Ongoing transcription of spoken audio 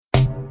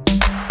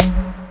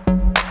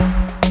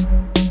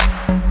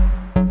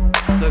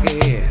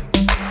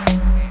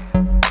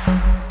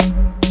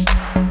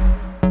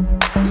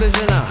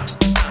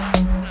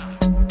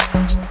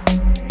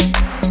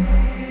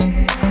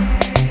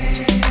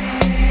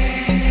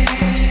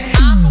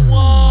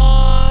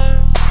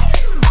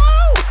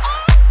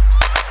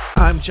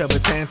Joe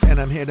Batance,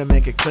 and I'm here to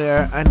make it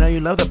clear. I know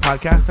you love the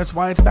podcast, that's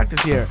why it's back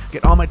this year.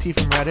 Get all my tea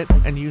from Reddit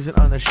and use it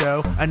on the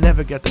show. I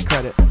never get the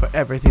credit for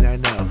everything I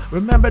know.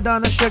 Remember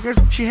Donna Sugars?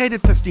 She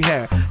hated thirsty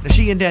hair. Now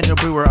she and Daniel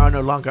Brewer are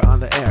no longer on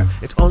the air.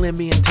 It's only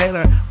me and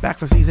Taylor, back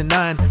for season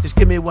 9. Just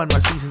give me one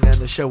more season and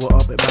the show will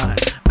all be mine.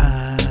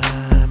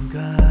 I'm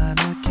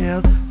gonna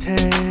kill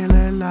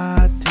Taylor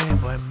Latte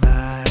Boy.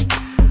 My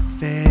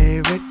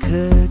favorite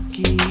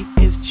cookie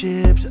is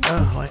Chips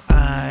Ahoy.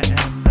 I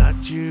am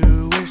not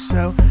Jewish,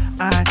 so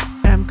I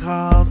am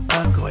called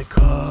a goy.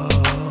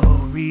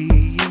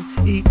 Korean,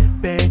 eat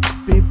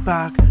baby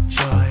bok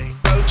choy.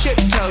 Roach it,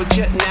 told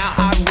ya, now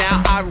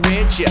I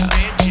read ya.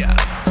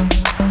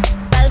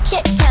 Roach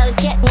it,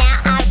 told ya,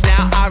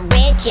 now I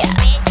read ya.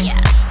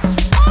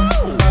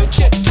 Oh, roach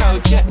it,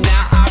 told ya,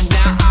 now I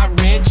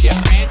read ya.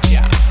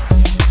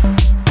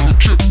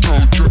 Roach it,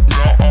 told ya,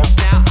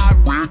 now I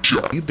read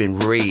ya. You've been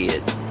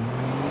read.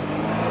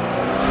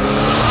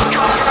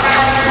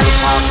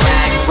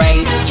 Drag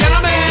race.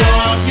 Gentlemen,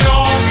 start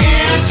your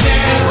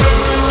engine.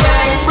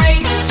 Drag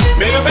race.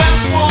 May the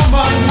best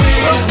woman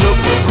win.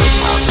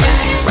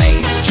 Drag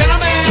race.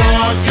 Gentlemen,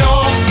 start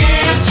your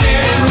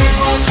engine.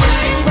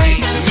 Drag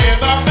race. May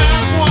the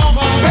best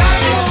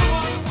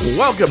woman.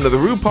 Welcome to the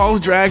RuPaul's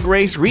Drag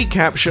Race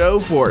recap show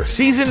for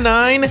Season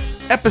 9,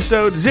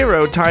 Episode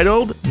 0,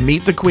 titled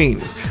Meet the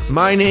Queens.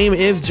 My name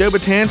is Joe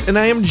Batance, and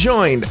I am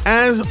joined,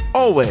 as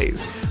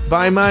always,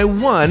 by my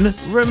one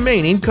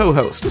remaining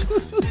co-host.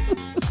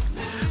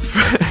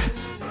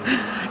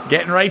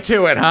 Getting right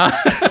to it, huh?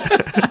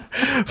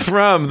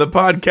 From the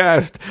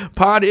podcast,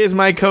 Pod is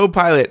my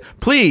co-pilot.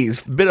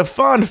 Please bid a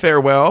fond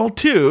farewell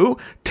to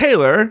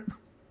Taylor,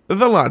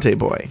 the Latte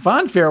Boy.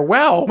 Fond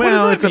farewell. What does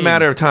Well, that it's a mean?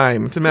 matter of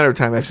time. It's a matter of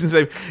time.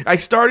 I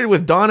started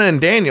with Donna and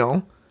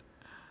Daniel,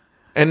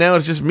 and now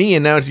it's just me,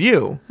 and now it's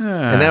you.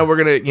 And now we're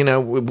gonna,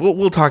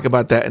 we'll talk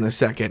about that in a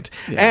second.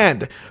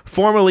 And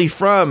formerly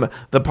from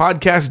the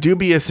podcast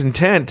Dubious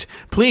Intent,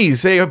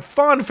 please say a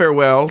fond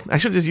farewell. I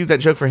should just use that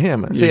joke for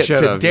him. Say it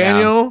should to have,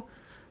 Daniel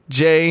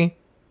J.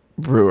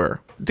 Brewer.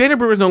 Daniel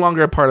Brewer is no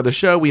longer a part of the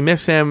show. We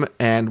miss him,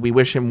 and we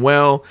wish him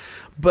well.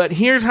 But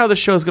here's how the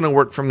show's going to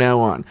work from now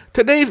on.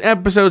 Today's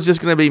episode is just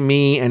going to be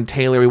me and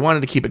Taylor. We wanted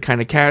to keep it kind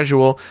of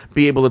casual,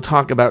 be able to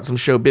talk about some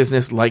show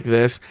business like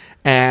this,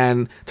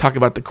 and talk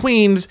about the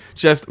queens,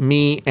 just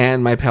me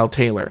and my pal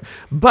Taylor.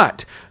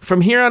 But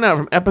from here on out,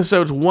 from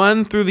episodes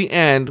 1 through the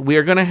end, we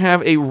are going to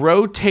have a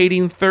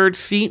rotating third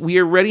seat. We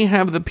already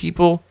have the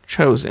people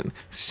chosen.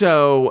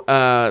 So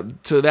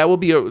that will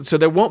be so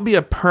there won't be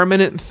a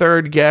permanent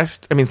third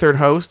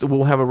host.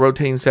 We'll have a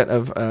rotating set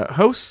of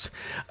hosts.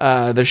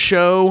 The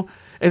show.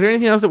 Is there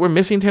anything else that we're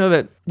missing, Taylor?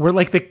 That We're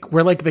like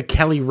the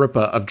Kelly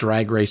Ripa of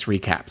Drag Race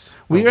recaps.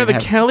 we are the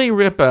Kelly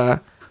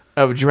Ripa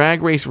of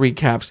Drag Race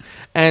recaps,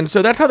 and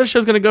so that's how the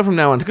show's going to go from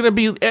now on. It's going to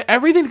be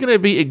everything's going to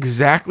be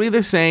exactly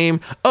the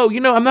same. Oh,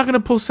 I'm not going to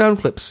pull sound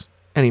clips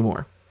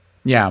anymore.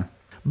 Yeah.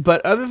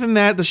 But other than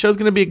that, the show's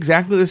going to be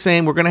exactly the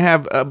same. We're going to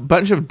have a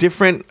bunch of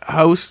different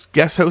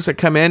guest hosts that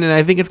come in, and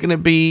I think it's going to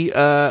be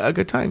a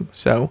good time.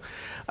 So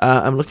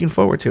I'm looking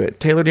forward to it.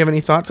 Taylor, do you have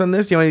any thoughts on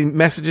this? Do you have any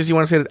messages you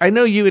want to say? I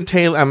know you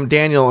and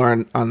Daniel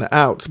are on the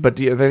outs, but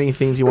are there any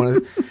things you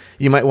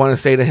might want to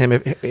say to him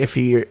if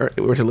he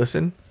were to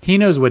listen? He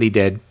knows what he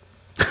did.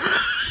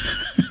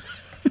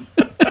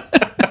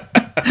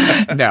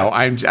 No,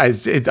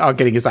 it's all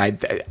kidding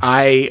aside.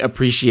 I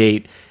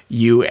appreciate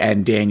you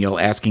and Daniel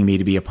asking me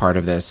to be a part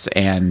of this,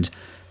 and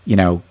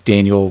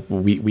Daniel,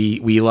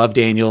 we love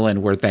Daniel,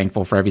 and we're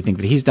thankful for everything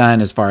that he's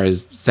done as far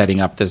as setting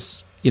up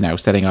this,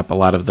 setting up a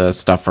lot of the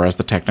stuff for us,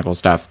 the technical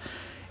stuff.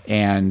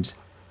 And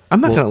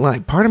I'm not gonna lie,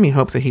 part of me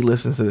hopes that he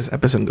listens to this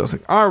episode and goes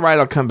like, all right,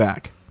 I'll come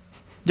back.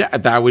 yeah,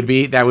 that would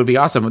be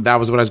awesome. That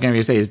was what I was going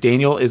to say. Is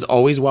Daniel is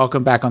always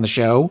welcome back on the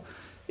show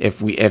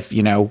if we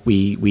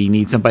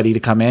need somebody to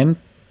come in,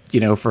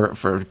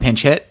 for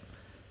pinch hit.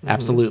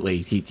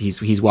 Absolutely,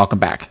 he's welcome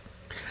back.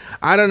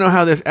 I don't know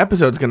how this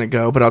episode's going to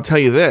go, but I'll tell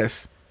you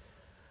this.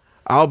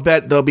 I'll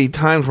bet there'll be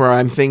times where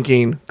I'm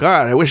thinking,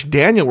 God, I wish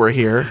Daniel were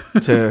here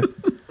to...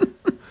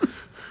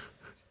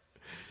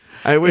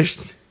 I wish...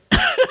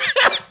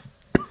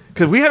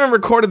 Because we haven't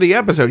recorded the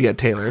episode yet,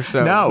 Taylor,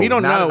 so No, we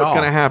don't not know at what's all.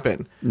 going to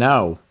happen.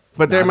 No,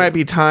 But there might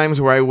be times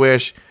where I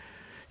wish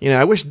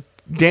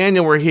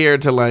Daniel were here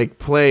to,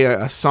 play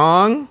a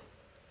song.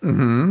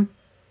 Mm-hmm.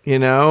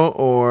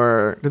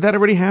 Or... Did that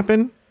already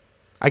happen?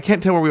 I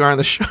can't tell where we are on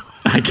the show.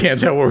 I can't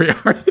tell where we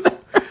are.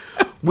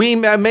 We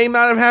may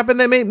not have happened.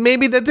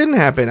 Maybe that didn't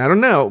happen. I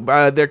don't know.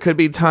 There could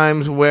be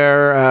times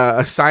where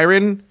a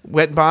siren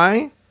went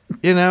by.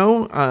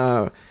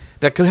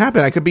 That could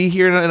happen. I could be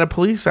here and a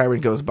police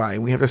siren goes by,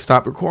 and we have to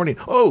stop recording.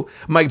 Oh,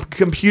 my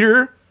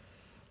computer.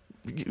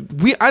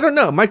 I don't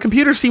know. My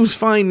computer seems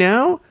fine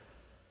now,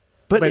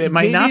 but it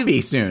might not be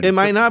soon. It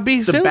might not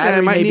be soon. The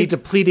battery may may be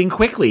depleting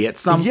quickly at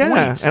some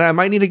point. And I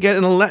might need to get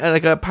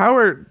a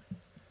power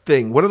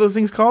thing. What are those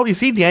things called? You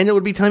see, Daniel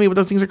would be telling me what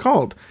those things are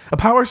called. A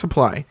power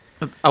supply.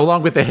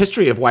 Along with the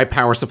history of why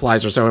power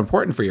supplies are so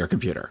important for your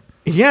computer.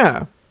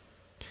 Yeah.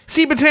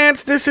 See,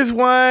 Batants, this is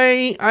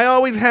why I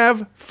always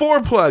have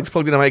 4 plugs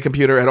plugged into my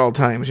computer at all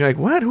times. You're like,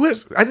 what? Who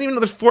is? I didn't even know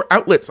there's 4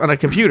 outlets on a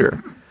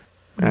computer.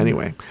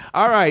 Anyway.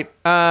 All right.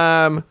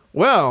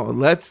 Well,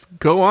 let's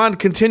go on,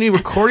 continue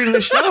recording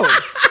the show.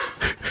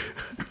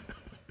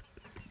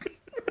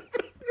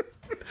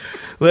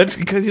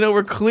 Because,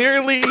 we're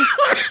clearly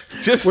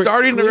just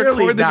starting to Clearly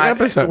record this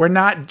episode. We're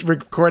not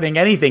recording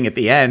anything at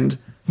the end.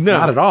 No.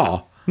 Not at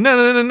all.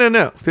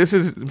 No. This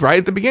is right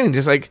at the beginning.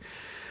 Just like,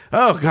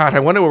 oh, God, I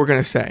wonder what we're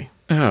going to say.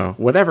 Oh,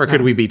 whatever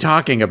could we be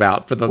talking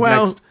about for the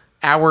next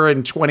hour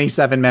and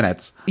 27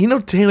 minutes?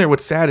 Taylor,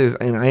 what's sad is,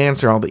 and I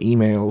answer all the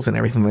emails and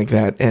everything like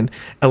that, and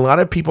a lot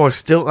of people are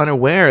still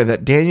unaware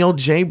that Daniel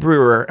J.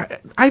 Brewer,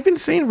 I've been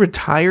saying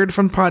retired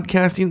from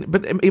podcasting,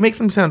 but it makes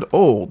him sound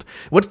old.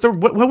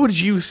 What would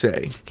you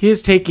say? He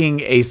is taking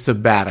a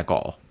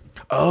sabbatical.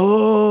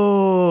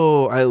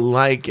 Oh, I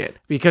like it.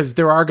 Because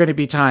there are going to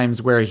be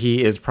times where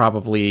he is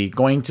probably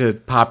going to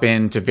pop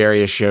into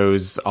various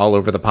shows all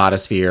over the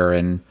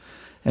podosphere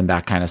and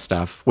that kind of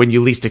stuff when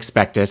you least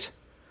expect it.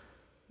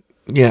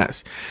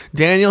 Yes.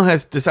 Daniel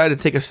has decided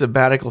to take a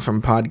sabbatical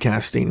from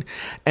podcasting.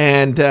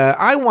 And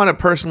I want to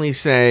personally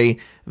say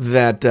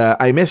that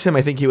I miss him.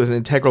 I think he was an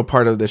integral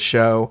part of the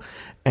show.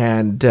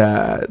 And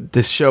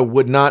this show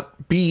would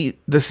not be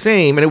the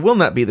same, and it will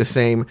not be the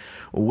same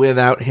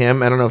without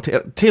him. I don't know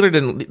if Taylor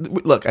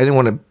didn't... Look, I didn't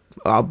want to...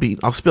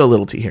 I'll spill a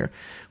little tea here.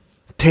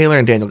 Taylor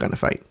and Daniel got in a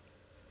fight.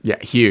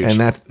 Yeah, huge. And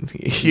that's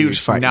a huge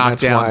fight.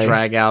 Knockdown,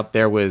 drag out.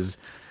 There was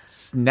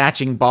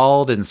snatching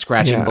bald and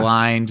scratching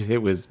blind. It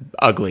was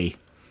ugly.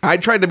 I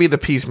tried to be the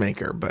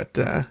peacemaker, but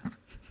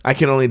I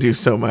can only do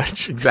so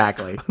much.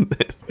 Exactly.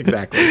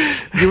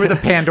 You were the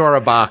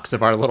Pandora box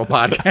of our little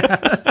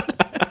podcast.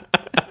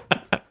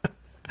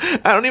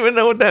 I don't even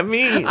know what that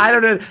means. I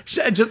don't know.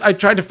 I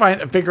tried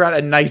to figure out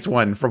a nice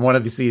one from one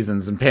of the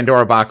seasons, and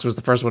Pandora box was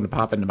the first one to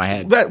pop into my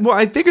head.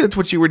 I figured that's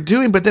what you were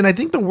doing, but then I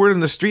think the word in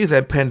the street is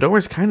that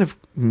Pandora's kind of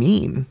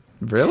mean.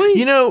 Really?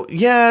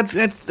 Yeah,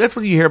 that's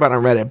what you hear about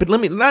on Reddit. But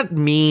not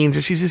mean.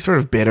 Just she's just sort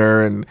of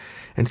bitter and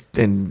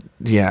kind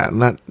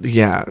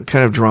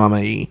of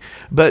drama-y.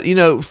 But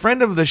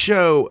friend of the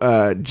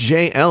show,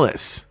 Jay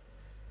Ellis,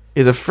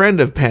 is a friend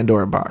of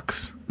Pandora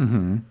Box.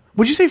 Mm-hmm.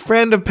 Would you say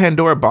friend of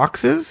Pandora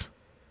Boxes?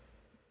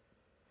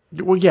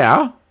 Well,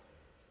 yeah.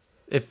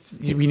 If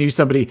we knew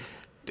somebody,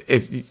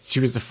 if she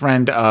was a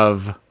friend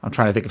of, I'm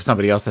trying to think of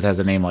somebody else that has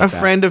a name like that. A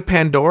friend of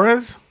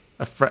Pandora's?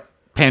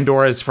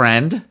 Pandora's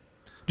friend?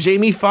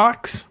 Jamie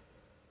Foxx?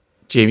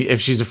 Jamie,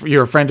 if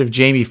you're a friend of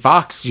Jamie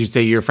Foxx, you'd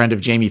say you're a friend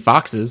of Jamie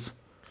Foxx's.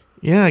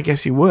 Yeah, I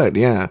guess you would,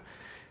 yeah.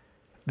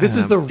 This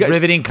is the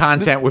riveting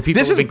content where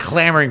people have been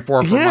clamoring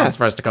for months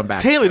for us to come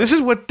back. Taylor, this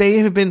is what they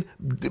have been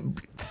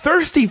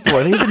thirsty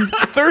for. They've been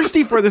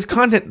thirsty for this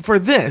content, for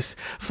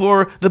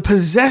the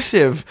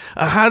possessive,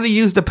 how to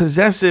use the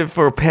possessive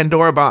for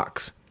Pandora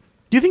Box.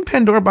 Do you think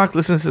Pandora Box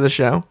listens to the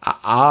show?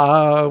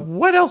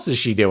 What else is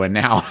she doing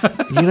now?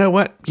 You know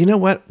what?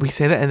 We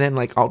say that, and then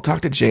I'll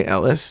talk to Jay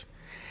Ellis,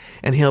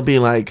 and he'll be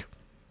like,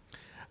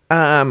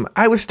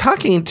 I was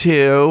talking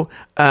to,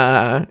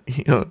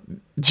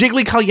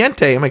 Jiggly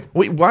Caliente. I'm like,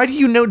 wait, why do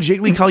you know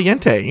Jiggly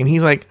Caliente? And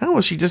he's like, oh,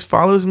 well, she just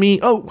follows me.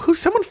 Oh,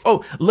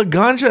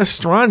 Laganja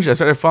Estranja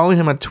started following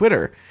him on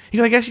Twitter. He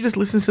goes, I guess she just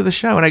listens to the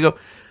show. And I go,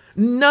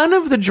 none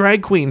of the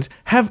drag queens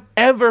have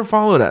ever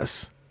followed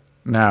us.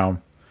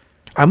 No.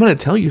 I'm going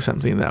to tell you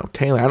something, though,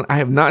 Taylor.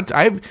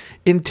 I've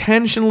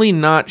intentionally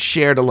not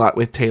shared a lot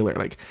with Taylor.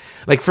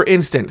 Like for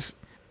instance,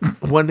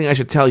 one thing I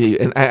should tell you,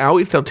 and I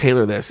always tell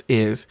Taylor this,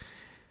 is...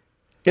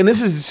 And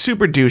this is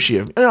super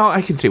douchey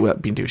I can say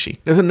without being douchey.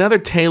 There's another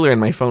Taylor in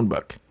my phone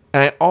book.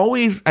 And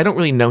I don't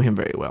really know him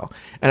very well.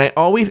 And I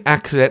always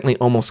accidentally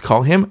almost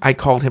call him. I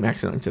called him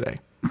accidentally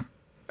today.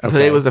 Okay.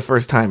 Today was the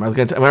first time. I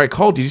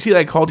called you. Did you see that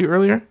I called you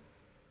earlier?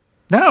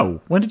 No.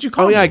 When did you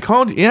call me? I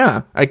called you.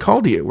 Yeah. I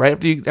called you right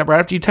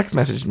after you text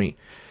messaged me.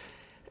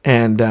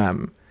 And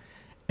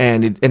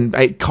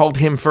I called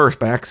him first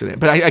by accident.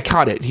 But I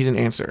caught it. He didn't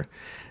answer.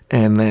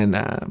 And then,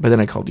 but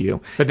then I called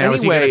you. But now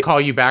is he going to call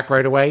you back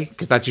right away?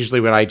 Because that's usually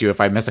what I do. If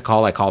I miss a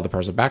call, I call the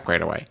person back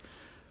right away.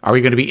 Are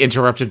we going to be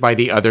interrupted by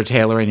the other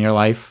Taylor in your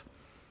life?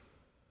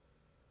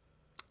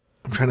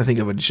 I'm trying to think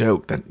of a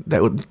joke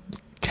that would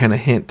kind of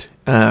hint.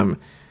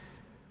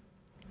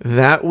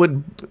 That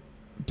would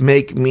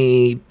make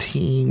me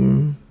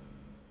Team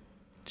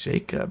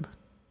Jacob.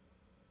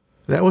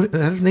 That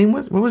his name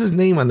was? What was his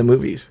name on the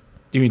movies?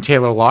 You mean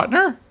Taylor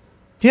Lautner?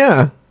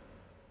 Yeah.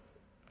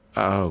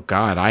 Oh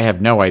God, I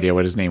have no idea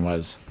what his name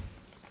was.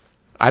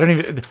 I don't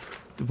even.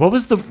 What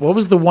was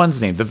the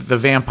one's name? The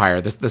vampire,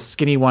 the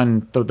skinny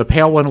one, the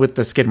pale one with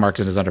the skid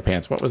marks in his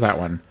underpants. What was that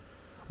one?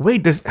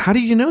 Wait, how do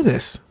you know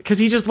this? Because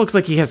he just looks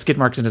like he has skid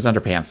marks in his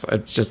underpants.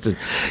 It's.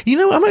 I'm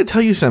going to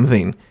tell you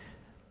something.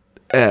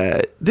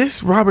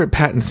 This Robert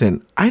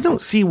Pattinson, I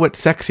don't see what's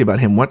sexy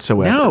about him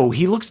whatsoever. No,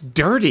 he looks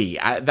dirty.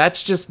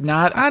 That's just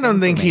not. I don't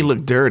think he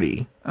looked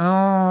dirty. They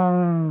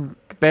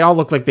all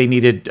look like they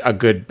needed a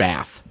good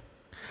bath.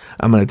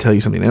 I'm going to tell you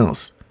something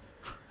else.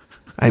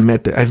 I've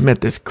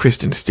met this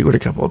Kristen Stewart a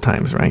couple of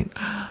times, right?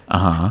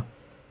 Uh-huh.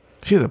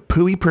 She has a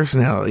pooey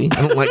personality.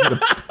 I don't like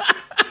the.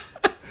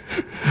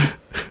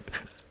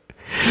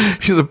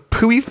 She has a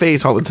pooey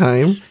face all the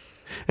time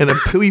and a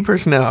pooey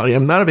personality.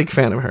 I'm not a big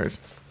fan of hers,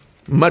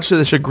 much to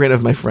the chagrin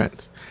of my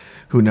friends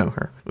who know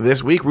her.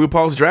 This week,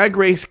 RuPaul's Drag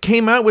Race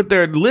came out with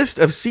their list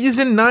of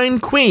Season 9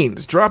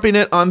 queens, dropping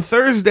it on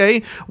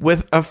Thursday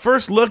with a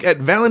first look at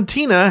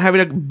Valentina having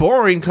a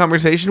boring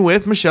conversation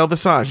with Michelle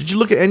Visage. Did you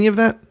look at any of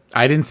that?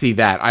 I didn't see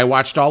that. I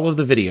watched all of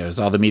the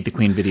videos, all the Meet the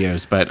Queen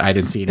videos, but I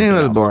didn't see anything It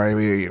was else. boring.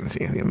 We didn't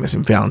see anything. I'm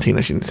missing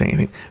Valentina. She didn't say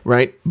anything,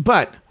 right?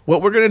 But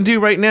what we're going to do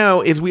right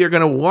now is we are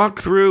going to walk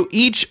through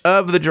each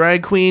of the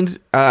drag queens.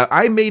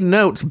 I made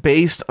notes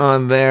based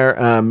on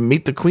their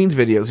Meet the Queens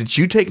videos. Did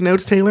you take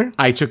notes, Taylor?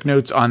 I took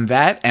notes on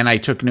that, and I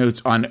took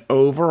notes on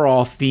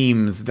overall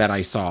themes that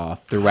I saw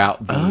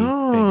throughout the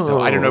thing.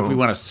 So I don't know if we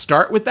want to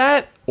start with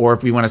that or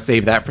if we want to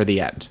save that for the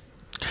end.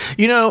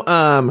 You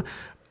know,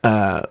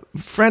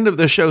 friend of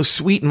the show,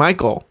 Sweet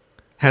Michael,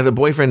 has a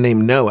boyfriend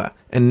named Noah.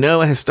 And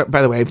Noah has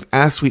by the way, I've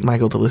asked Sweet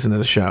Michael to listen to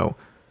the show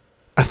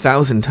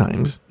 1,000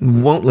 times.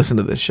 Won't listen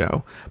to this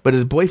show. But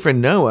his boyfriend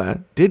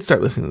Noah did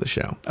start listening to the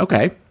show.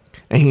 Okay.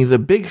 And he's a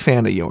big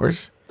fan of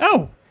yours.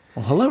 Oh,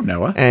 well, hello,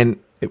 Noah. And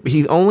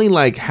he's only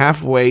like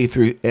halfway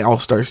through All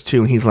Stars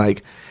 2. And he's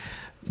like,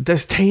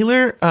 does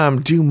Taylor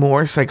do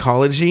more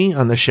psychology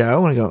on the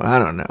show? And I go, I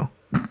don't know.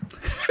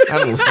 I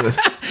don't listen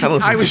to I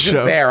was the just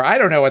show. there. I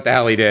don't know what the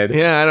hell he did.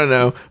 Yeah, I don't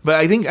know, but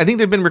I think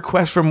there've been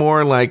requests for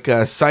more like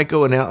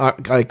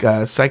psychoanalysis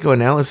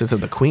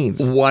of the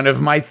queens. One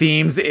of my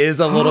themes is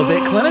a little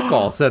bit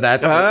clinical, so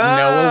that's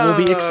Noah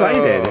will be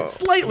excited. It's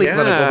slightly Yeah.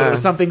 clinical, but it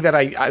was something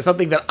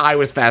that I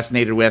was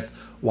fascinated with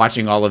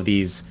watching all of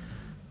these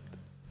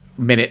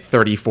minute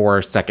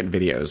 34-second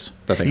videos.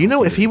 You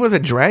know, if he was a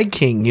drag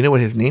king, you know what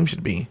his name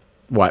should be?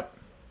 what?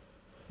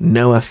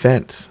 No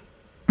Offense.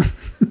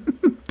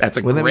 That's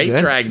a Wouldn't that be great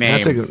good? drag name.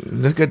 That's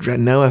a good drag.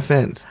 No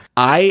Offense.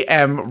 I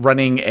am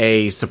running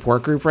a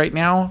support group right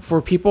now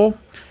for people,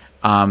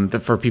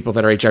 for people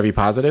that are HIV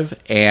positive,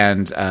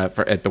 and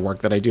at the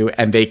work that I do.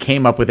 And they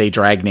came up with a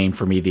drag name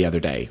for me the other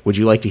day. Would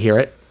you like to hear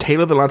it?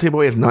 Taylor the Latte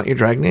Boy is not your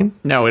drag name?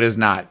 No, it is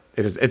not.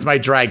 It's my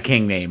drag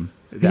king name.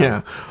 No.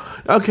 Yeah.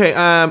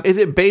 Okay. Is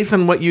it based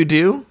on what you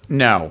do?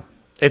 No,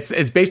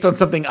 it's based on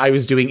something I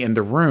was doing in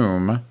the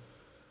room.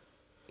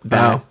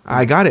 Oh,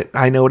 I got it.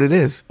 I know what it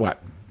is.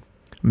 What?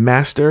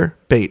 Master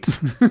Bates.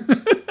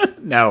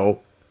 No.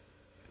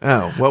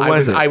 Oh, what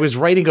was it? I was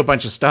writing a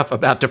bunch of stuff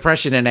about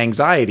depression and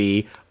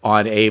anxiety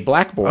on a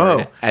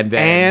blackboard, and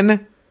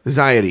then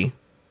anxiety.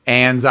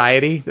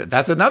 anxiety.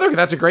 That's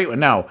a great one.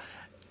 No.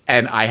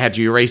 And I had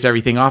to erase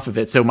everything off of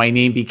it. So my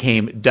name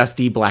became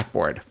Dusty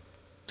Blackboard.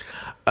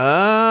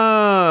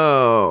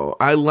 Oh,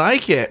 I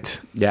like it.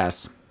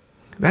 Yes.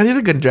 That is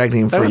a good drag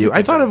name for was a you. good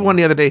I thought drag of one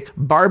the other day,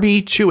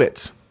 Barbie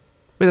Chewits,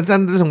 but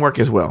that doesn't work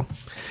as well.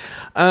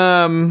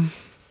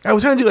 I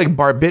was trying to do like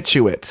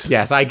Barbitulets.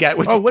 Yes, I get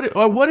what Oh,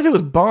 what if it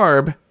was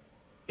Barb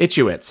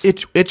Itchewits.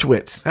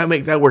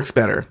 Itchwits? That works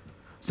better.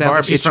 Sounds like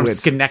Barb she's from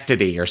Itchwits.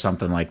 Schenectady or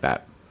something like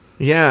that.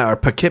 Yeah, or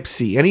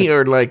Poughkeepsie,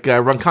 or like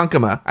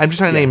Ronkonkoma. I'm just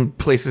trying to name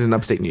places in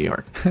upstate New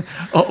York.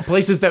 Oh,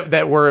 places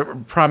that were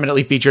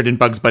prominently featured in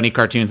Bugs Bunny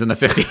cartoons in the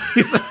 50s.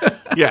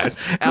 Yes,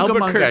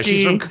 Cucamonga.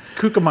 She's from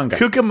Cucamonga.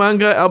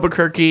 Cucamonga,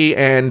 Albuquerque,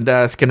 and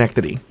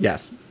Schenectady,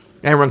 Yes.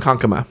 and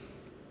Ronkonkoma.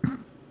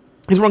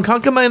 Is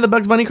Ronkonkoma in the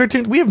Bugs Bunny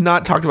cartoon? We have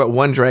not talked about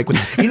one drag queen.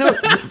 You know,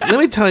 let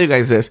me tell you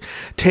guys this.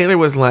 Taylor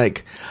was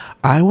like,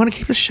 I want to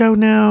keep the show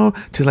now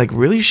to like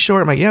really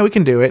short. I'm like, yeah, we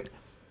can do it.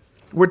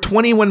 We're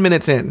 21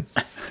 minutes in.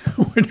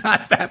 We're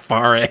not that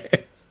far in.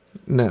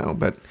 No,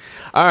 but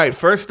all right.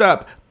 First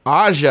up,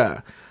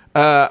 Aja.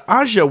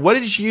 Aja, what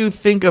did you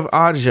think of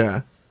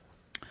Aja?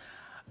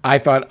 I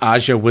thought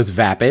Aja was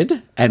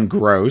vapid and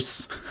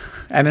gross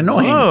and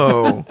annoying.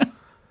 Oh,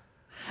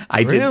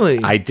 I did.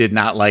 really? I did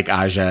not like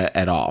Aja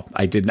at all.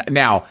 I did not.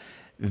 Now,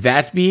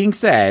 that being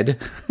said,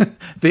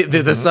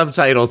 the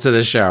subtitle to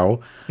the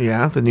show,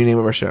 yeah, the new name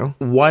of our show.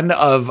 one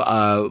of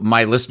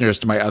my listeners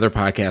to my other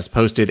podcast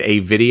posted a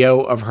video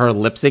of her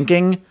lip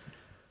syncing.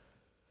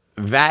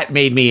 That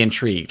made me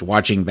intrigued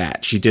watching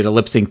that. She did a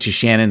lip sync to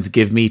Shannon's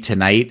Give Me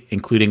Tonight,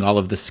 including all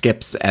of the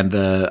skips and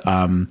the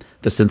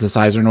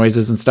synthesizer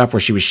noises and stuff, where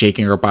she was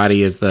shaking her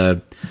body as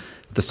the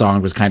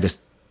song was kind of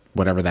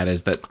whatever that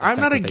is.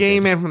 I'm not a gay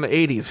man from the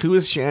 80s. Who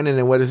is Shannon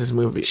and what is this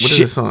movie? What is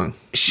this song?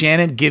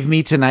 Shannon, Give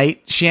Me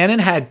Tonight. Shannon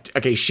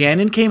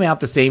came out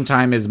the same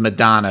time as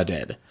Madonna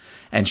did.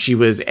 And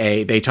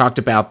they talked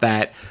about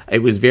that.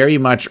 It was very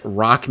much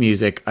rock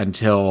music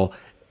until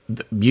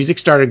the music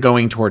started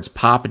going towards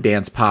pop,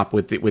 dance pop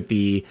with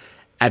the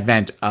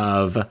advent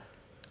of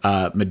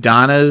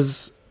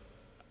Madonna's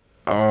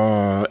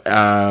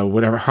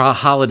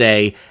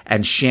Holiday,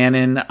 and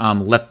Shannon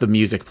let the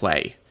music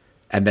play.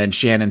 And then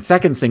Shannon's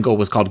second single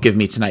was called Give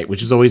Me Tonight,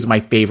 which is always my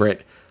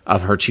favorite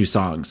of her two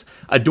songs.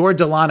 Adore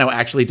Delano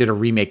actually did a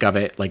remake of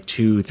it like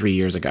 2-3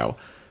 years ago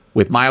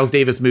with Miles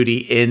Davis Moody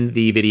in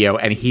the video,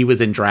 and he was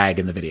in drag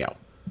in the video.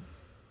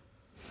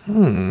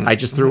 I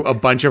just threw a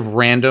bunch of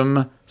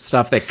random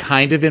stuff that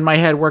kind of in my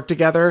head worked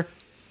together.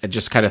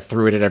 just kind of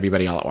threw it at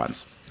everybody all at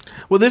once.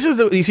 Well, this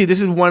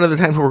is one of the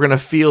times where we're going to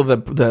feel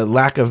the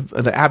lack of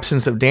the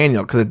absence of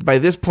Daniel, because by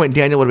this point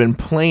Daniel would have been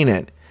playing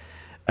it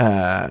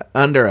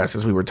under us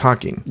as we were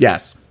talking.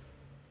 Yes.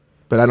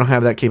 But I don't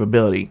have that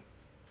capability,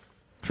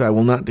 so I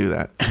will not do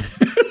that.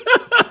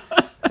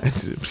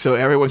 So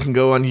everyone can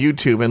go on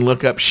YouTube and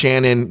look up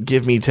Shannon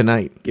Give Me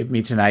Tonight. Give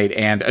Me Tonight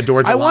and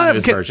Adore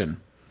Delano's version.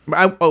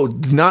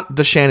 Not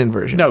the Shannon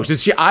version. No,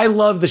 I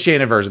love the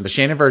Shannon version. The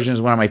Shannon version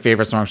is one of my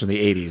favorite songs from the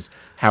 80s.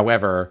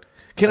 However,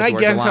 can I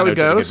guess how it did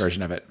a goes? good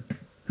version of it.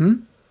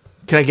 Can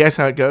I guess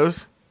how it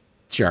goes?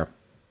 Sure.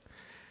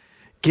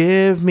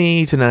 Give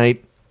me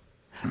tonight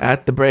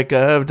at the break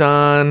of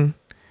dawn.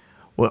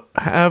 We'll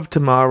have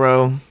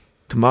tomorrow.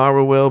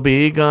 Tomorrow will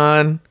be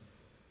gone.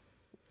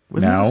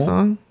 Was that a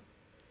song?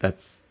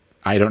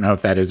 I don't know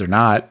if that is or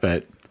not,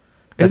 but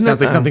that Isn't sounds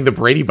that, like something the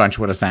Brady Bunch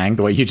would have sang,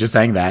 the way you just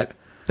sang that.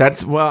 I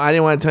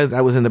didn't want to tell you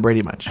I was in the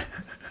Brady Bunch.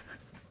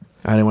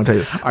 I didn't want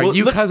to tell you. Are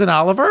you Cousin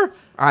Oliver?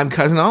 I'm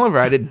Cousin Oliver.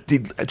 I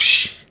did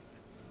shh.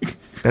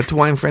 That's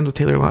why I'm friends with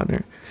Taylor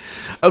Lautner.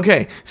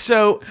 Okay,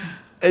 so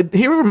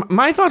here were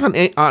my thoughts on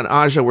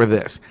Aja were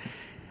this.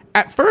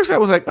 At first, I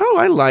was like, "Oh,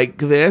 I like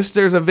this."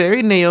 There's a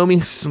very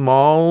Naomi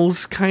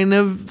Smalls kind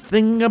of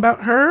thing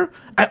about her.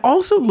 I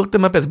also looked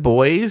them up as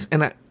boys,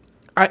 and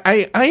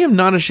I am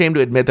not ashamed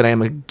to admit that I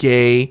am a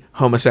gay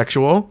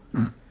homosexual.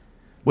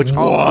 Which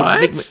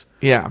what?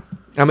 Yeah,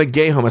 I'm a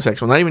gay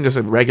homosexual, not even just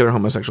a regular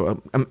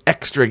homosexual. I'm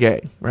extra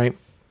gay, right?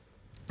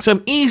 So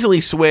I'm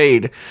easily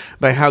swayed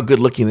by how good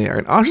looking they are.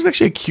 And Aja's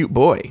actually a cute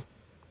boy.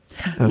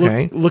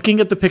 Okay. Looking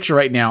at the picture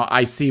right now,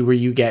 I see where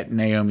you get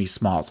Naomi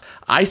Smalls.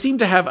 I seem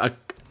to have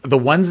the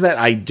ones that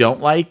I don't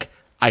like,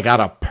 I got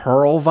a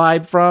Pearl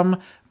vibe from,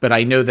 but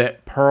I know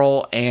that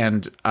Pearl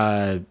and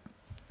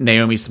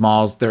Naomi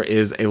Smalls, there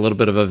is a little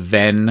bit of a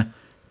Venn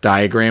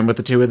diagram with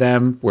the two of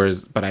them,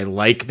 but I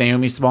like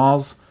Naomi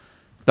Smalls,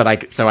 but I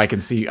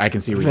can see where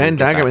Venn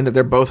diagram in that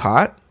they're both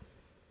hot.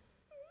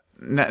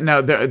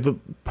 No, the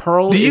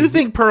Pearl. Do you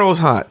think Pearl's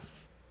hot?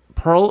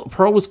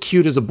 Pearl was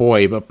cute as a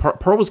boy, but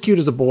Pearl was cute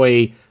as a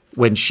boy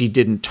when she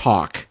didn't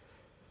talk.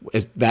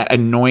 That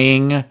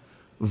annoying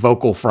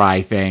vocal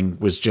fry thing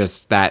was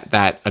just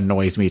that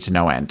annoys me to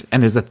no end,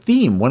 and is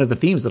one of the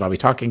themes that I'll be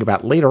talking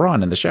about later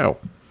on in the show.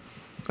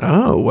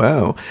 Oh,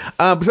 wow.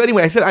 So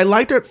anyway, I said I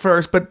liked her at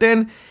first, but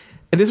then,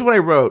 and this is what I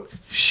wrote,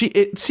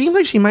 it seemed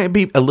like she might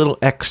be a little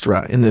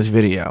extra in this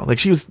video. Like,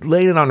 she was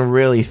laying it on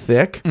really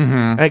thick.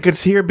 Mm-hmm. I could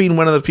see her being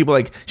one of those people,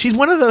 like, she's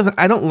one of those,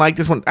 I don't like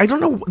this one. I don't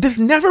know, this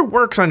never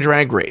works on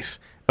Drag Race,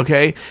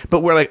 okay? But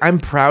we're like, I'm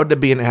proud to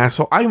be an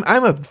asshole. I'm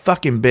a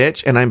fucking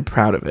bitch, and I'm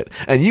proud of it.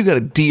 And you gotta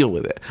deal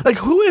with it. Like,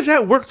 who has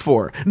that worked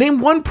for? Name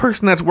one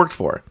person that's worked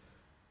for.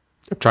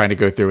 I'm trying to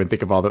go through and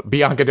think of all the...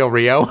 Bianca Del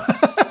Rio.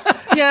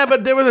 Yeah,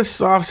 but there was a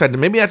soft side.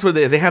 Maybe that's what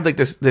it is. They have like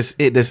this.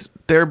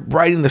 They're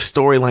writing the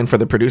storyline for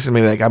the producers.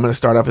 Maybe like, I'm going to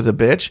start off as a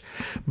bitch,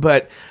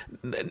 but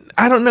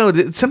I don't know.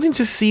 Something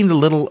just seemed a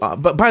little.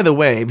 But by the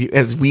way,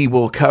 as we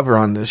will cover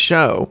on this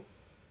show,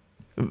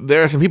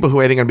 there are some people who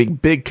I think are going to be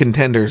big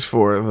contenders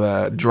for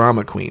the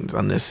drama queens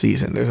on this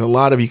season. There's a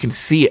lot of, you can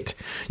see it.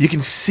 You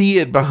can see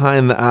it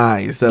behind the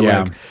eyes. That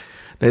like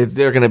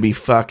they're going to be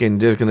fucking.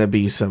 There's going to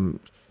be some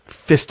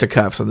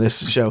fisticuffs on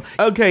this show.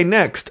 Okay,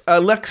 next,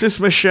 Alexis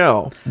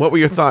Michelle. What were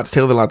your thoughts,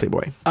 Taylor the Latte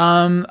Boy?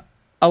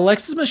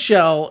 Alexis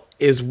Michelle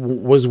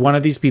was one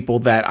of these people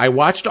that I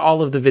watched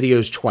all of the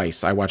videos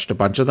twice. I watched a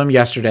bunch of them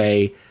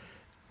yesterday,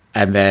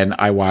 and then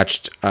I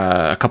watched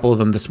a couple of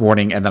them this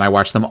morning, and then I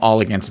watched them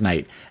all again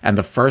tonight. And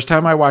the first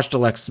time I watched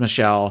Alexis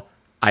Michelle,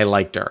 I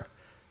liked her.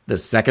 The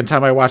second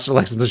time I watched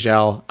Alexis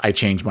Michelle, I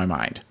changed my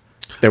mind.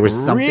 There was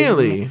something.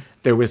 Really?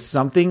 There was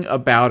something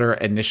about her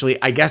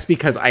initially, I guess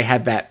because I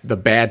had the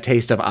bad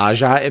taste of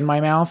Aja in my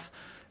mouth,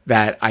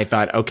 that I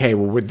thought, okay,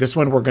 well, with this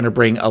one, we're going to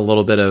bring a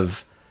little bit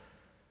of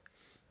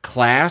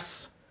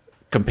class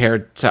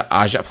compared to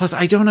Aja. Plus,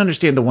 I don't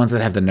understand the ones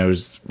that have the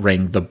nose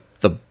ring.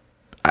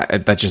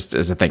 That just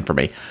is a thing for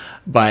me.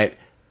 But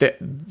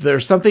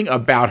there's something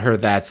about her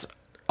that's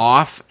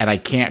off, and I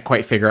can't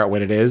quite figure out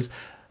what it is.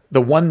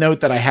 The one note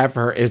that I have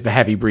for her is the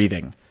heavy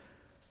breathing,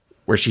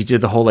 where she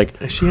did the whole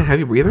like... Is she a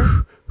heavy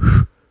breather?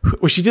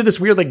 Well, she did this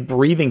weird like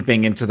breathing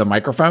thing into the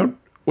microphone,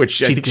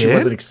 which I think she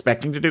wasn't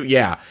expecting to do.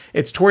 Yeah,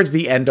 it's towards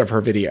the end of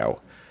her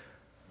video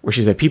where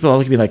she's like, people all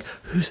look at me like,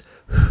 who's?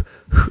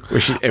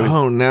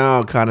 Oh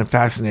no, God, I'm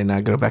fascinated. Now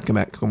go back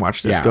and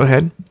watch this. Yeah. Go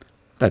ahead.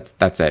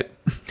 That's it.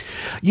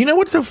 You know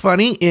what's so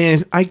funny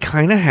is I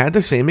kind of had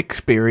the same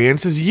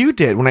experience as you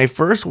did when I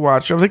first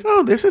watched her. I was like,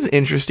 oh, this is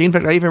interesting. In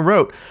fact, I even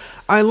wrote,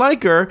 I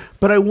like her,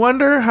 but I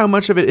wonder how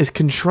much of it is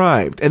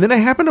contrived. And then I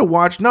happened to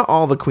watch not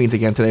all the queens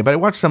again today, but I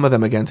watched some of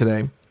them again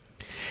today.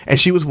 And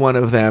she was one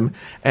of them.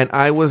 And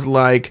I was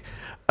like,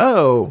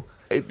 oh,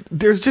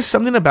 there's just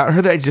something about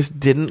her that I just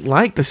didn't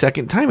like the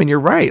second time. And you're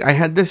right. I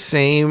had the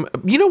same,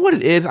 you know what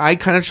it is? I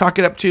kind of chalk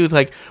it up to,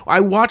 like, I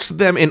watched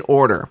them in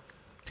order.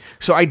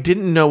 So I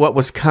didn't know what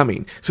was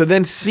coming. So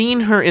then seeing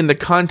her in the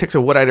context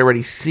of what I'd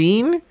already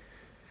seen,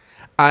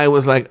 I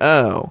was like,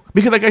 oh,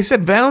 because like I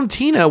said,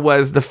 Valentina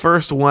was the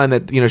first one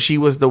that, you know, she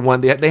was the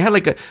one they had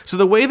like so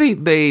the way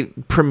they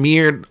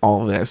premiered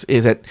all this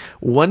is at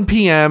 1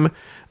 p.m.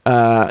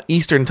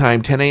 Eastern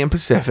time, 10 a.m.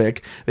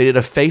 Pacific. They did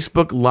a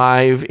Facebook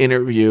Live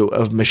interview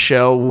of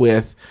Michelle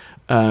with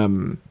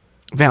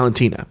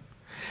Valentina.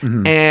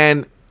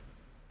 And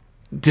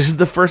this is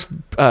the first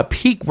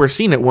peak we're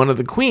seeing at one of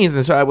the queens.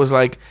 And so I was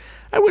like,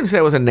 I wouldn't say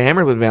I was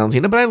enamored with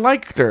Valentina, but I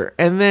liked her.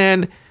 And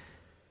then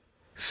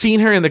seeing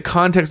her in the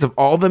context of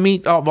all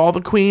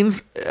the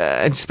queens,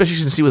 especially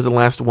since she was the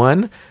last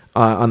one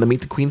on the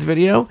Meet the Queens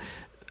video,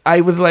 I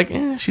was like,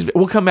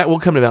 we'll come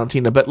to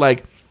Valentina. But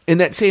like in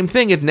that same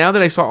thing, is now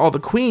that I saw all the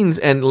queens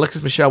and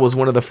Alexis Michelle was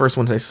one of the first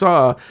ones I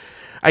saw,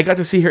 I got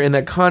to see her in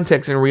that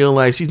context and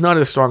realize she's not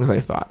as strong as I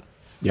thought.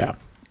 Yeah.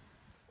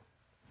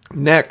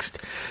 Next,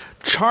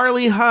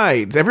 Charlie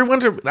Hides.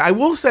 I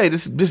will say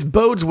this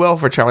bodes well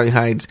for Charlie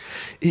Hides.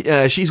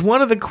 She's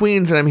one of the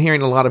queens that I'm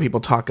hearing a lot of people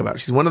talk about.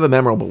 She's one of the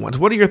memorable ones.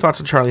 What are your thoughts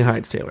on Charlie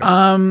Hides,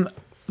 Taylor?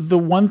 The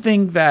one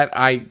thing that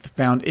I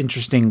found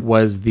interesting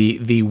was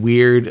the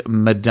weird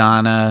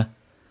Madonna.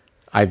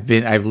 I've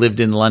lived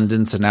in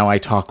London, so now I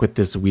talk with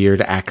this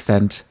weird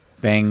accent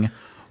thing.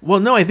 Well,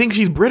 no, I think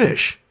she's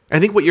British. I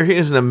think what you're hearing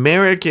is an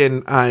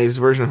Americanized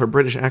version of her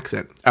British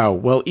accent. Oh,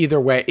 well, either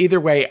way,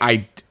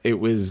 I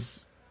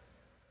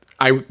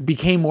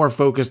became more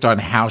focused on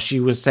how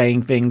she was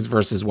saying things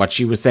versus what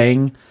she was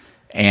saying,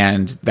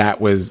 and that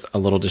was a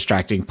little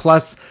distracting.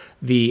 Plus,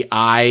 the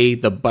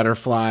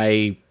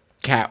butterfly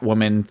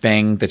Catwoman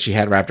thing that she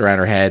had wrapped around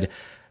her head,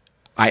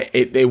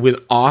 it was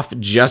off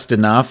just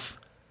enough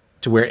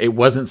to where it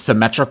wasn't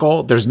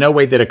symmetrical. There's no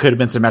way that it could have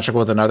been symmetrical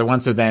with another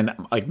one. So then,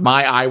 like,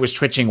 my eye was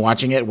twitching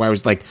watching it, where I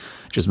was like,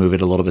 just move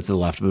it a little bit to the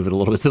left, move it a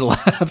little bit to the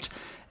left,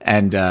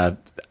 and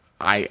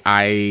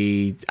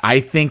I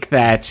think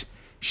that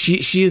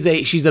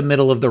she's a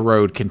middle of the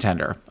road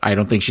contender. I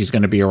don't think she's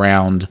going to be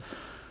around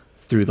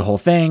through the whole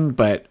thing,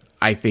 but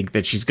I think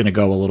that she's going to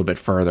go a little bit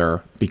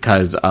further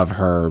because of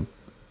her.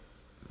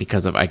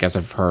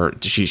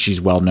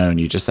 She's well known.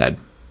 You just said.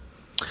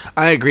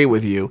 I agree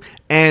with you.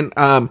 And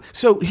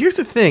so here's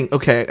the thing.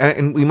 Okay,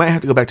 and we might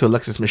have to go back to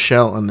Alexis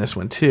Michelle on this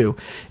one too.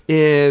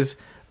 Is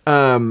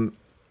there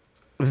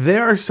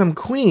are some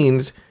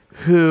queens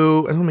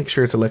who I don't make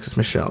sure it's Alexis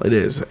Michelle. It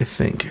is, I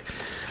think.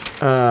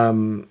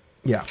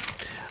 Yeah.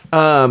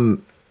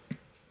 On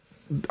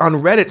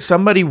Reddit,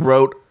 somebody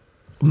wrote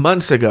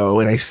months ago,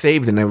 and I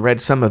saved and I read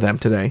some of them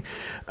today.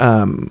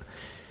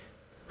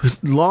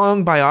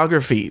 Long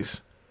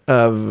biographies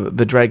of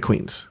the drag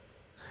queens.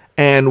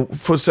 And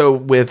so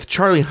with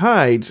Charlie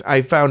Hides,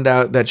 I found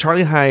out that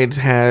Charlie Hides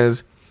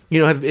has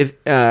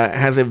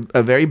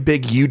a very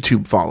big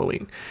YouTube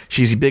following.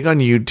 She's big on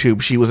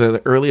YouTube. She was an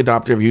early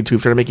adopter of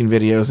YouTube, started making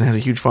videos, and has a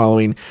huge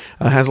following.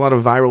 Has a lot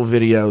of viral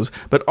videos,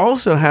 but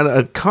also had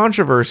a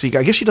controversy.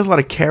 I guess she does a lot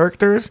of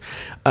characters.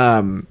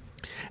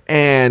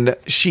 And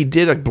she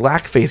did a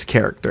blackface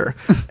character,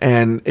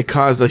 and it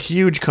caused a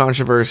huge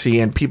controversy,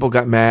 and people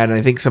got mad, and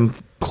I think some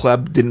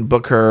club didn't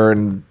book her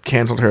and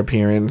canceled her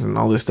appearance, and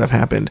all this stuff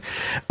happened.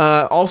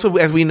 Also,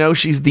 as we know,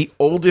 she's the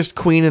oldest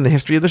queen in the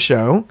history of the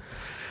show.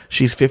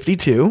 She's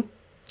 52.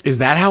 Is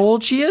that how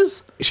old she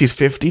is? She's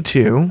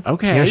 52.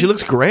 Okay. Yeah, she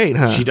looks great,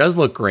 huh? She does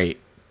look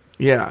great.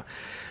 Yeah.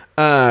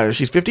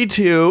 She's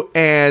 52,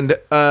 and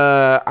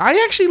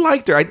I actually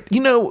liked her.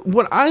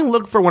 What I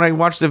look for when I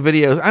watch the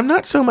videos, I'm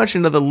not so much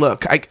into the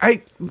look.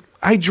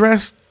 I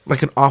dress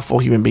like an awful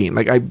human being.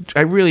 Like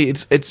I really,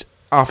 it's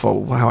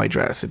awful how I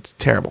dress. It's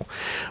terrible.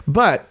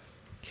 But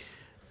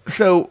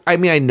so I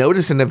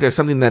notice, and if there's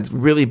something that's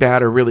really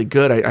bad or really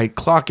good, I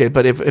clock it.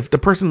 But if the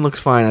person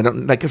looks fine, I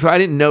don't like. So I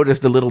didn't notice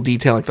the little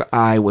detail, like the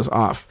eye was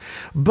off.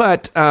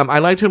 But I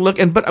liked her look,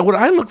 but what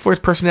I look for is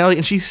personality,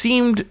 and she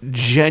seemed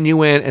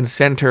genuine and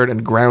centered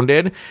and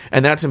grounded,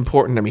 and that's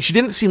important to me. She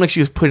didn't seem like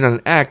she was putting on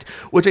an act,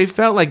 which I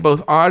felt like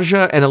both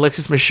Aja and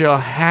Alexis Michelle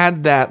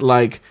had that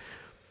like.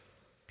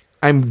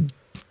 I'm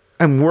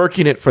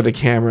working it for the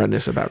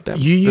camera-ness about them.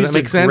 You Does that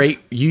make sense?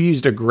 You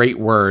used a great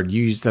word.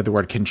 You used the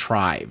word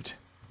contrived.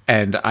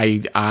 And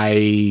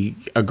I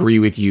agree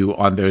with you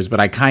on those,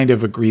 but I kind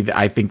of agree that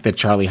I think that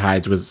Charlie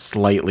Hides was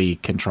slightly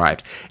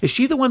contrived. Is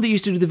she the one that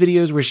used to do the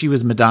videos where she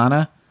was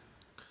Madonna?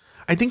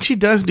 I think she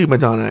does do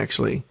Madonna,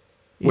 actually.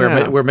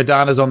 Where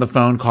Madonna's on the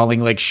phone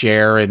calling like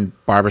Cher and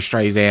Barbara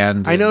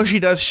Streisand. I know she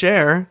does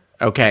Cher.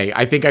 Okay,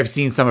 I think I've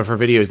seen some of her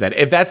videos.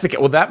 If that's the case,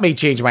 well, that may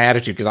change my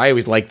attitude because I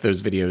always liked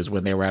those videos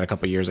when they were out a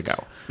couple years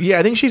ago. Yeah,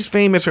 I think she's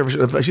famous for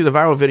she's a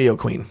viral video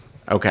queen.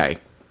 Okay.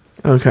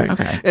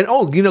 And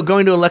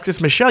going to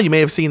Alexis Michelle, you may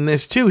have seen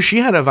this too. She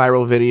had a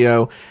viral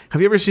video.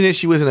 Have you ever seen it?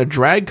 She was in a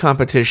drag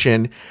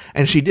competition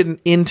and she did an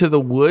Into the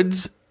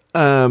Woods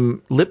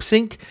lip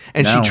sync,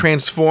 and No. she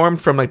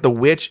transformed from like the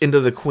witch into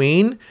the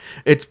queen.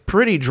 It's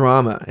pretty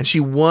drama, and she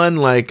won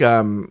like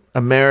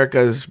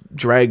America's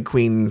drag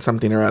queen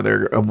something or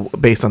other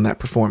based on that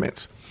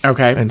performance.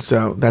 Okay. And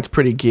so that's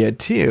pretty good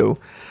too.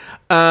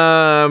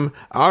 All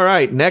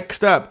right,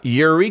 next up,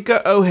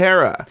 Eureka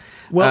O'Hara.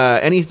 Well-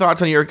 Any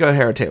thoughts on Eureka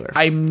O'Hara, Taylor?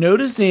 I'm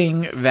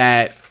noticing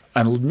that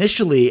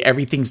initially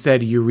everything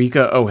said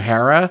Eureka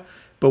O'Hara,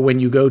 but when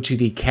you go to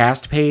the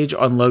cast page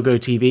on Logo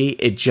TV,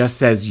 it just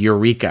says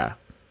Eureka.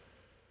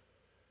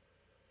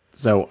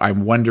 So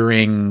I'm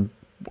wondering,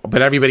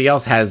 but everybody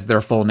else has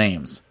their full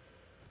names.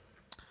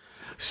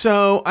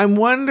 So I'm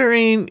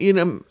wondering,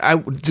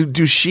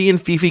 do she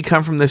and Fifi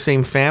come from the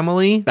same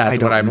family?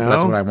 That's what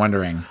I'm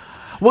wondering.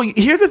 Well,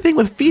 here's the thing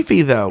with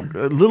Fifi, though.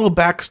 A little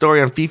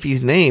backstory on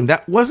Fifi's name.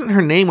 That wasn't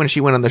her name when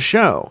she went on the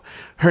show.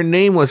 Her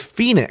name was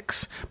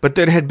Phoenix, but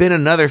there had been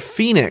another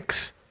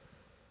Phoenix.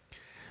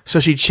 So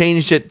she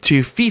changed it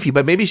to Fifi,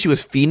 but maybe she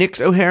was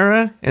Phoenix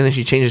O'Hara, and then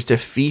she changed it to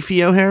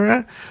Fifi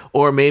O'Hara,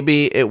 or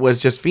maybe it was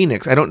just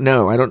Phoenix. I don't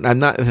know. I'm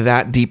not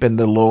that deep in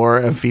the lore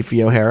of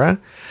Fifi O'Hara,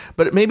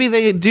 but maybe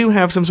they do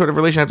have some sort of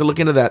relation. I have to look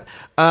into that.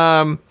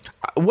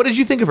 What did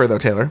you think of her, though,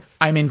 Taylor?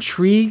 I'm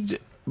intrigued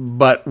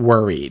but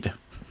worried.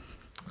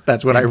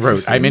 That's what I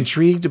wrote. I'm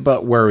intrigued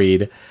but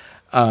worried.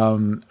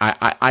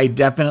 I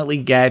definitely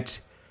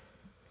get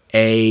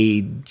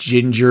a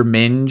Ginger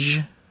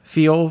Minge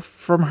feel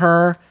from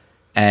her.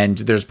 And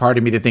there's part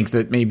of me that thinks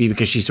that maybe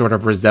because she sort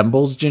of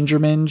resembles Ginger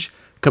Minge,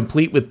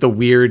 complete with the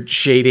weird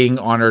shading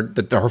on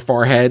her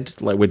forehead,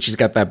 like when she's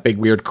got that big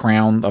weird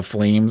crown of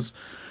flames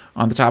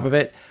on the top of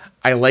it.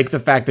 I like the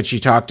fact that she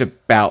talked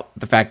about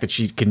the fact that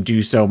she can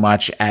do so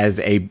much as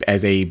a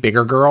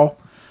bigger girl,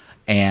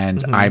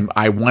 and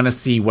I want to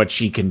see what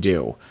she can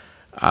do.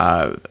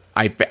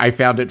 I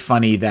found it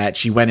funny that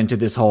she went into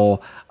this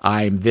whole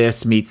I'm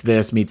this meets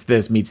this meets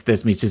this meets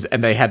this meets this,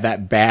 and they had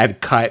that bad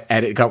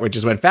edit cut where it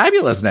just went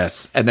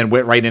fabulousness and then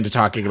went right into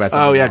talking about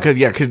something else.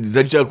 Because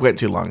the joke went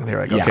too long. They're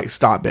like, okay,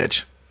 stop,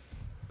 bitch.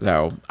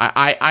 So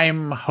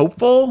I'm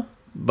hopeful,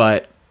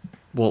 but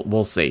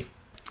we'll see.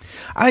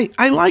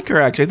 I like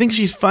her, actually. I think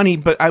she's funny,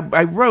 but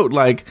I wrote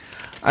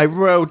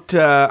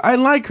I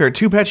like her.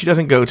 Too bad she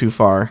doesn't go too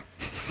far.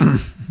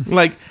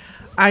 Like,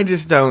 I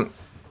just don't.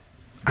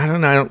 I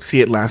don't know. I don't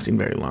see it lasting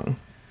very long.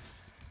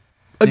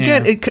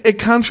 Again, it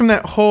comes from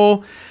that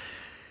whole.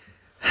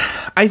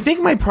 I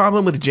think my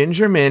problem with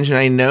Ginger Minge, and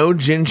I know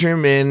Ginger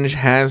Minge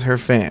has her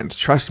fans.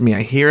 Trust me,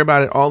 I hear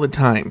about it all the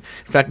time.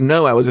 In fact,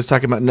 Noah, I was just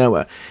talking about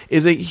Noah,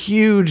 is a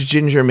huge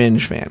Ginger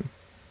Minge fan.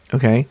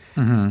 Okay?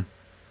 Mm-hmm.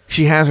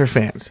 She has her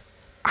fans.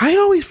 I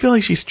always feel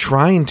like she's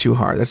trying too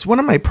hard. That's one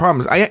of my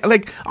problems.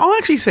 I'll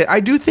actually say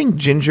I do think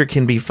Ginger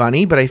can be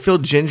funny, but I feel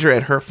Ginger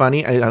at her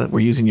funny.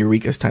 We're using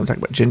Eureka's time to talk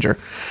about Ginger.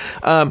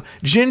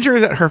 Ginger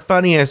is at her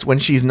funniest when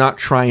she's not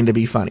trying to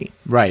be funny,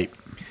 right?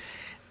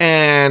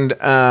 And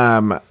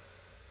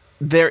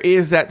there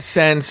is that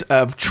sense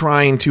of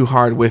trying too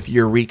hard with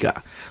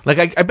Eureka.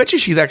 Like I bet you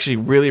she's actually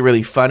really,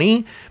 really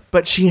funny,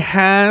 but she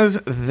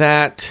has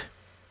that.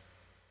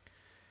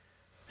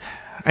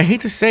 I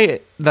hate to say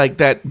it, like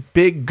that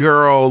big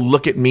girl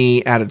look at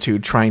me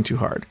attitude, trying too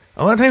hard.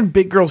 A lot of times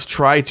big girls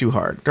try too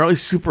hard. They're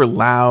always super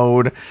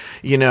loud,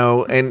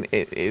 and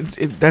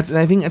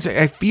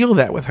I feel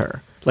that with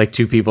her. Like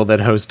two people that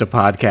host a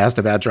podcast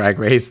about Drag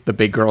Race, the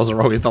big girls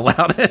are always the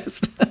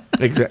loudest.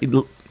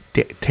 Exactly.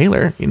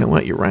 Taylor, you know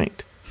what? You're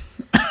right.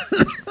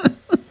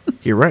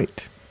 You're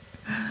right.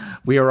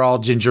 We are all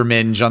Ginger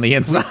Minge on the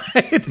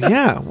inside.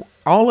 Yeah.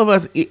 All of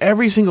us,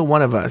 every single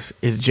one of us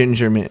is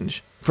Ginger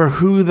Minge. For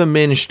who the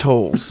Minge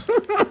tolls.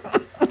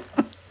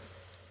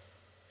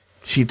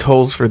 She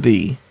tolls for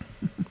thee.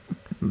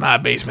 My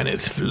basement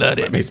is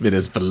flooded. My basement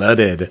is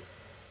flooded.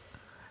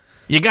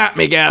 You got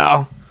me,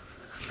 gal.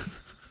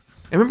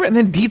 And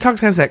then Detox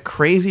has that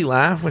crazy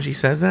laugh when she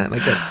says that.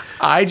 Like that.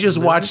 I just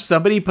watched,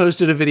 somebody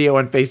posted a video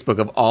on Facebook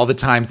of all the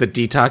times that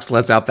Detox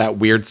lets out that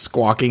weird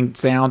squawking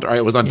sound, or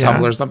it was on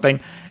Tumblr or something.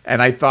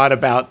 And I thought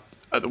about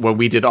when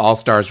we did All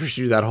Stars, where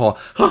she do that whole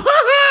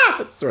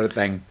sort of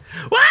thing.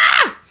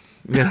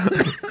 Yeah.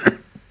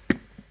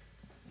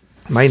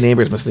 My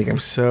neighbors must think I'm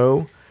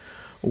so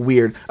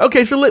weird.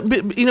 Okay, so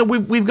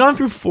we've gone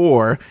through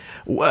 4.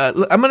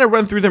 I'm going to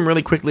run through them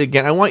really quickly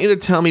again. I want you to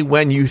tell me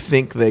when you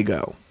think they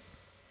go.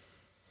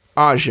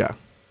 Aja.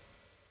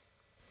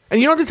 And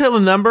you don't have to tell the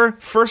number.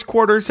 First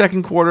quarter,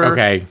 second quarter,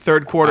 okay.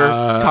 Third quarter,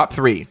 top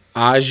 3.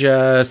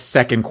 Aja,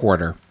 second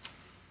quarter.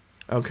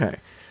 Okay.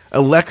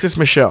 Alexis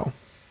Michelle.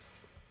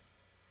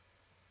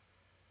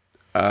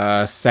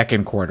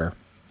 Second quarter.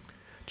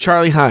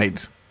 Charlie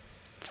Hides.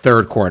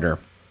 Third quarter.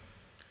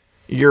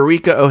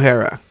 Eureka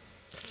O'Hara.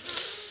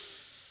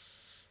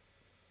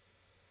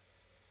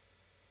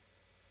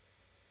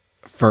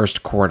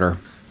 First quarter.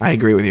 I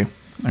agree with you.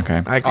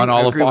 Okay. On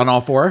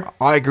all 4?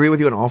 I agree with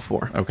you on all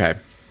 4. Okay.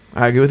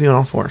 I agree with you on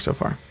all 4 so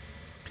far.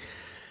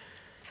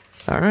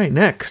 All right,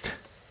 next.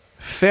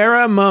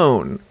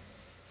 Pheromone.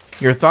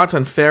 Your thoughts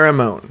on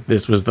Pheromone?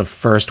 This was the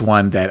first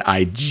one that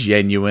I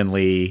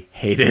genuinely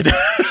hated.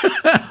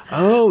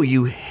 Oh,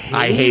 you hated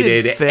I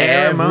hated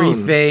Pheromone.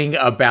 everything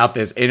about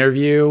this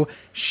interview.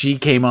 She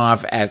came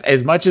off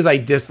as much as I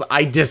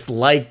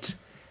disliked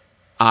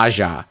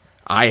Aja.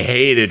 I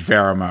hated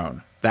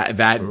Pheromone. That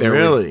there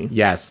really? was,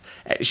 yes.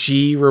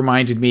 She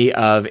reminded me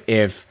of,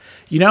 if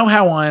you know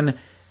how on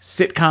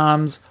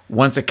sitcoms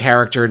once a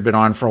character had been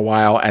on for a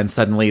while and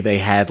suddenly they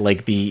had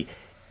like the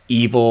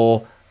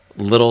evil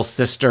little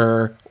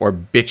sister or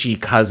bitchy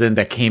cousin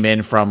that came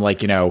in from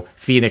like,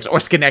 Phoenix or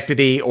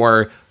Schenectady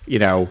or,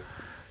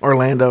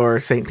 Orlando or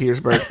St.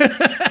 Petersburg.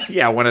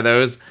 yeah, one of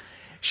those.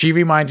 She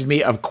reminded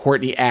me of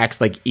Courtney Axe,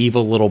 like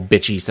evil little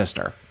bitchy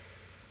sister.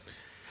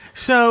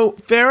 So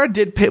Farrah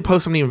did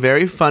post something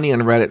very funny on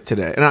Reddit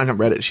today. Not on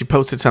Reddit. She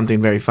posted something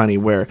very funny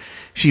where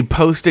she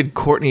posted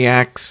Courtney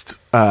Axe's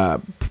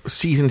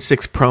season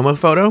 6 promo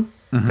photo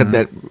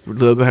that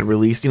Logo had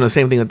released. The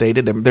same thing that they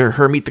did.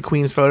 Her Meet the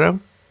Queens photo.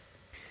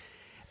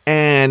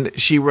 And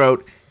she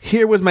wrote,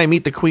 "Here was my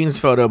Meet the Queens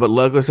photo, but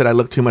Logo said I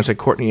looked too much like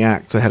Courtney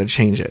Axe, so I had to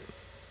change it."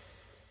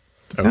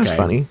 Okay. That's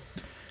funny.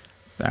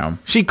 So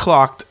She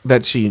clocked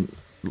that she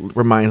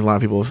reminds a lot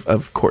of people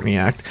of Courtney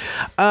Act.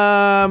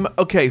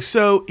 Okay,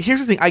 so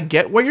here's the thing. I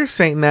get why you're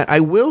saying that. I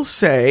will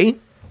say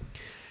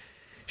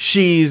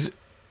she's,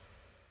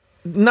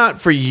 not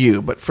for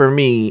you, but for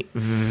me,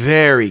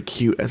 very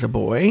cute as a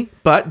boy.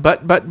 But,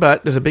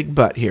 there's a big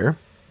but here.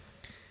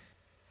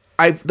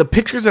 The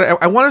pictures that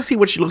I want to see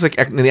what she looks like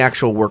in the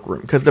actual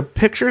workroom, because the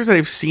pictures that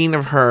I've seen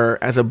of her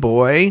as a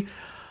boy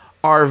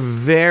are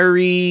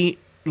very,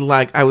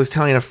 like I was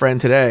telling a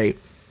friend today,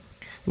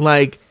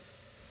 like,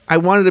 I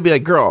wanted to be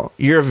like, girl,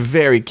 you're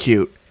very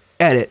cute.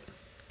 Edit.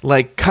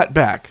 Like, cut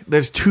back.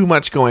 There's too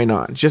much going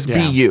on. Just be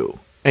you.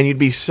 And you'd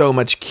be so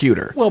much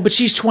cuter. well, but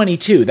she's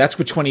 22. That's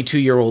what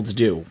 22-year-olds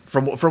do,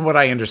 from what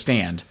I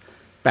understand.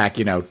 Back,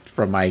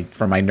 from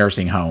my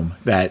nursing home,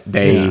 that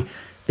they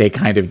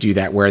kind of do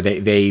that, where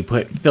they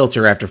put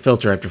filter after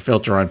filter after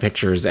filter on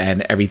pictures,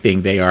 and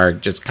everything they are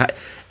just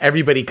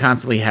everybody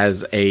constantly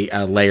has a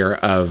layer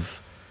of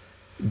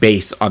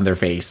base on their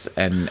face,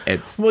 and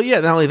it's Well,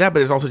 yeah, not only that, but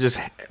there's also just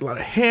a lot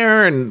of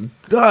hair and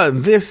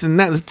this and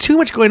that. There's too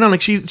much going on.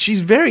 Like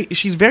she's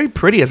very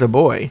pretty as a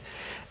boy,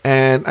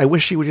 and I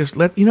wish she would just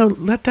let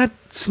that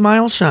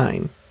smile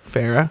shine,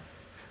 Farrah,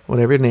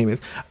 whatever your name is.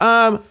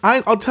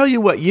 I'll tell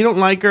you what, you don't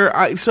like her.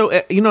 I told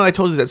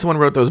you that someone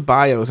wrote those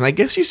bios, and I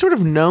guess she's sort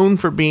of known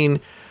for being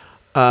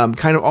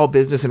kind of all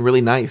business and really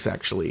nice.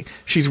 Actually,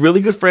 she's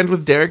really good friends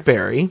with Derek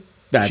Barry.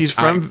 She's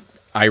from.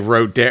 I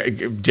wrote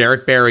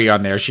Derek Barry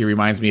on there. She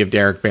reminds me of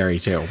Derek Barry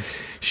too.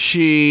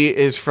 She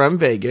is from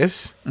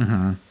Vegas.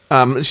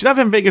 Mm-hmm. She's not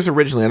from Vegas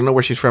originally. I don't know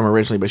where she's from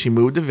originally, but she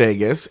moved to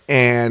Vegas,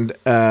 and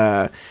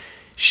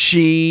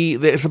she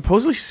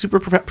supposedly she's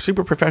super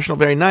professional,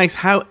 very nice.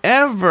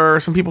 However,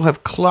 some people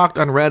have clocked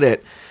on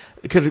Reddit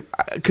because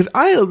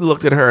I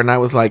looked at her and I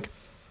was like,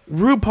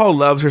 RuPaul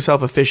loves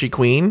herself a fishy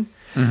queen,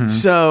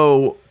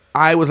 so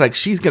I was like,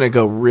 she's gonna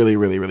go really,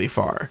 really, really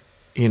far.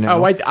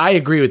 Oh, I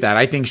agree with that.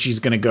 I think she's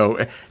going to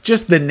go.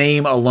 Just the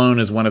name alone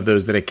is one of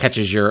those that it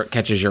catches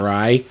your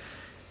eye.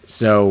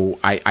 So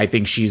I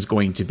think she's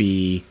going to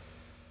be.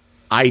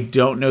 I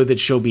don't know that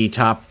she'll be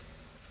top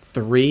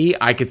 3.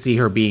 I could see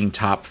her being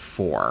top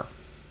 4.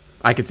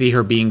 I could see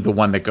her being the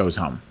one that goes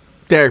home.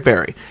 Derek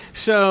Barry.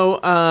 So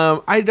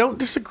I don't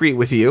disagree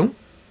with you.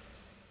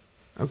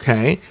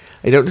 Okay,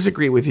 I don't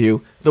disagree with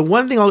you. The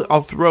one thing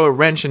I'll throw a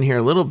wrench in here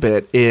a little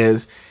bit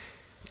is.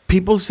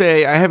 People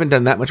say, I haven't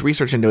done that much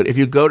research into it, if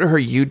you go to her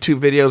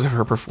YouTube videos of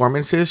her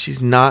performances, she's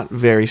not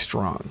very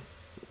strong.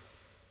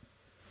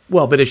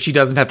 Well, but if she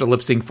doesn't have to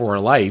lip sync for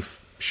her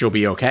life, she'll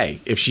be okay.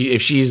 If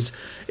she's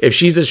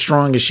as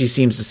strong as she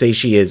seems to say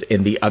she is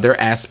in the other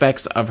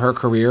aspects of her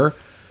career,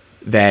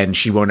 then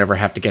she won't ever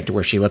have to get to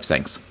where she lip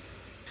syncs.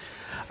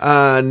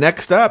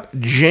 Next up,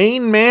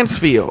 Jane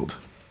Mansfield.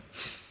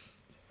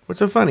 What's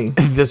so funny?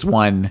 This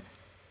one,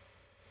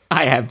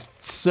 I have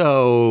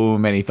so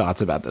many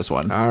thoughts about this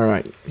one. All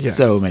right. Yes.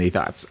 So many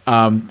thoughts.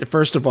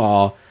 First of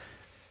all,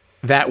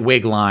 that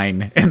wig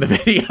line in the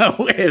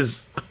video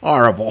is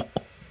horrible.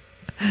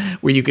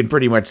 Where you can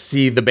pretty much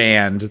see the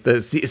band,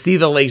 see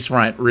the lace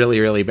front really,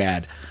 really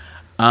bad.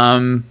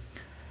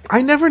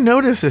 I never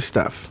noticed this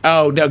stuff.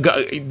 Oh, no.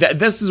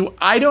 This is,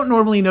 I don't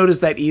normally notice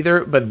that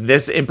either, but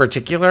this in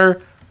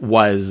particular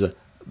was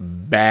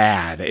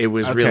bad. It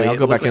was Okay, really, I'll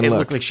go back and it look.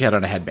 looked like she had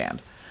on a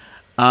headband.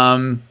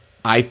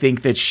 I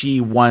think that she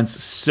wants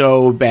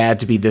so bad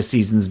to be this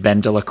season's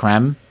Ben de la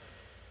Creme.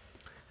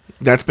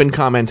 That's been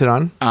commented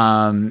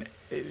on.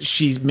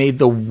 She's made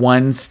the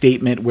one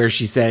statement where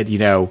she said,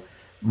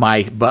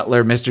 my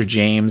butler, Mr.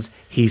 James,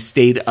 he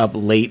stayed up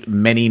late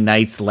many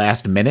nights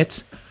last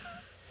minute,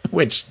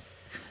 which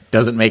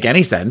doesn't make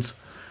any sense.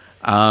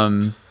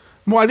 Well,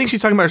 I think she's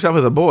talking about herself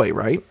as a boy,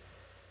 right?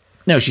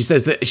 No, she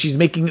says that she's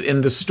making, in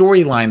the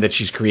storyline that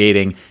she's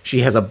creating,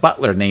 she has a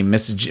butler named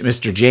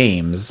Mr.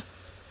 James,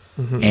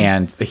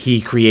 and he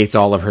creates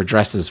all of her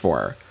dresses for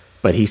her.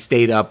 But he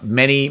stayed up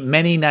many,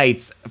 many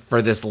nights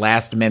for this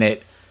last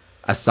minute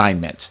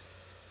assignment.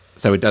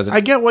 So it doesn't... I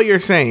get what you're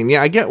saying.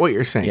 Yeah, I get what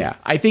you're saying. Yeah,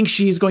 I think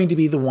she's going to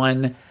be the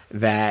one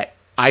that...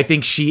 I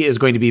think she is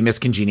going to be Miss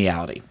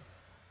Congeniality.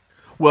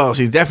 Well,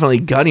 she's definitely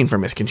gunning for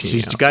Miss Congeniality.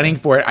 She's gunning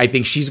for it. I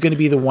think she's going to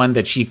be the one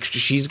that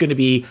she's going to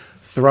be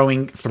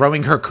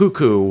throwing her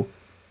cuckoo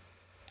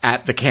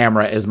at the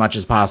camera as much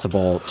as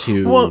possible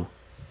to... Well,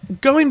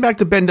 going back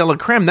to Ben de la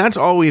Creme, that's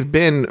always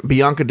been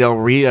Bianca Del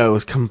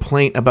Rio's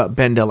complaint about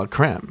Ben de la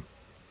Creme.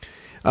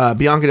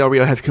 Bianca Del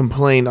Rio has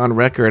complained on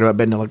record about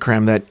Ben de la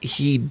Creme that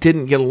he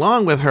didn't get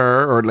along with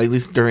her, or at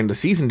least during the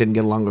season didn't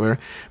get along with her,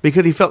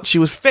 because he felt she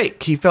was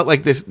fake. He felt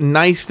like this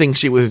nice thing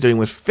she was doing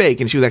was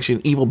fake, and she was actually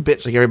an evil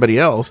bitch like everybody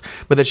else,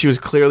 but that she was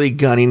clearly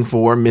gunning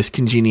for Miss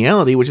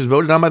Congeniality, which is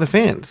voted on by the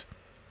fans.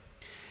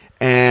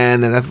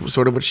 And that's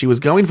sort of what she was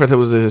going for. It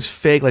was this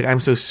fake, like, I'm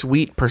so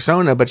sweet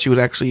persona, but she was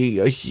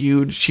actually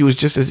she was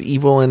just as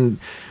evil and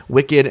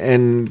wicked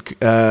and,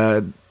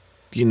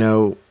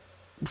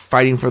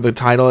 fighting for the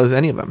title as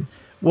any of them.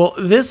 Well,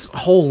 this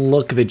whole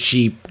look that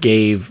she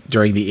gave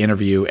during the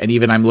interview, and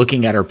even I'm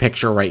looking at her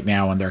picture right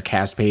now on their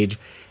cast page,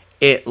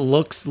 it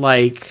looks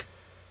like,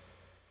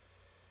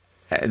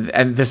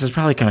 and this is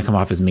probably going to come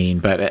off as mean,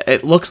 but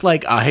it looks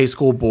like a high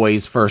school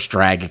boy's first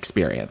drag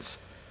experience.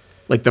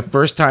 Like the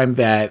first time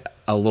that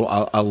a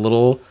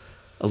little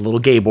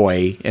gay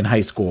boy in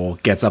high school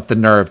gets up the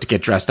nerve to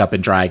get dressed up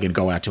in drag and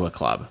go out to a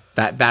club.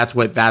 That's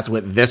what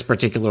this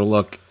particular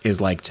look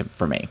is like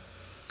for me.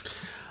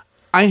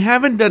 I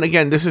haven't done,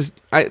 again,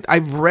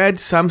 I've read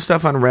some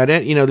stuff on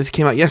Reddit. This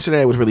came out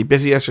yesterday. I was really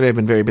busy yesterday. I've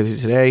been very busy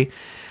today.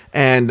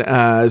 And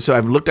so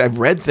I've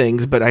read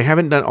things, but I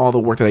haven't done all the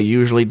work that I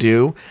usually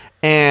do.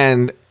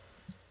 And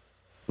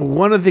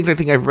one of the things I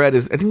think I've read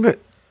is,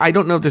 I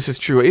don't know if this is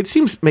true. It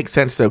makes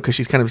sense, though, because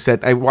she's kind of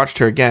said, I watched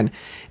her again,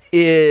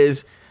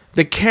 is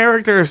the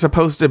character is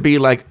supposed to be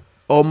like,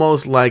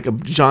 almost like a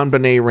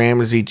JonBenet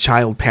Ramsey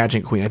child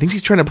pageant queen. I think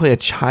she's trying to play a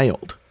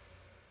child.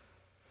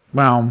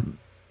 Well,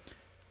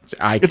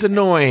 it's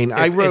annoying.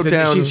 I wrote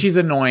down she's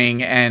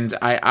annoying, and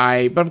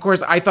but of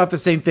course I thought the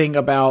same thing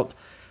about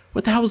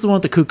what the hell was the one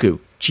with the cuckoo?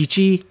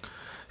 Chi-Chi?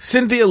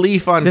 Cynthia Lee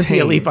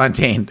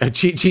Fontaine.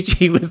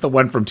 Chi-Chi was the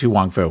one from Tu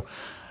Wong Fu.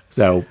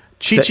 So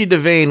Chi-Chi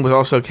DeVane was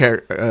also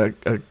a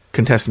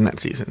contestant that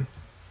season.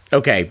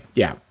 Okay,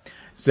 yeah.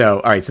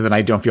 So, all right, so then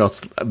I don't feel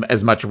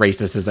as much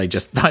racist as I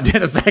just thought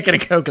did a second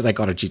ago because I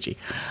called her Chi-Chi.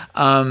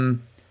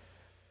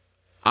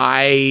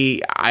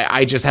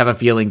 I just have a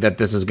feeling that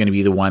this is going to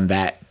be the one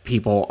that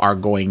people are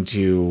going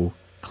to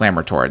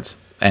clamor towards,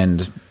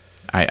 and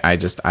I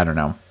don't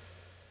know.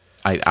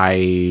 I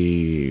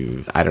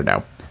don't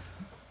know.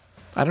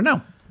 I don't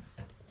know.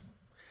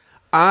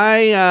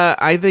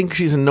 I think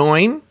she's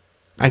annoying.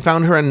 I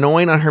found her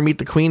annoying on her Meet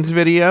the Queens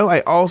video.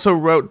 I also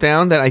wrote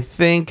down that I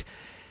think,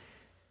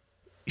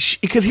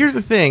 because here's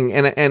the thing,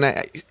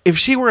 if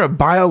she were a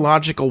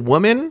biological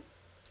woman,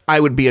 I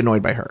would be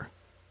annoyed by her.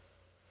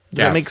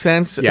 Does that make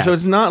sense? Yes. So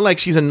it's not like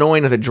she's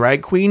annoying as a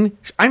drag queen.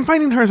 I'm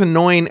finding her as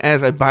annoying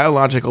as a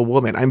biological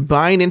woman. I'm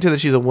buying into that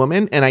she's a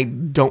woman, and I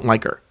don't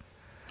like her.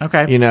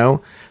 Okay.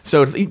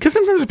 So because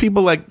sometimes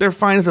people, like, they're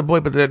fine as a boy,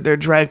 but their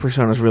drag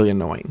persona is really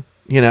annoying.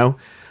 No,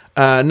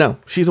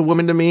 she's a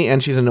woman to me,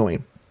 and she's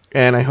annoying.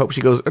 And I hope she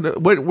goes.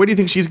 Where do you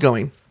think she's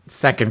going?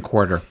 Second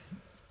quarter.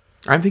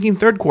 I'm thinking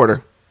third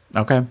quarter.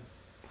 Okay.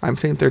 I'm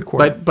saying third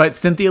quarter. But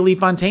Cynthia Lee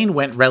Fontaine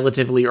went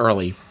relatively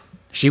early.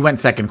 She went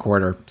second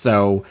quarter.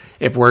 So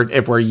if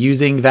we're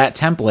using that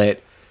template,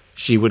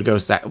 she would go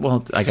second.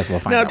 Well, I guess we'll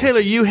find out. Now, Taylor,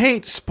 you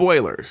hate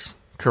spoilers,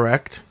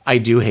 correct? I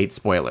do hate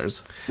spoilers,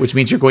 which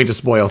means you're going to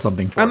spoil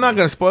something for me. I'm not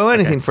going to spoil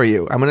anything for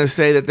you. I'm going to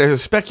say that there's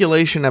a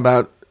speculation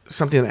about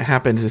something that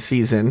happens this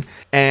season,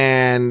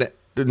 and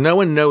no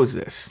one knows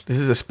this. This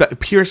is a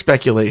pure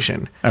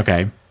speculation.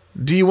 Okay.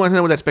 Do you want to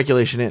know what that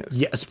speculation is?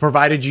 Yes,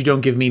 provided you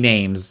don't give me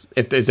names.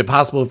 Is it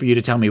possible for you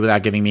to tell me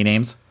without giving me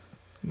names?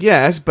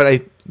 Yes, but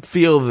I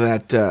feel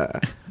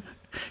that...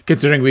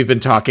 Considering we've been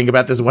talking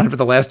about this one for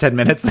the last 10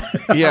 minutes,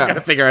 I'm going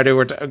to figure out who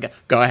we're talking.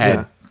 Go ahead.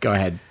 Yeah. Go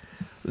ahead.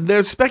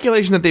 There's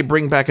speculation that they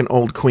bring back an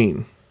old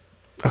queen,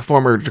 a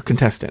former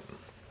contestant.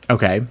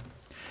 Okay.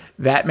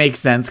 That makes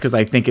sense because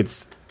I think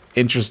it's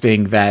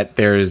interesting that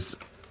there's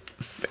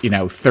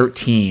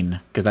 13,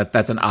 because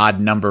that's an odd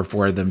number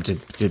for them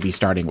to be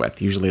starting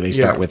with. Usually they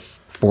start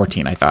with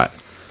 14, I thought.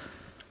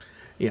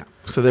 Yeah,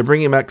 so they're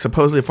bringing back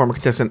supposedly a former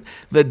contestant.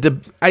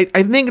 I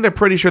think they're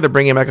pretty sure they're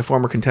bringing back a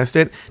former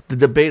contestant. The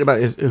debate about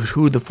is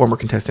who the former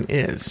contestant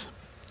is.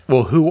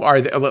 Well,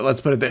 let's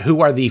put it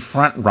who are the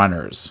front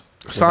runners?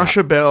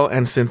 Sasha Bell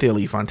and Cynthia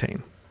Lee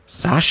Fontaine.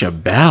 Sasha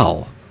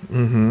Bell?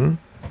 Mm-hmm.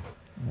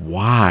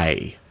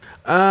 Why?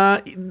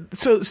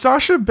 So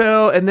Sasha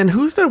Bell, and then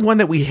who's the one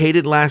that we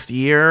hated last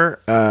year?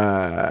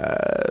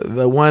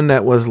 The one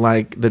that was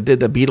did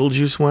the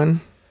Beetlejuice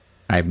one?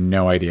 I have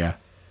no idea.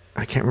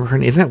 I can't remember her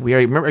name. Isn't that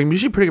weird? I'm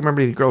usually pretty good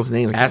remember the girl's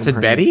name.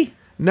 Acid Betty?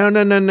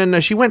 No.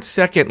 She went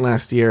second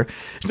last year.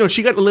 No,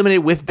 she got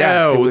eliminated with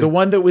Dax. Oh, the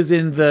one that was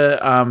in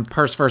the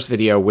Purse First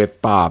video with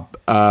Bob.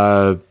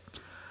 The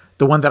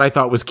one that I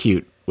thought was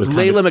cute was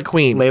Layla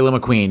McQueen. Layla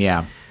McQueen,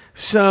 yeah.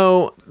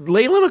 So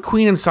Layla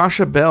McQueen and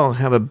Sasha Bell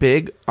have a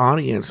big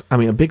audience. I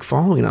mean, a big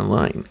following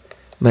online.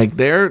 Like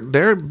they're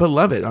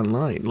beloved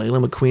online.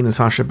 Layla McQueen and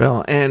Sasha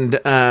Bell. And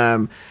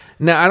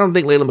now I don't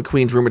think Layla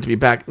McQueen's rumored to be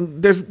back.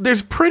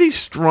 There's pretty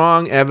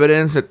strong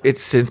evidence that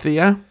it's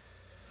Cynthia.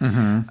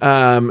 Mm-hmm.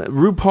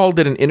 RuPaul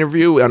did an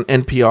interview on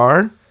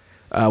NPR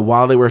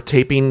while they were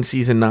taping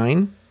season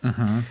 9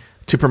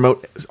 to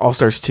promote All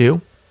Stars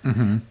 2,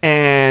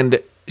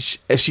 and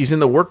she's in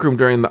the workroom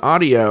during the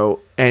audio,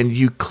 and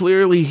you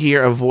clearly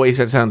hear a voice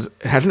that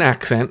has an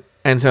accent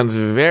and sounds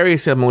very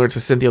similar to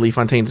Cynthia Lee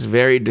Fontaine's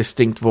very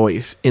distinct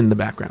voice in the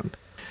background.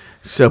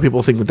 So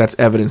people think that that's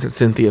evidence that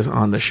Cynthia's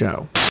on the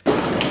show.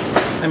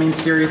 I mean,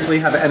 seriously,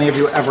 have any of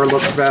you ever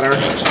looked better?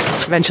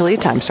 Eventually,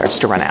 time starts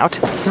to run out.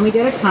 Can we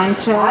get a time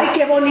check? Ay,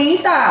 qué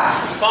bonita!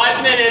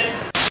 5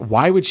 minutes.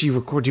 Why would she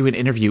record you an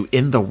interview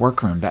in the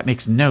workroom? That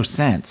makes no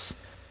sense.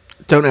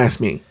 Don't ask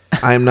me.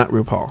 I am not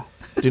RuPaul.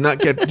 Do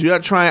not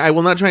try. I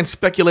will not try and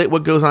speculate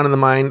what goes on in the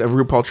mind of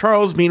RuPaul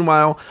Charles.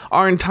 Meanwhile,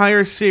 our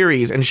entire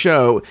series and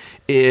show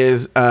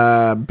is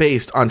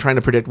based on trying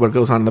to predict what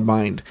goes on in the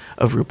mind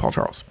of RuPaul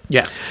Charles.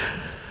 Yes.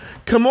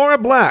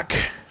 Kimora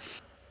Black.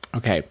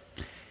 Okay.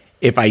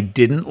 If I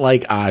didn't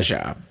like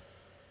Aja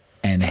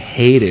and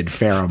hated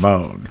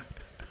Pheromone,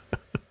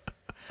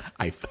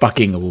 I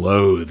fucking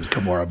loathe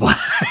Kimora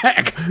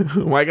Black.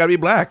 Why gotta be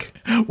black?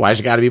 Why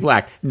she gotta be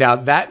black?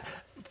 Now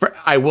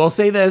I will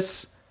say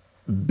this,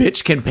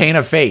 bitch can paint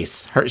a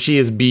face. She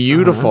is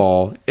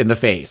beautiful in the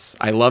face.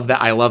 I love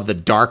that. I love the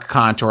dark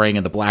contouring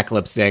and the black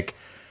lipstick.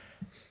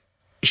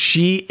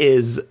 She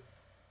is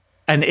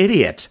an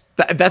idiot.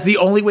 That's the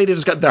only way to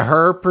describe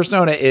her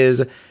persona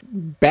is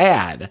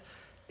bad.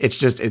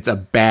 It's a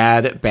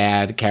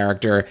bad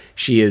character.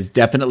 She is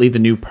definitely the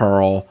new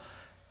Pearl.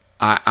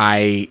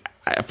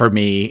 For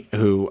me,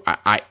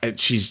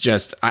 she's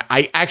just,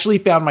 I actually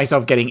found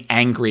myself getting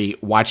angry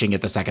watching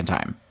it the second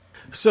time.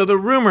 So the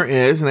rumor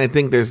is, and I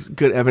think there's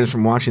good evidence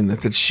from watching this,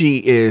 that she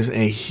is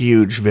a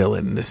huge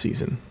villain this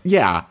season.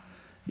 Yeah.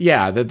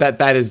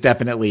 That is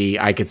definitely,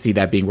 I could see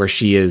that being where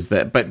she is.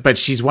 But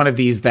she's one of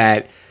these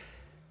that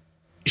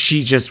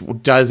she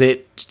just does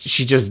it.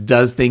 She just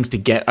does things to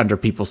get under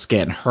people's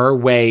skin. Her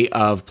way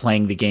of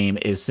playing the game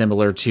is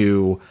similar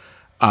to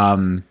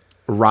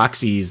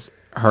Roxy's,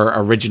 her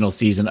original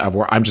season of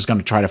where I'm just going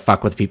to try to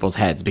fuck with people's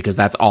heads because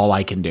that's all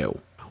I can do.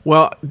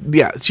 Well,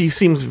 yeah, she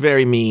seems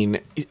very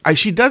mean.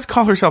 She does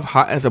call herself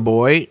hot as a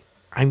boy.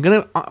 I'm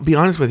going to be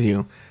honest with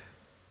you.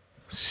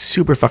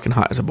 Super fucking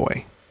hot as a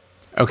boy.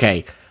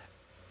 Okay.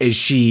 Is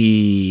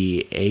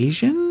she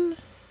Asian?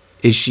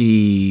 Is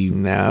she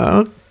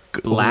No.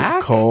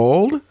 black?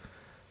 Cold.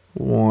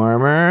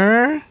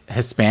 Warmer.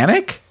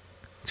 Hispanic?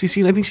 I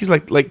think she's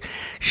like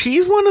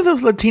she's one of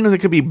those Latinos that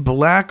could be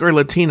black or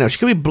Latino. She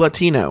could be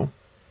Latino.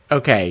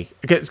 Okay.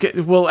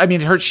 Well, I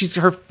mean,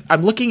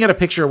 I'm looking at a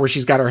picture where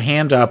she's got her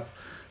hand up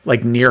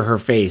like near her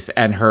face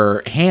and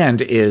her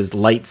hand is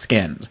light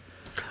skinned.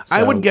 So,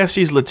 I would guess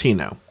she's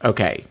Latino.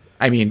 Okay.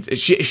 I mean,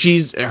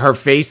 her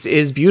face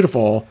is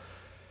beautiful,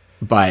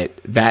 but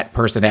that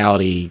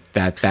personality,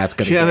 that's going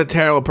to She has a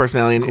terrible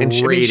personality and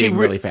she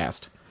really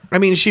fast. I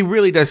mean, she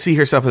really does see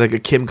herself as like a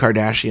Kim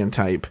Kardashian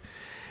type.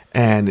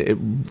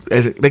 And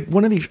like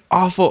one of these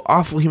awful,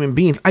 awful human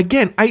beings.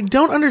 Again, I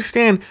don't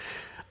understand.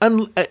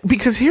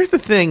 Because here's the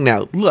thing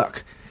now.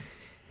 Look,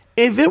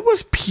 if it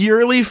was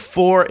purely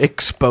for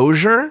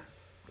exposure,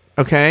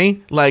 okay?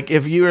 Like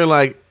if you were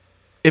like,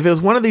 if it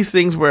was one of these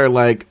things where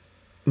like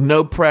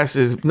all press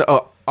is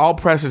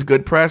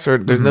good press or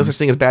there's no such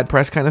thing as bad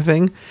press kind of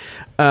thing,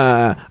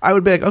 I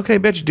would be like, okay,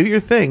 bitch, do your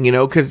thing,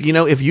 because,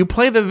 if you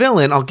play the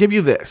villain, I'll give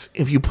you this.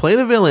 If you play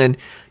the villain,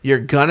 you're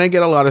going to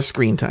get a lot of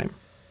screen time.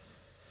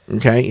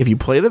 Okay, if you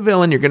play the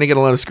villain, you're going to get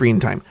a lot of screen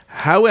time.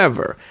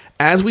 However,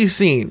 as we've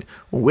seen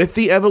with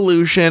the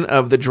evolution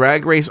of the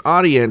Drag Race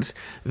audience,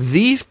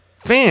 these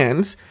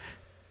fans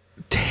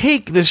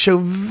take this show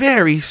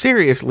very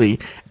seriously.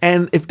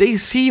 And if they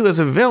see you as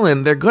a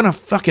villain, they're going to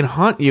fucking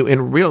haunt you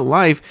in real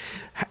life.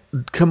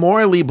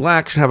 Kimora Lee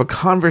Black should have a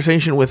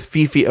conversation with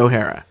Fifi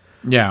O'Hara.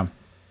 Yeah.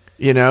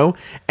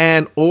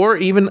 Or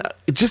even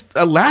just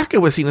Alaska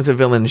was seen as a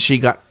villain. She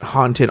got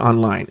haunted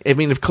online. I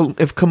mean, if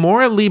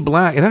Kimora Lee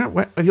Black, is that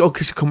what? Oh,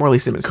 Kimora Lee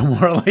Simmons.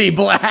 Kimora Lee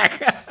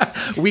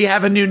Black. We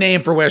have a new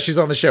name for where she's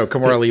on the show.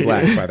 Kimora Lee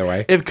Black, by the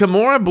way. If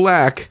Kimora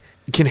Black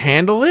can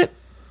handle it,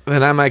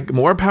 then I'm like,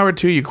 more power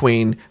to you,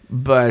 queen.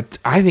 But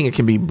I think it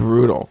can be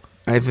brutal.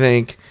 I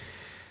think.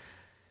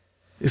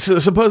 So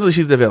supposedly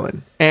she's the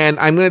villain. And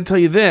I'm going to tell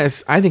you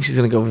this. I think she's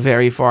going to go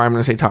very far. I'm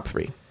going to say top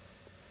 3.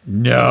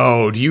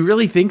 No, do you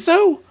really think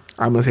so?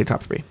 I'm going to say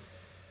top 3.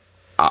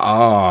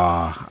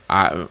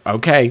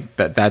 Okay.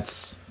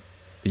 That's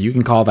you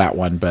can call that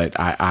one, but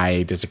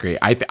I disagree.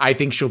 I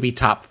think she'll be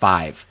top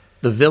 5.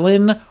 The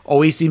villain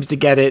always seems to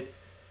get it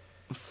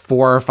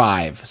 4 or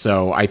 5,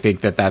 so I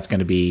think that's going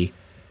to be.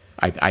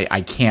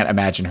 I can't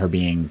imagine her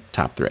being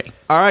top 3.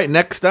 All right,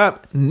 next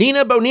up,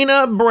 Nina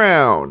Bonina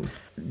Brown.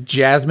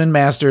 Jasmine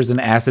Masters and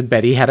Acid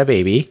Betty had a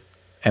baby,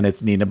 and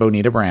it's Nina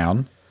Bonita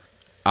Brown.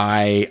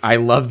 I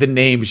love the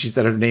name. She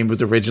said her name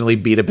was originally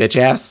Beat a Bitch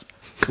Ass,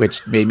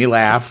 which made me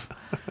laugh.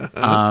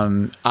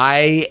 I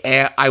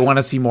want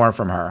to see more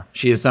from her.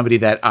 She is somebody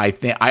that I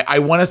think I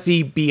want to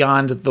see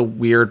beyond the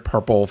weird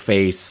purple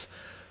face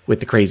with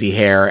the crazy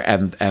hair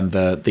and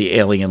the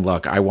alien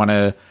look. I want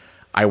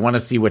to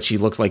see what she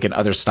looks like in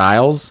other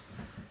styles.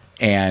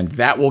 And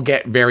that will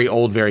get very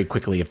old very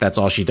quickly if that's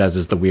all she does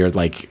is the weird,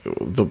 like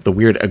the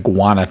weird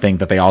iguana thing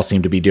that they all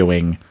seem to be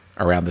doing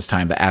around this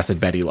time, the acid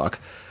Betty look.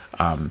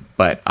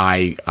 But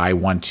I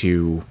want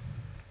to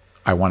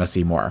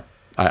see more.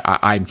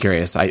 I'm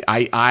curious.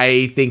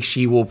 I think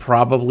she will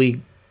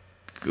probably.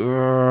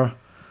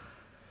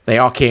 They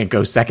all can't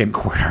go second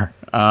quarter.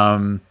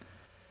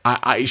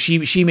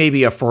 She may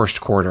be a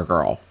first quarter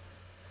girl,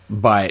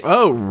 but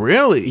Oh,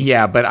 really?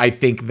 yeah, but I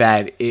think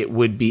that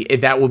will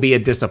be a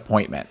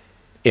disappointment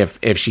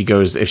if she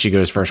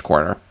goes first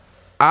quarter.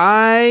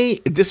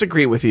 I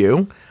disagree with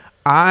you.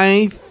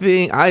 I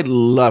think I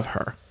love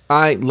her.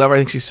 I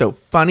think she's so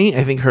funny.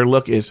 I think her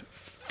look is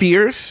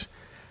fierce.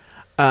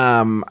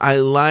 I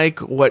like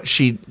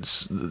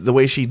the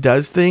way she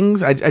does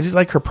things. I just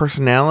like her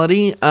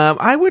personality.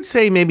 I would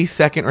say maybe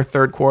second or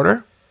third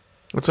quarter.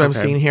 That's what I'm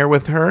seeing here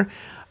with her.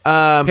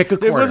 Pick a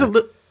there was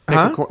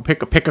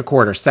quarter. Pick a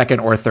quarter, second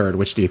or third.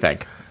 Which do you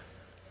think?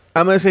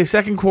 I'm going to say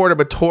second quarter,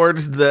 but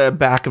towards the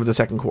back of the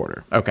second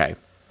quarter. Okay.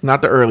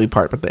 Not the early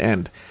part, but the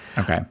end.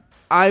 Okay.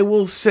 I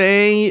will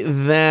say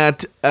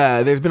that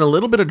there's been a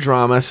little bit of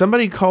drama.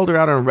 Somebody called her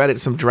out on Reddit,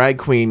 some drag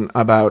queen,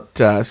 about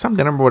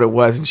something. I don't remember what it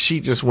was, and she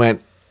just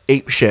went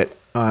ape shit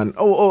on.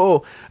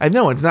 I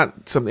know it's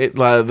not some.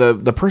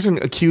 The person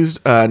accused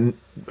her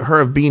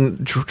of being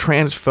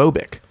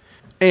transphobic,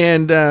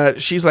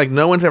 and she's like,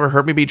 no one's ever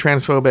heard me be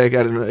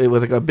transphobic. It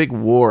was like a big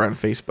war on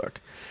Facebook.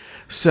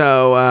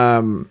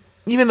 So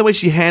even the way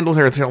she handled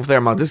herself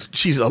there,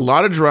 she's a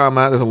lot of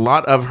drama. There's a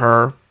lot of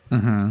her.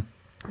 Mm-hmm.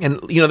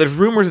 And, there's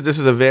rumors that this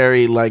is a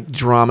very,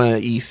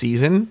 drama-y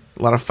season.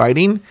 A lot of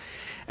fighting.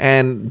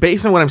 And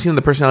based on what I'm seeing in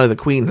the personality of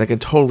the queens, I can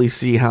totally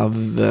see how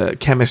the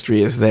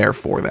chemistry is there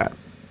for that.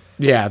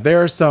 Yeah,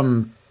 there's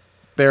some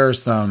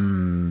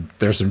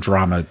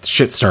drama,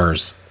 shit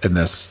stirs in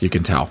this, you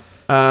can tell.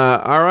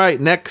 All right,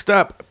 next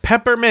up,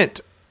 Peppermint.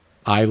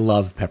 I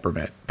love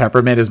Peppermint.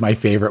 Peppermint is my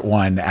favorite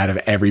one out of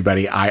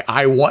everybody.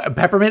 I want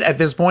Peppermint at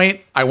this point.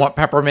 I want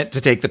Peppermint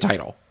to take the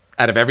title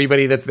out of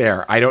everybody that's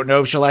there. I don't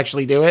know if she'll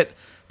actually do it,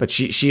 but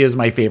she is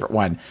my favorite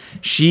one.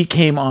 She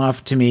came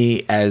off to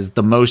me as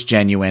the most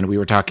genuine. We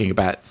were talking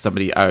about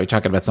somebody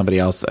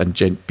else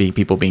and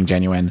people being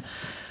genuine.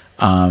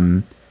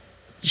 I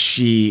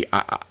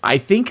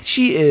think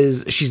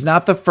she's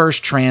not the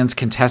first trans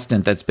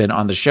contestant that's been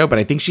on the show, but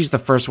I think she's the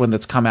first one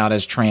that's come out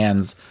as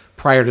trans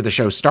prior to the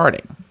show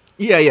starting.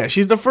 Yeah.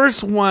 She's the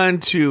first one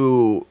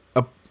to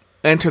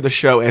enter the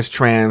show as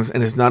trans,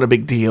 and it's not a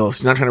big deal.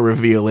 She's not trying to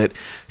reveal it.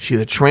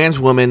 She's a trans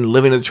woman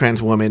living as a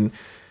trans woman,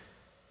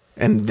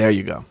 and there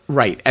you go.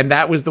 Right, and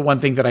that was the one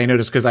thing that I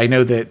noticed, because I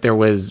know that there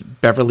was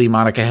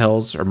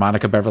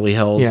Monica Beverly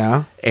Hills,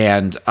 yeah,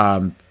 and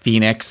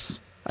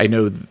Phoenix. I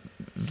know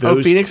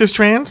those. Phoenix is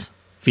trans?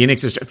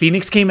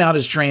 Phoenix came out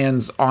as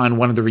trans on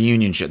one of the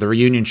reunion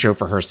show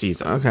for her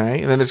season.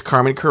 Okay, and then there's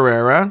Carmen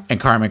Carrera.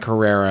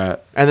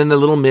 And then the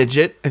little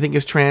midget, I think,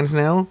 is trans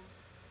now.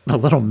 The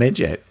little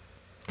midget?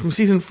 From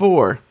season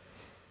 4.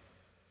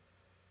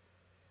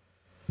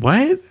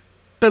 What?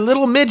 The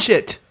little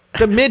midget.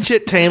 The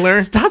midget,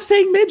 Taylor. Stop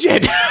saying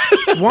midget.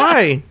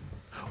 Why?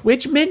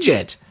 Which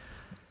midget?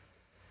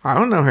 I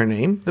don't know her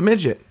name. The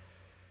midget.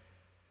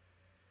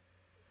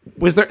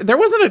 Was there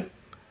wasn't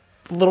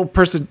a little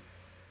person.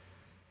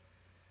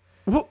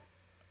 What?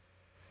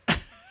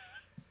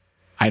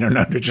 I don't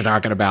know what you're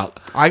talking about.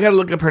 I got to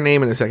look up her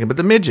name in a second, but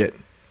the midget.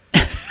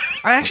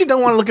 I actually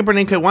don't want to look up her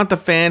name because I want the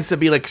fans to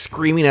be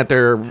screaming at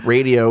their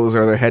radios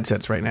or their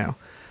headsets right now.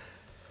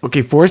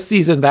 Okay, 4th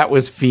season, that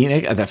was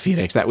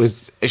Phoenix. That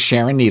was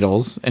Sharon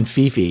Needles and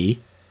Fifi.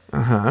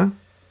 Uh-huh.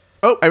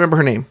 Oh, I remember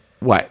her name.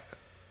 What?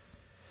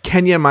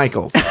 Kenya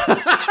Michaels.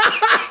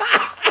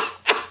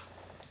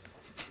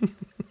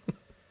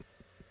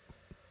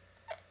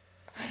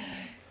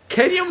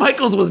 Kenya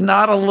Michaels was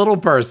not a little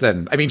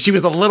person. I mean, she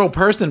was a little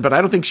person, but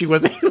I don't think she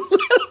was a little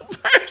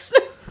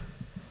person.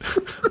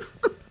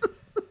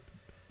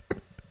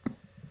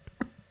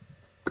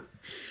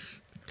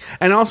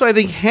 And also, I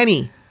think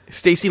Henny,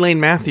 Stacey Lane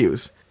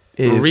Matthews,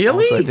 is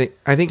really. Also,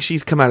 I think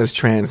she's come out as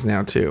trans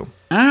now too.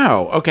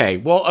 Oh, okay.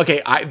 Well,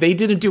 okay. They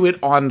didn't do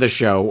it on the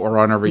show or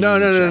on a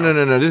reunion show.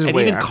 No. This is and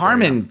way even after,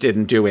 Carmen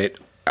didn't do it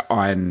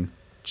on.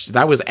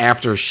 That was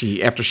after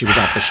she was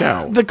off the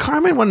show. The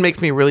Carmen one makes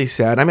me really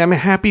sad. I mean, I'm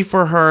happy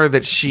for her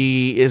that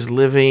she is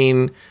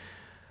living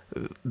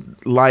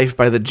life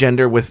by the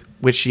gender with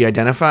which she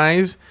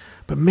identifies.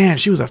 But man,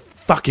 she was a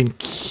fucking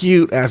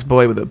cute ass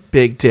boy with a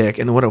big dick,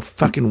 and what a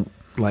fucking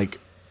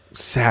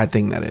sad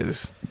thing that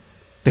is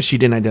that she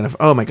didn't identify.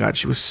 Oh my god,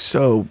 she was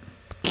so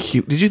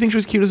cute. Did you think she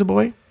was cute as a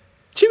boy?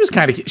 She was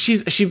kind of cute.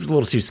 She was a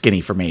little too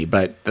skinny for me,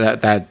 but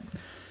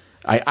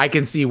I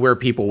can see where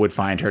people would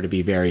find her to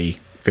be very,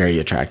 very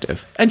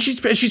attractive, and she's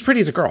pretty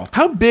as a girl.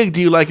 How big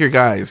do you like your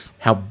guys?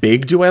 How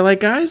big do I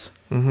like guys?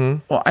 Mm-hmm.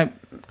 Well,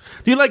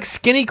 do you like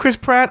skinny Chris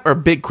Pratt or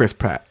big Chris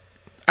Pratt?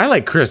 I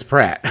like Chris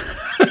Pratt.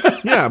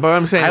 Yeah, but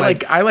I'm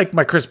saying I like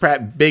my Chris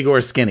Pratt big or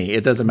skinny.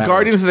 It doesn't matter.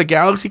 Guardians of the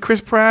Galaxy Chris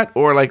Pratt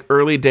or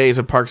early days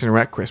of Parks and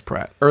Rec Chris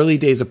Pratt. Early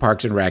days of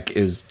Parks and Rec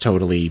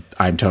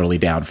I'm totally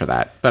down for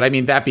that. But I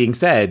mean, that being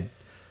said,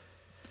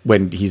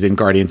 when he's in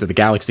Guardians of the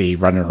Galaxy,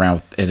 running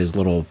around in his the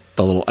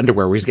little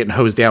underwear where he's getting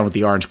hosed down with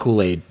the orange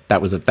Kool-Aid.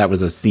 That was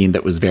a scene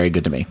that was very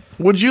good to me.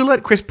 Would you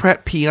let Chris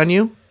Pratt pee on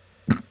you?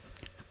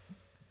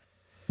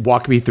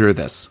 Walk me through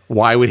this.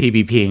 Why would he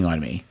be peeing on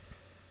me?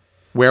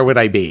 Where would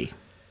I be?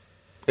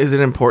 Is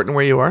it important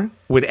where you are?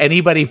 Would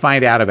anybody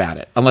find out about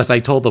it? Unless I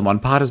told them on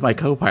Pod is My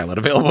Copilot,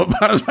 available at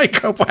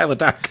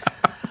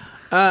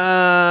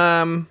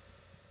podismycopilot.com.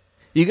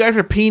 You guys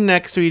are peeing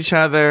next to each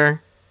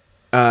other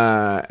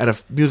at a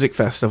music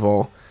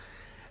festival,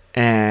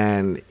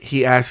 and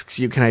he asks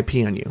you, "Can I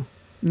pee on you?"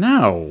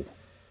 No,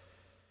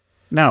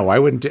 I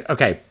wouldn't do.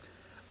 Okay,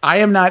 I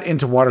am not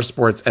into water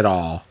sports at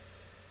all.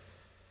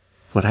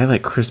 Would I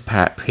let Chris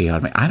Pratt pee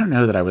on me? I don't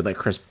know that I would let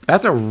Chris.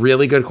 That's a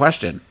really good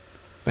question.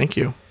 Thank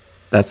you.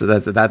 That's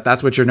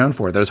what you're known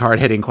for. Those hard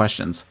hitting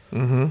questions.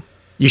 Mm-hmm.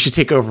 You should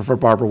take over for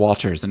Barbara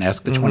Walters and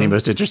ask the 20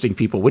 most interesting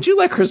people. Would you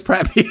let Chris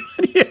Pratt pee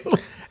on you?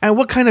 And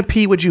what kind of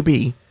pee would you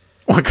be?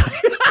 What kind?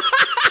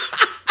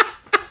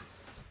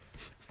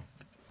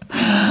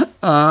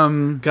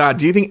 God,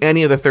 do you think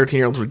any of the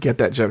 13-year-olds would get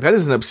that joke? That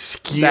is an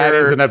obscure. That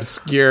is an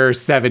obscure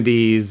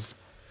 70s.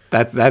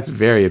 That's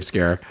very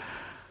obscure.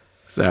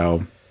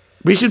 So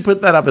we should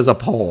put that up as a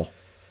poll.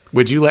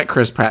 Would you let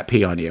Chris Pratt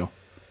pee on you?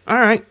 All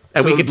right,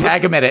 and we can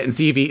tag him in it and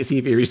see if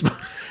he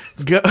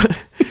responds.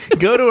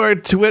 Go to our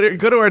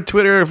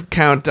Twitter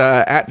account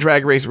at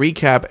Drag Race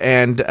Recap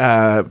and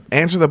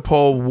answer the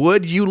poll.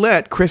 Would you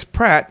let Chris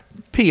Pratt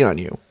pee on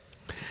you?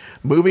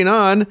 Moving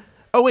on.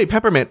 Oh wait,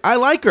 Peppermint. I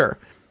like her.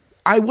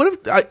 I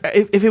would have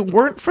if it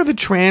weren't for the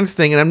trans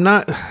thing, and I'm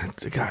not.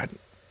 God,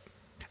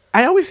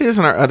 I always say this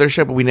on our other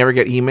show, but we never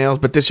get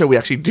emails. But this show, we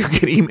actually do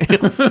get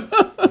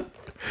emails.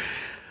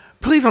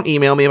 Please don't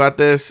email me about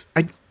this.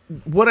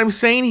 What I'm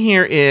saying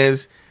here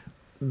is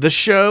the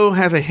show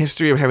has a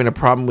history of having a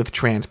problem with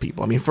trans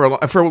people. I mean, for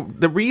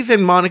the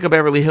reason Monica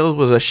Beverly Hills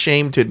was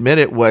ashamed to admit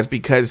it was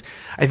because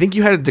I think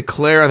you had to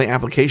declare on the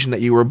application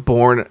that you were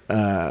born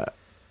a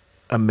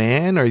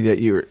man, or that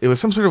it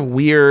was some sort of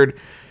weird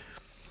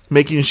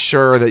making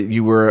sure that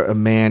you were a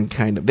man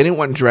kind of. They didn't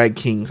want drag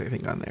kings, I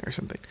think, on there or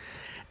something.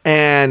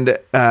 And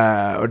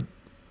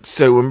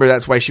so remember,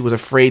 that's why she was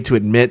afraid to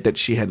admit that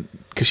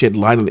because she had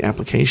lied on the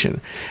application.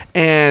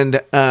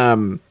 And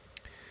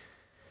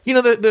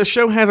the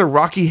show has a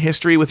rocky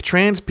history with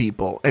trans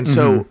people. And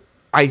so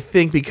I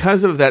think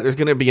because of that, there's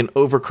going to be an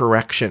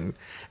overcorrection.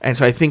 And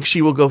so I think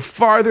she will go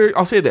farther.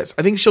 I'll say this.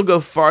 I think she'll go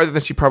farther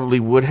than she probably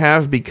would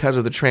have because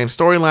of the trans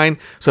storyline.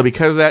 So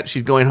because of that,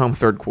 she's going home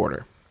third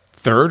quarter.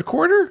 Third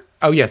quarter?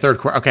 Oh, yeah, third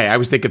quarter. Okay, I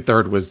was thinking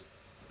third was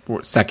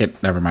second.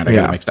 Never mind. I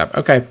got it mixed up.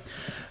 Okay.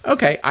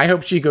 I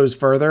hope she goes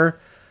further.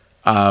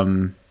 I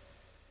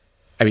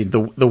mean,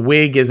 the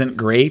wig isn't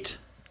great.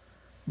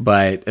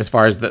 But as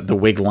far as the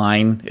wig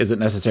line isn't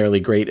necessarily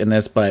great in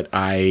this, but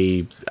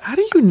how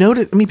do you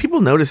notice? I mean, people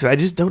notice it. I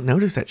just don't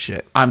notice that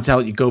shit. I'm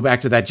telling you, go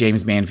back to that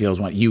James Manfield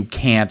one. You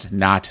can't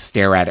not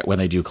stare at it when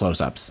they do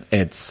close-ups.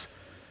 It's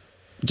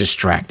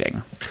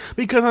distracting.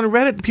 Because on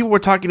Reddit, people were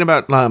talking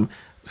about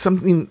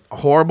something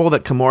horrible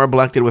that Kimora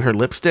Black did with her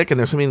lipstick, and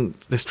there's something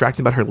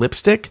distracting about her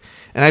lipstick.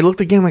 And I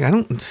looked again, I'm like, I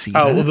don't see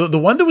that. Oh, the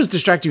one that was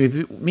distracting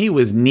with me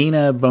was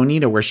Nina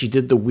Bonita, where she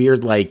did the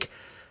weird,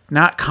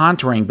 not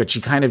contouring, but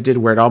she kind of did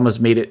where it almost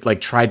made it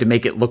tried to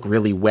make it look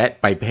really wet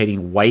by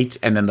painting white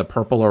and then the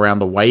purple around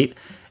the white.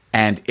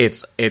 And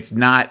it's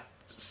not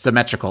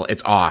symmetrical.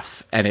 It's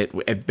off. And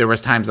there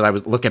was times that I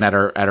was looking at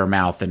her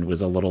mouth and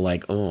was a little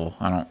like, oh,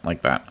 I don't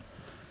like that.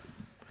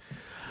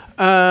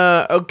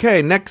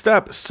 Okay. Next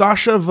up,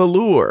 Sasha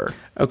Velour.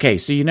 Okay.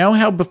 So you know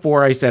how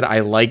before I said I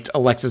liked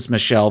Alexis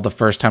Michelle the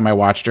first time I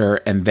watched her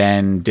and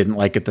then didn't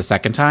like it the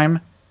second time?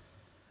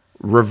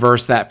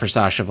 Reverse that for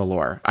Sasha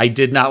Velour. I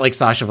did not like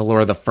Sasha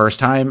Velour the first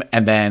time,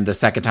 and then the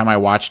second time I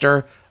watched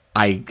her,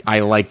 I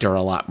liked her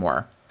a lot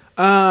more.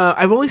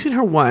 I've only seen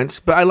her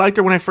once, but I liked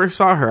her when I first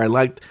saw her. I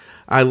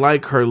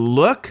like her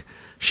look.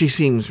 She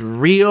seems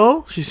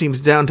real. She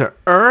seems down to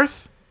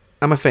earth.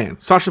 I'm a fan.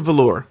 Sasha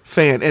Velour,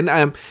 fan.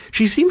 And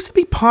she seems to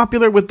be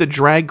popular with the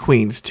drag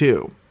queens,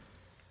 too.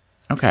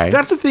 Okay.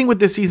 That's the thing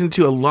with this season,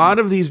 too. A lot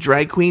of these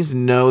drag queens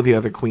know the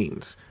other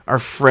queens, are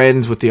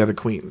friends with the other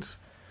queens.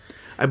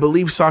 I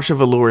believe Sasha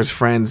Velour is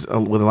friends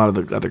with a lot of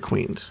the other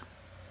queens.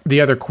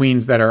 The other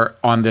queens that are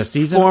on this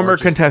season? Former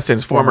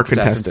contestants.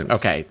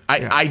 Okay.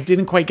 I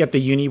didn't quite get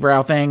the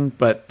unibrow thing,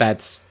 but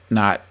that's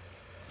not,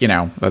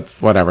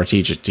 that's whatever.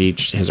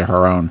 Teach his or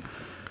her own.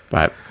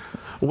 But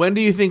when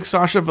do you think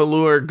Sasha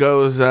Velour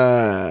goes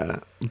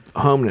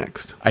home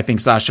next? I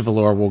think Sasha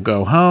Velour will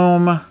go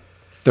home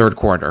third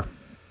quarter.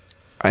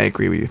 I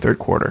agree with you. Third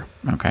quarter.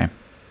 Okay.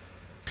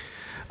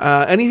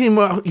 Anything?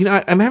 Well,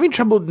 I'm having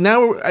trouble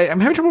now.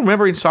 I'm having trouble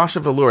remembering Sasha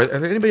Velour. Is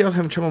there anybody else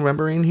having trouble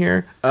remembering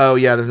here? Oh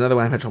yeah, there's another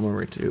one I'm having trouble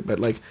remembering too. But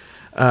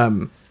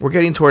We're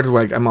getting towards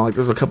like I'm all like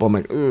there's a couple I'm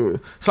like ooh.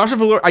 Sasha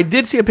Velour. I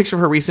did see a picture of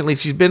her recently.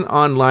 She's been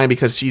online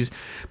because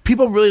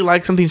people really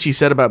like something she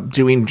said about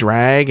doing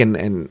drag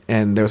and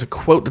there was a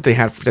quote that they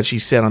had that she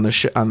said on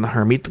on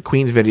her Meet the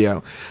Queens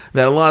video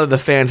that a lot of the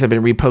fans have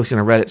been reposting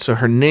on Reddit. So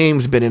her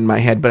name's been in my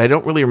head, but I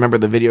don't really remember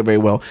the video very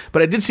well.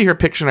 But I did see her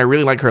picture and I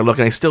really like her look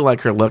and I still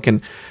like her look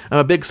and I'm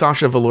a big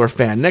Sasha Velour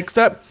fan. Next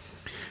up,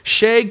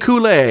 Shea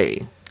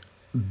Coulee.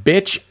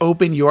 Bitch,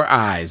 open your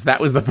eyes.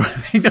 That was the first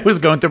thing that was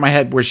going through my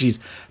head, where she's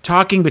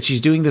talking, but she's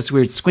doing this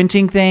weird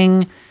squinting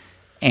thing,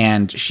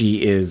 and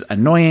she is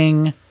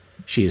annoying.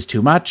 She is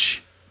too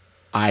much.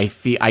 I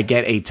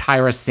get a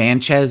Tyra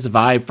Sanchez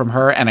vibe from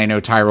her, and I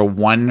know Tyra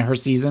won her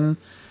season,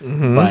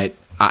 but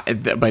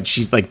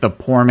she's like the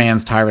poor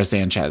man's Tyra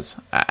Sanchez,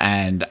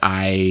 and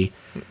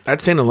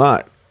That's saying a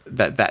lot.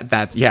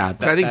 That's I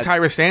think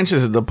Tyra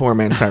Sanchez is the poor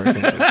man's Tyra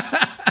Sanchez.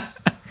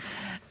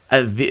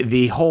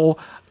 The whole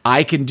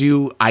I can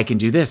do this, I can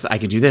do this, I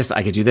can do this,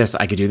 I can do this,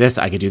 I can do this,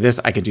 I can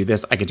do this,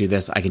 I can do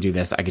this, I can do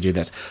this, I can do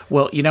this.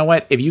 Well, you know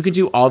what? If you can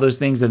do all those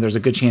things, then there's a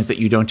good chance that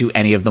you don't do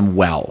any of them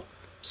well.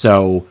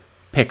 So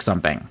pick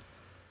something.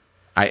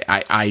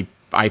 I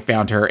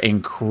found her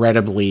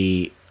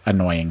incredibly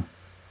annoying.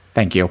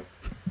 Thank you.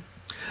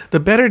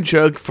 The better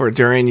joke for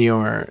during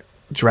your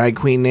drag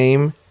queen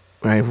name,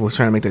 I was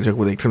trying to make that joke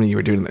with something you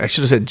were doing. I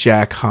should have said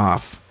Jack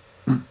Hoff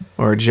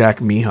or Jack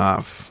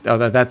Mehoff. Oh,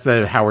 that's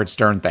the Howard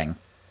Stern thing.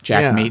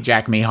 Jack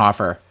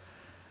Mehoffer.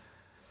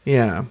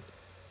 Yeah.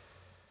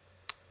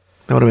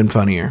 That would have been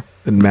funnier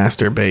than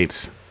Master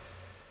Bates.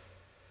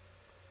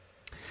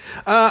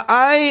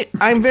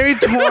 I'm very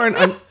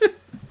torn.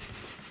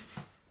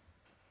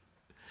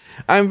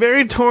 I'm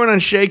very torn on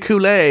Shea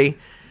Coulee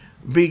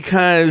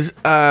because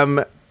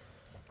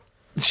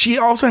she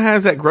also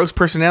has that gross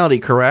personality,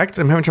 correct?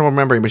 I'm having trouble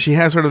remembering, but she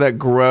has sort of that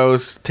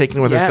gross,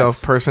 taking with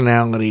herself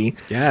personality.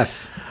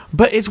 Yes.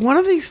 But it's one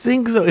of these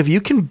things, though, if you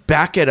can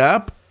back it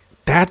up,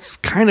 that's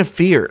kind of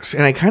fierce.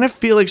 And I kind of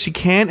feel like she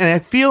can. And I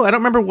don't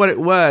remember what it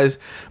was,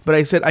 but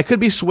I said, I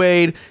could be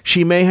swayed.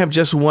 She may have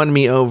just won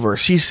me over.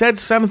 She said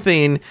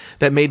something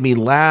that made me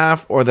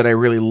laugh or that I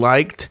really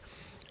liked.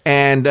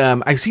 And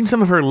I've seen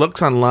some of her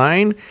looks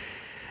online,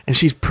 and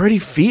she's pretty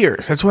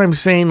fierce. That's why I'm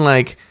saying,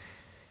 like,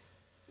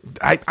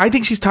 I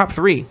think she's top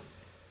 3.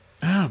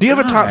 Oh, do you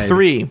have a top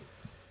 3?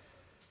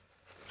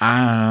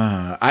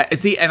 I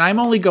see, and I'm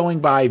only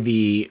going by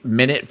the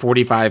minute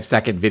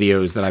 45-second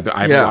videos that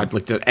I've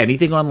looked at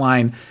anything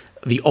online.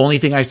 The only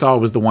thing I saw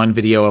was the one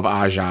video of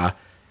Aja,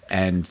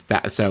 and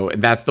that's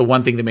the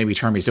one thing that made me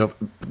turn me. So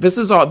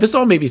this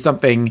all may be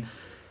something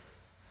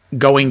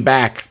going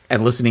back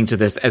and listening to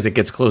this as it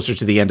gets closer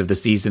to the end of the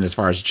season, as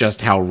far as just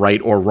how right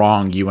or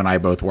wrong you and I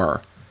both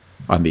were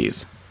on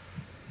these.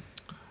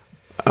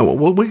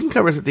 Well, we can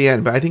cover this at the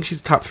end, but I think she's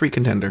a top 3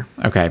 contender.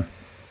 Okay.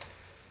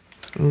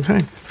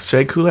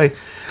 Shea Coulee.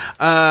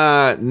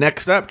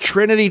 Next up,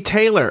 Trinity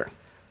Taylor.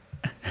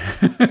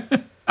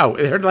 Oh,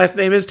 her last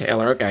name is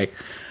Taylor. Okay.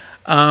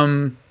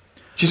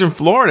 She's from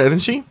Florida, isn't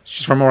she?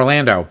 She's from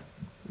Orlando.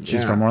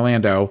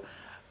 Yeah.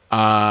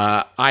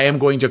 I am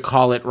going to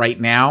call it right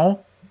now.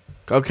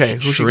 Okay.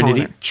 Who's she calling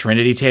her?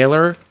 Trinity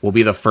Taylor will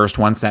be the first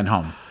one sent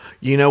home.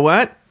 You know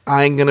what?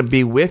 I'm going to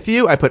be with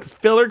you. I put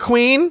Filler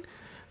Queen,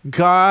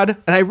 God,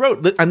 and I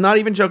wrote, I'm not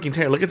even joking,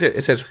 Taylor. Look at it.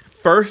 It says,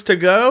 first to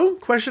go, ?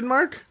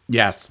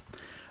 Yes.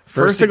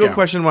 First to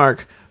go, ?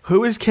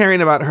 Who is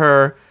caring about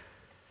her?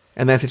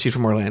 And that's that she's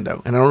from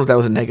Orlando. And I don't know if that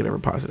was a negative or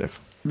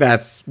positive.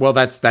 That's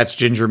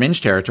Ginger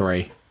Minj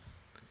territory.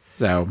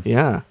 So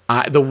yeah.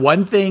 The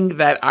one thing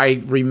that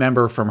I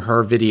remember from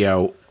her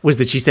video was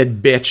that she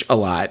said bitch a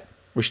lot,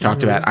 where she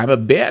talked about, I'm a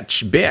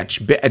bitch.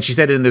 And she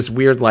said it in this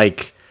weird,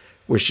 like,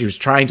 where she was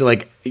trying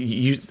to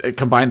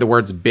combine the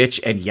words bitch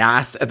and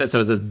yas. And so it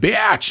was this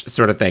bitch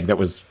sort of thing that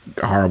was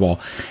horrible.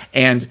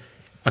 And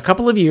a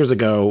couple of years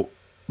ago,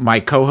 my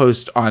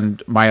co-host on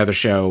my other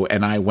show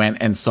and I went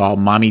and saw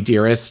Mommy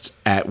Dearest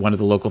at one of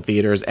the local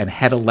theaters, and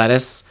Hedda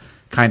Lettuce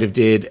kind of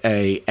did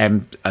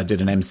an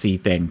MC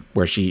thing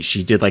where she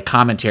did like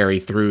commentary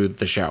through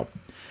the show.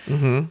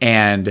 Mm-hmm.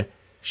 And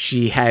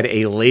she had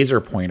a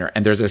laser pointer,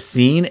 and there's a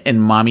scene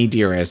in Mommy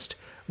Dearest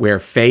where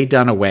Faye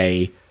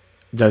Dunaway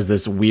does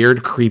this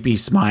weird, creepy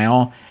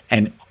smile,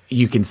 and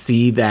you can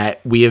see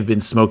that we have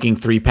been smoking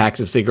 3 packs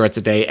of cigarettes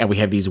a day, and we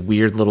have these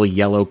weird little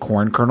yellow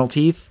corn kernel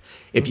teeth.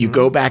 If you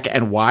go back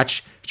and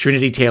watch,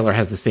 Trinity Taylor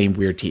has the same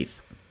weird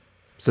teeth.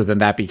 So then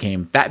that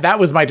became, that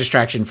was my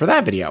distraction for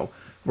that video,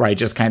 where I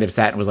just kind of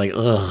sat and was like,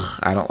 ugh,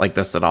 I don't like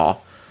this at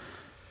all.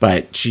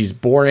 But she's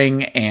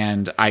boring,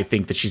 and I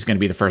think that she's going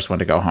to be the first one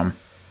to go home.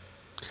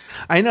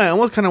 I know. I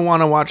almost kind of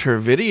want to watch her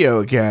video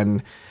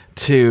again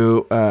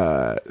to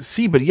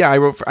see, but yeah,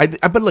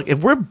 but look,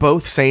 if we're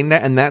both saying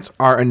that and that's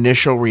our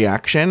initial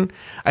reaction,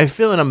 I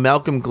feel in a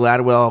Malcolm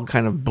Gladwell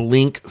kind of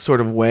Blink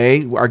sort of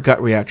way, our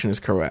gut reaction is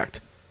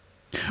correct.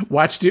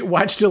 Watch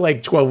till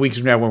like 12 weeks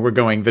from now when we're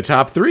going the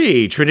top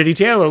 3. Trinity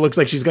Taylor looks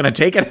like she's going to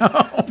take it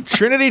home.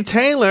 Trinity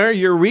Taylor,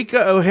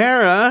 Eureka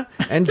O'Hara,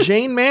 and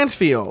Jane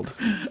Mansfield.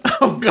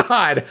 Oh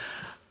God.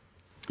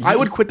 I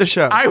would quit the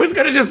show. I was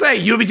gonna just say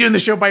you'll be doing the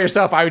show by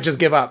yourself. I would just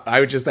give up. I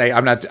would just say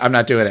I'm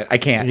not doing it. I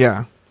can't.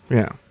 yeah.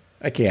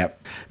 I can't.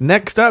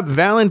 Next up,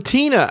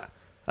 Valentina.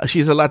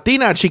 She's a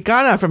Latina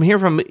Chicana from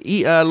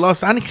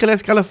Los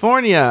Angeles,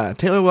 California.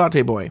 Taylor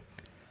Latte Boy.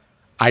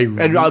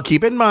 And I'll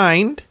keep in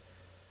mind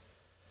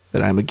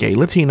that I'm a gay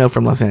Latino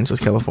from Los Angeles,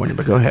 California.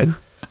 But go ahead.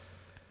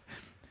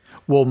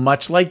 Well,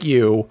 much like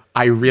you,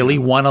 I really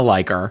want to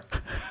like her,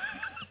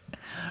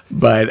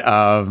 but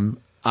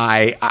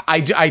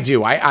I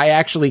do. I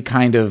actually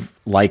kind of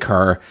like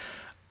her.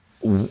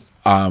 For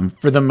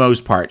the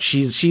most part,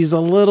 she's a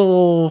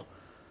little.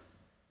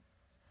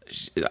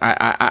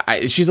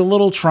 She's a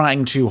little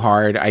trying too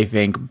hard, I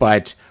think.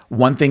 But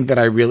one thing that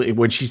I really,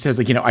 when she says,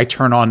 like, I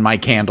turn on my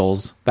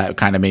candles, that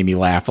kind of made me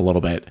laugh a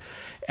little bit.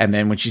 And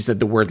then when she said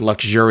the word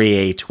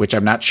luxuriate, which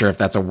I'm not sure if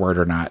that's a word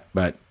or not,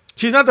 but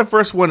She's not the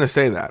first one to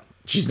say that.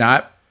 she's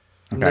not.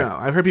 Okay. No,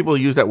 I've heard people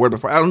use that word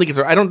before. I don't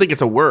think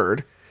it's a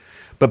word,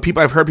 but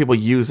I've heard people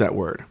use that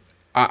word.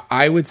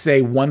 I would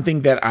say one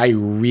thing that I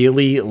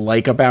really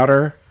like about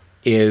her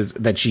is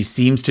that she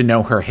seems to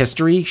know her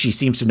history. She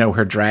seems to know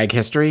her drag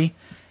history.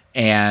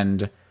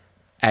 And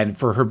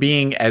for her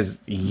being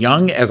as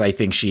young as I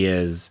think she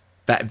is,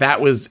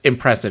 that was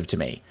impressive to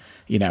me,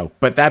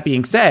 But that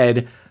being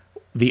said,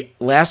 the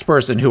last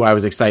person who I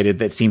was excited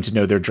that seemed to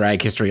know their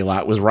drag history a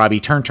lot was Robbie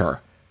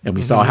Turner, and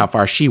we saw how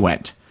far she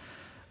went.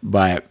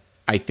 But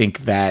I think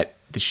that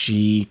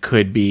she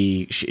could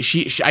be.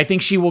 I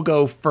think she will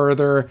go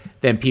further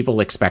than people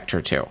expect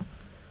her to.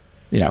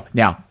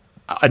 Now,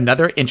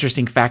 another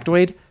interesting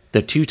factoid: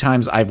 the 2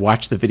 times I've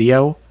watched the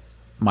video,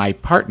 my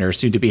partner,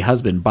 soon-to-be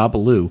husband,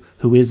 Babalu,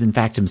 who is in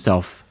fact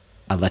himself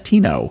a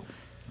Latino,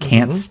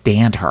 can't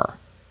stand her.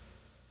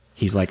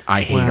 He's like,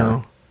 I hate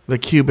her. The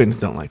Cubans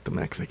don't like the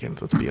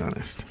Mexicans, let's be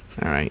honest.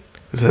 All right.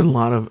 There's a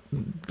lot of,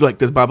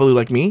 does Babalu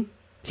like me?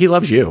 He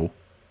loves you.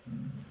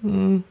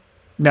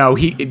 No,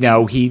 he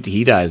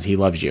does. He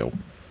loves you.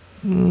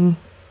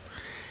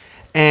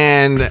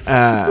 And,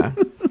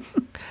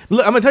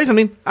 look, I'm gonna tell you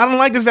something. I don't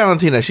like this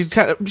Valentina. She's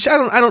kind of.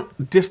 I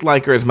don't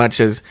dislike her as much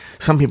as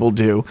some people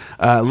do.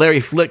 Larry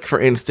Flick, for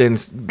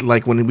instance,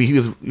 like when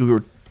we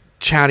were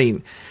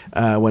chatting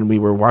when we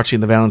were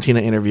watching the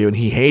Valentina interview, and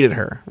he hated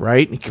her.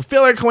 Right?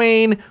 Filler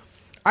queen.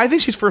 I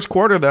think she's first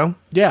quarter though.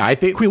 Yeah, I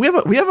think Queen.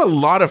 We have a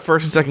lot of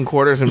first and second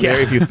quarters and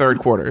very few third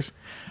quarters.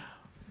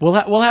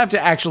 we'll have to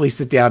actually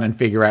sit down and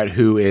figure out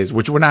who is.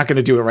 Which we're not going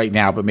to do it right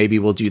now, but maybe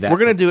we'll do that. We're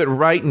gonna do it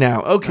right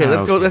now. Okay,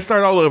 let's go. Let's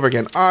start all over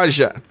again.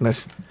 Aja.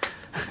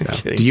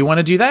 Do you want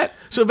to do that?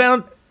 So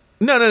No.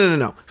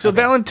 So okay.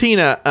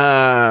 Valentina,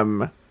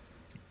 well,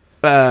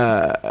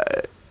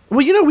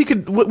 we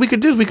could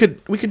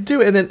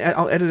do it, and then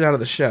I'll edit it out of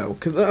the show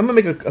because I'm gonna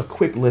make a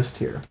quick list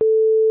here.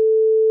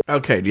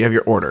 Okay, do you have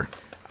your order?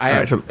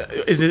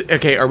 Is it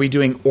okay? Are we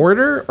doing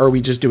order, or are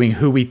we just doing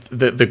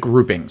the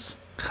groupings?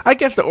 I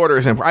guess the order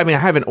is important. I mean, I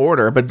have an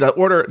order, but the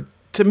order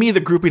to me, the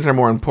groupings are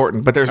more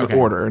important. But there's an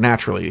order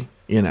naturally,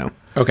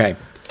 Okay,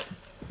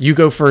 you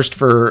go first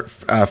for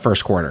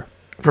first quarter.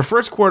 For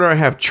first quarter, I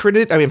have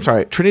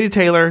Trinity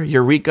Taylor,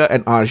 Eureka,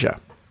 and Aja.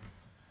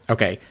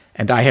 Okay,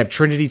 and I have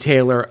Trinity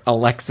Taylor,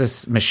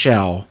 Alexis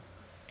Michelle,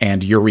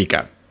 and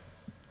Eureka.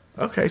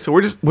 Okay, so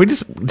we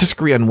just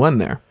disagree on one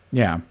there.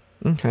 Yeah.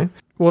 Okay.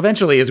 Well,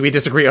 eventually, as we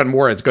disagree on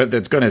more, it's going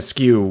to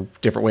skew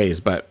different ways.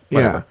 But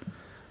whatever. Yeah.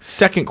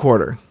 Second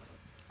quarter,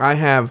 I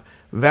have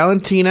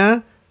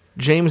Valentina,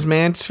 James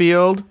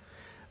Mansfield,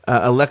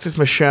 Alexis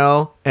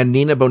Michelle, and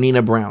Nina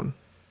Bonina Brown.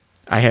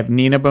 I have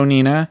Nina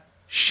Bonina,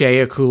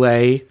 Shea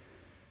Coulee,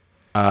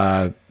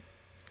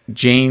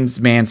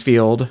 James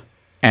Mansfield,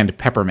 and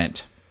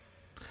Peppermint.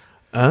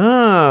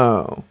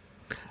 Oh,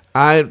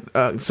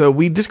 so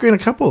we disagree on a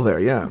couple there,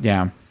 yeah.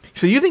 Yeah.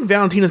 So you think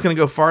Valentina's going to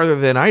go farther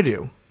than I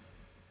do?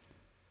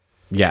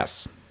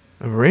 Yes.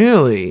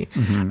 Really?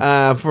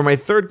 Mm-hmm. For my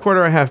third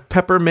quarter, I have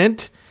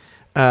Peppermint,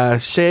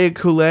 Shea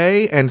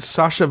Coulee, and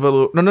Sasha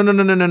Velour. No.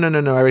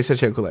 I already said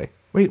Shea Coulee.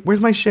 Wait,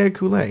 where's my Shea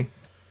Coulee?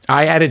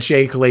 I added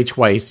Shea Coulee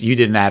twice. You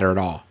didn't add her at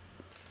all.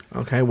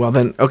 Okay, well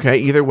then,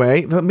 either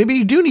way. Maybe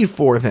you do need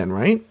 4 then,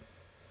 right?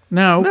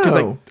 No,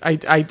 because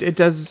it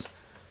does.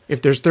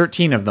 If there's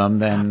 13 of them,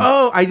 then...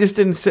 Oh, I just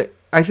didn't say...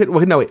 I said...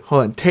 Well, no, wait,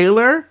 hold on.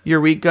 Taylor,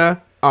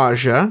 Eureka,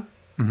 Aja.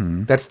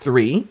 Mm-hmm. That's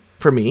 3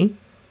 for me.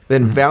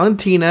 Then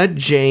Valentina,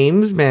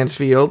 James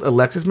Mansfield,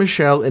 Alexis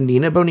Michelle, and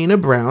Nina Bonina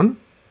Brown.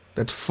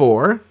 That's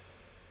 4.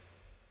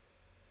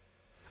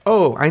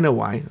 Oh, I know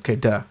why. Okay,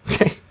 duh.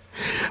 Okay.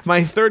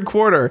 My third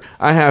quarter,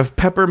 I have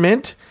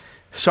Peppermint,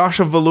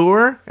 Sasha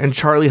Velour, and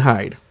Charlie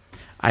Hyde.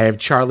 I have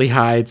Charlie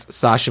Hyde's,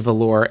 Sasha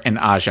Velour, and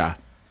Aja.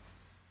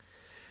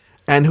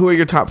 And who are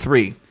your top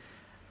 3?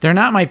 They're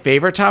not my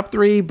favorite top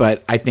 3,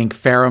 but I think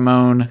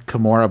Pheromone,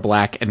 Kimora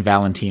Black, and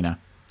Valentina.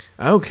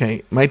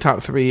 Okay. My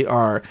top 3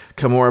 are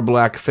Kimora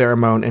Black,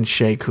 Pheromone, and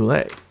Shea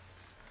Coulee.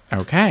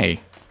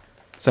 Okay.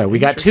 So we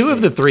got 2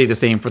 of the 3 the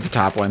same for the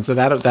top one. So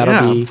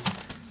that'll be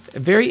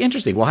very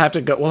interesting. We'll have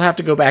to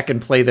go back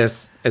and play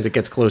this as it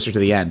gets closer to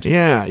the end.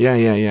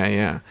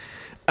 Yeah.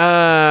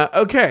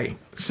 Okay.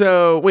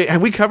 So wait,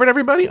 have we covered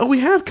everybody? Oh, we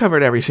have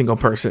covered every single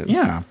person.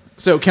 Yeah.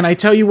 So can I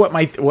tell you what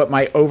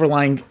my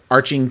overlying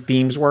arching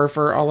themes were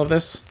for all of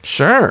this?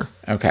 Sure.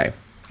 Okay.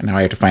 And now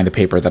I have to find the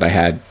paper that I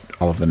had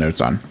all of the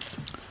notes on.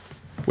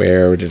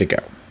 Where did it go?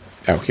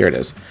 Oh, here it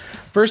is.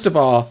 First of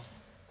all,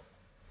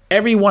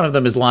 every one of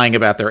them is lying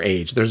about their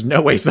age. There's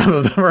no way some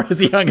of them are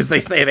as young as they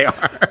say they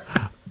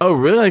are. Oh,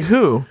 really? Like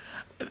who?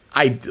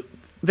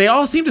 They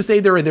all seem to say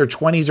they're in their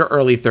 20s or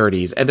early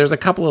 30s, and there's a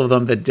couple of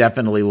them that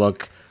definitely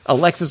look.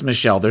 Alexis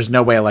Michelle, there's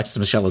no way Alexis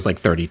Michelle is like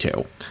 32.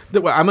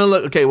 I'm gonna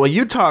look. Okay, well,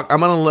 you talk.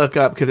 I'm gonna look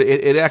up because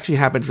it actually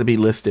happens to be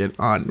listed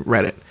on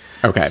Reddit.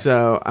 Okay.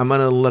 So I'm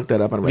gonna look that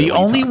up on Reddit. The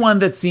only one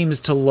that seems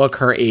to look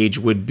her age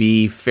would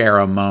be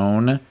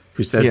Pheromone,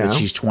 who says that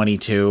she's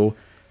 22,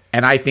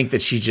 and I think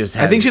that she just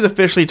has. I think she's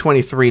officially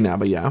 23 now,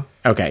 but yeah.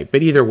 Okay,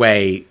 but either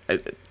way,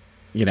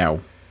 you know,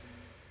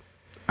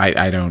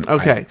 I don't.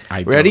 Okay,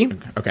 I ready?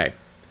 Don't, okay.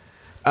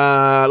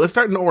 Let's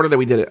start in the order that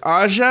we did it.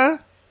 Aja,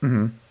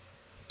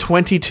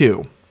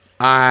 22.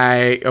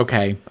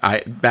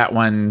 That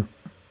one.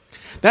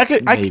 That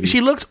could. Maybe.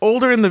 She looks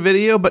older in the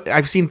video, but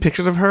I've seen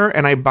pictures of her,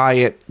 and I buy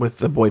it with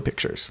the boy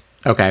pictures.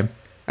 Okay.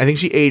 I think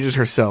she ages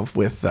herself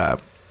with that.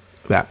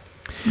 All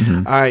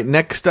right.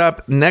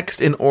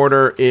 Next in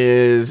order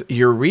is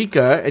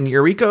Eureka, and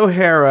Eureka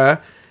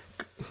O'Hara.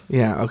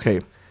 Yeah.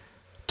 Okay.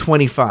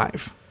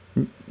 25.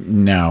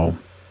 No.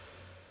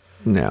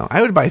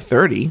 I would buy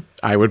 30.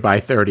 I would buy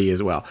 30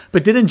 as well.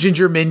 But didn't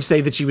Ginger Minj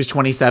say that she was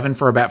 27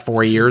 for about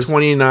 4 years?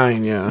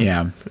 29. Yeah.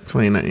 Yeah.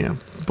 29. Yeah.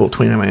 Both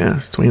 29 my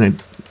ass. 29.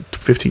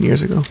 15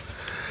 years ago.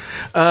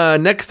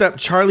 Next up,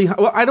 Charlie.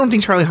 Well, I don't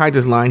think Charlie Hyde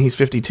is lying. He's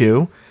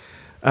 52.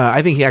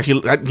 I think he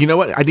actually. You know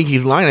what? I think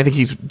he's lying. I think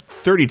he's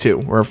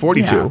 32 or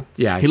 42.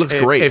 Yeah. He looks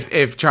great.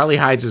 If Charlie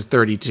Hyde is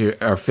 32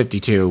 or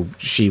 52,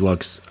 she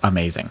looks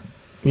amazing.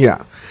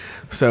 Yeah.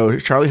 So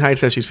Charlie Hyde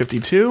says she's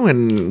 52,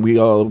 and we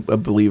all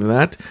believe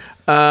that.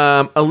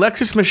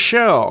 Alexis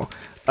Michelle.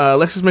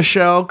 Alexis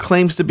Michelle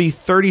claims to be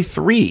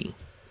 33.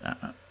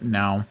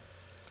 No.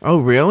 Oh,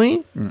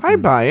 really? I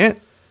buy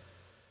it.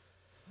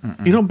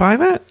 You don't buy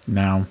that?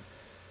 No.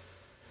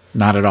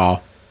 Not at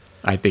all.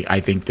 I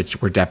think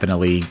that we're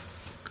definitely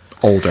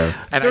older.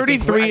 And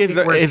 33 is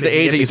the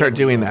age that you start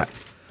doing that.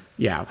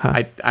 Yeah.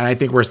 I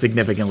think we're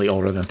significantly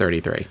older than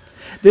 33.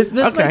 This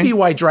might be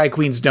why drag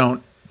queens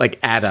don't like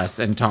at us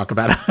and talk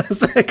about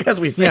us because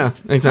we say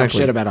talk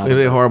shit about other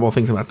people. Horrible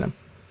things about them.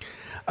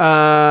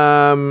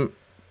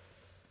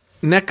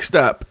 Next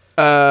up,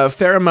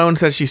 Pheromone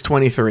says she's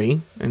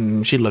 23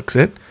 and she looks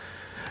it.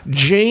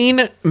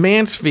 Jane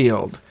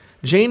Mansfield.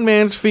 Jane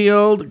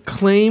Mansfield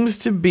claims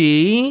to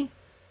be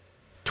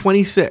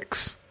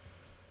 26.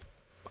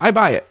 I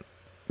buy it.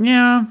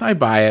 Yeah, I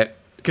buy it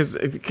because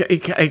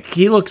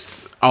he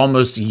looks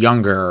almost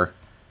younger.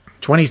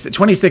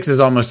 26 is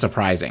almost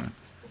surprising.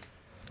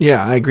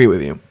 Yeah, I agree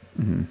with you.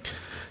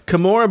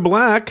 Kimora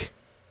Black,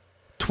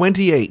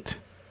 28.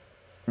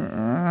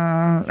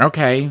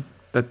 Okay.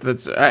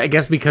 That's I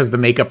guess because the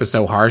makeup is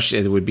so harsh,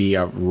 it would be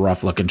a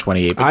rough looking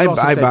 28. But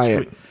I buy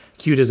it.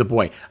 Cute as a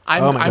boy.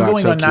 I'm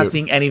going on not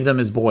seeing any of them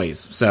as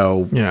boys.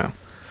 So yeah.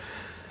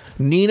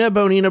 Nina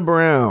Bonina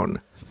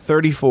Brown,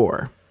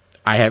 34.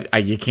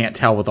 You can't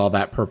tell with all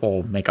that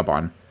purple makeup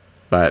on,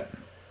 but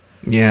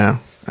yeah,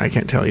 I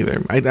can't tell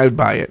either. I'd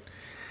buy it.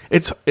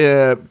 It's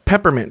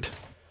Peppermint,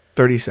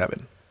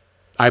 37.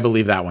 I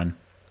believe that one.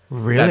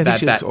 Really? I think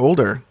she looks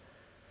older.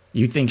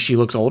 You think she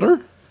looks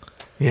older?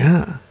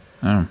 Yeah.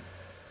 Oh.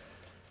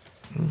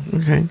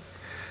 Okay.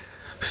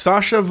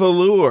 Sasha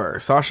Velour.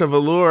 Sasha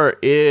Velour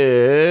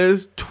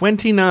is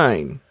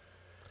 29.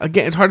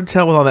 Again, it's hard to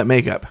tell with all that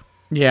makeup.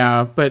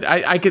 Yeah, but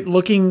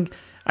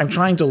I'm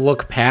trying to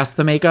look past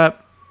the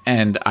makeup,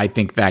 and I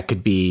think that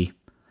could be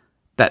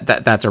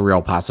that's a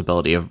real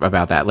possibility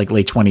about that, like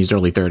late 20s,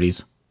 early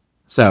 30s.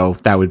 So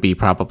that would be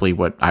probably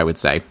what I would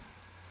say.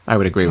 I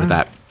would agree with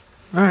that.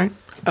 All right.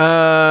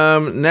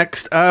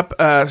 Next up,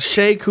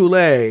 Shea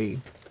Coulee,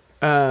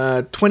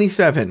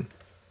 27.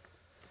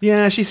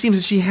 Yeah,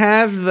 she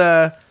has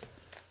the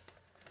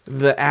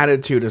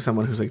attitude of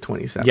someone who's like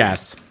 27.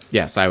 Yes,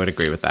 I would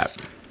agree with that.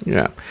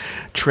 Yeah.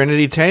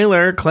 Trinity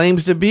Taylor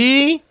claims to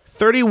be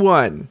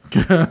 31.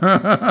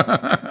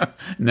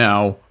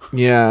 No.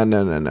 Yeah,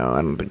 no.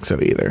 I don't think so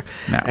either.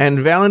 No. And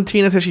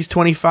Valentina says she's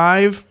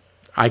 25.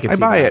 I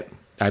buy it.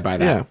 I buy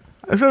that. Yeah.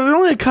 So there's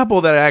only a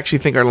couple that I actually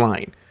think are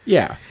lying.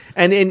 Yeah.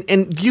 And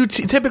you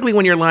typically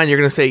when you're lying, you're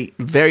going to say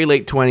very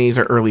late 20s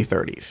or early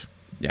 30s.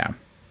 Yeah.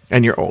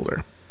 And you're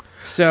older.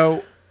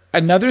 So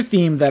another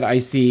theme that I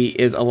see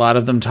is a lot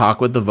of them talk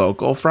with the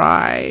vocal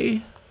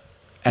fry.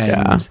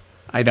 And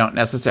I don't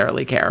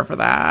necessarily care for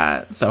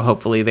that. So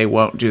hopefully they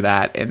won't do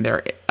that in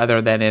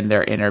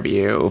their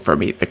interview for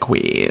Meet the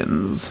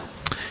Queens.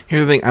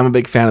 Here's the thing. I'm a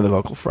big fan of the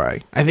vocal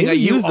fry. I think I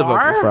use the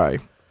vocal fry.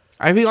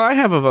 I think I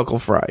have a vocal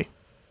fry.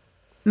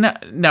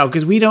 No,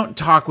 because we don't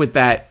talk with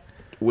that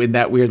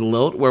weird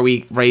lilt where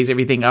we raise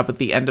everything up at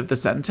the end of the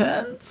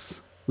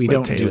sentence. We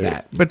don't do Taylor,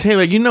 that. But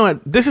Taylor, you know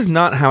what? This is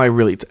not how I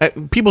really.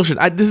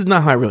 This is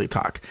not how I really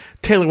talk.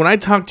 Taylor, when I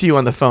talk to you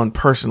on the phone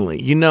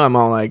personally, you know I'm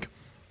all like,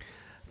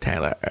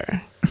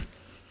 Taylor.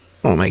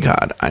 Oh my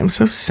God, I'm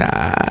so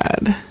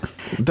sad.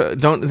 Isn't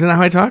that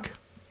how I talk?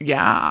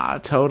 Yeah,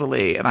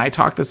 totally. And I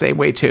talk the same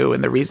way too.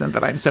 And the reason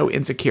that I'm so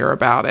insecure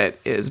about it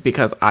is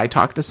because I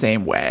talk the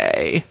same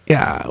way.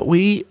 Yeah,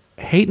 we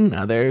hate in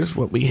others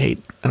what we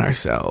hate in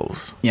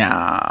ourselves.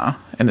 Yeah.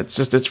 And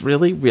it's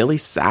really, really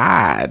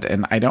sad.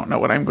 And I don't know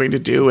what I'm going to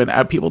do.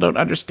 And people don't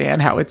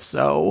understand how it's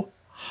so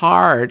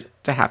hard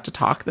to have to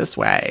talk this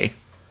way.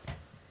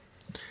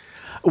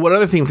 What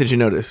other themes did you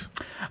notice?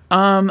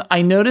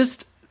 I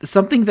noticed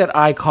something that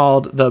I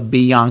called the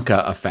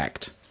Bianca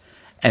effect.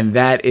 And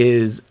that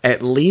is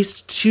at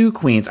least 2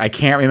 queens, I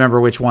can't remember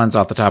which ones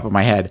off the top of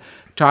my head,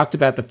 talked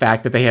about the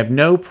fact that they have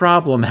no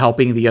problem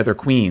helping the other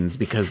queens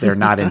because they're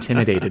not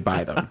intimidated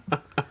by them.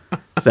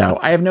 So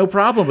I have no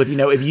problem with,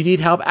 if you need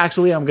help,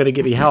 actually, I'm going to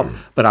give you help,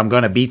 but I'm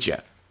going to beat you.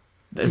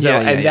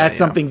 So, that's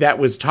something that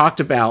was talked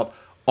about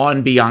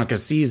on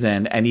Bianca's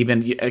season. And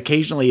even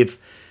occasionally if,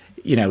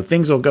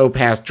 things will go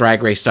past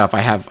Drag Race stuff.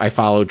 I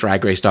follow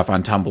Drag Race stuff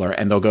on Tumblr,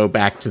 and they'll go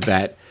back to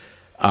that,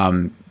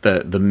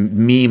 the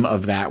meme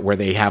of that where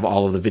they have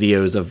all of the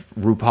videos of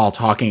RuPaul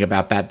talking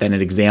about that, then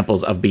in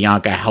examples of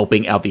Bianca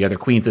helping out the other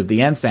queens at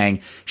the end,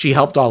 saying she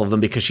helped all of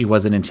them because she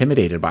wasn't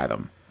intimidated by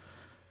them.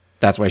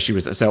 That's why she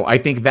was. So I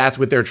think that's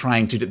what they're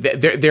trying to do.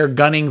 They're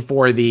gunning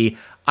for the,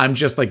 I'm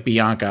just like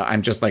Bianca,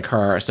 I'm just like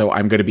her, so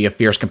I'm going to be a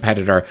fierce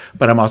competitor,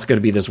 but I'm also going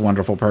to be this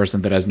wonderful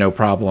person that has no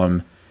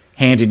problem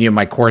handing you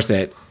my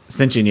corset,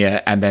 cinching you,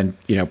 and then,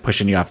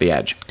 pushing you off the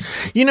edge.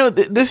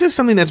 This is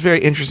something that's very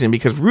interesting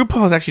because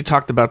RuPaul has actually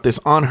talked about this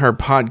on her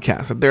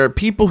podcast, that there are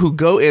people who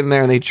go in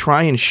there and they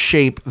try and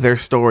shape their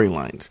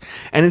storylines,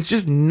 and it's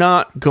just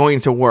not going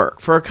to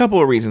work for a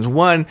couple of reasons.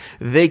 One,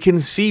 they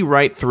can see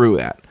right through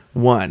that.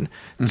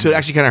 So it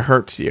actually kind of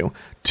hurts you.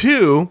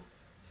 2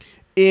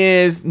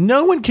 is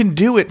no one can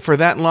do it for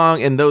that long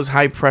in those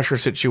high pressure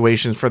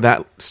situations for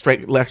that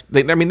straight left.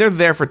 They're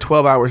there for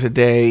 12 hours a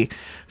day,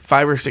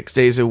 5 or 6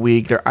 days a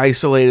week. They're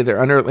isolated.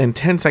 They're under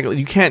intense cycle.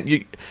 You can't.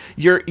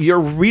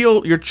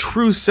 Your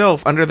true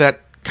self under that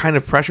kind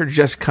of pressure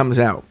just comes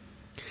out.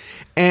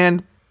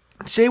 And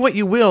say what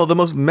you will, the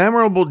most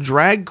memorable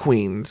drag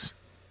queens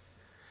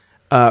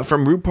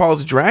from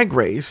RuPaul's Drag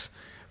Race,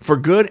 for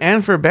good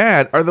and for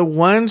bad, are the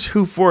ones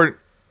who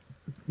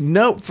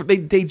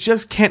they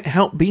just can't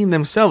help being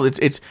themselves.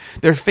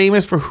 They're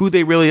famous for who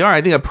they really are. I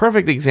think a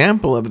perfect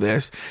example of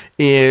this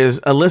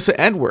is Alyssa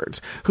Edwards,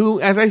 who,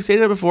 as I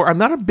stated before, I'm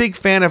not a big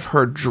fan of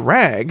her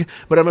drag,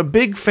 but I'm a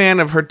big fan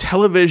of her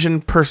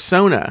television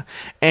persona.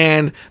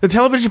 And the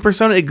television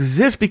persona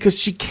exists because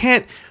she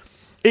can't.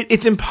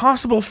 It's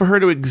impossible for her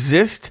to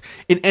exist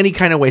in any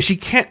kind of way. She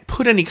can't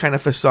put any kind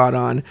of facade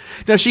on.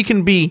 Now, she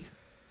can be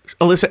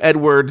Alyssa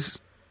Edwards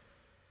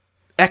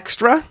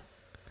extra,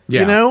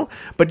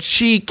 but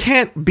she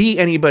can't be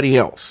anybody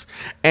else.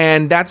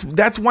 And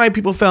that's why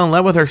people fell in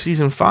love with her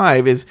season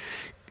 5 is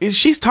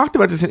she's talked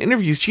about this in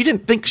interviews. She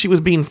didn't think she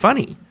was being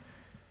funny,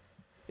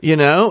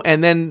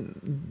 and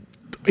then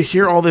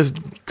here all this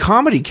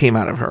comedy came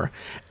out of her.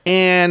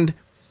 And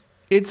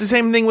it's the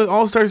same thing with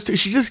All Stars too.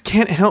 She just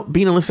can't help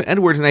being Alyssa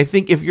Edwards. And I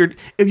think if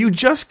you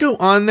just go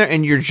on there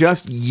and you're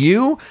just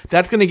you,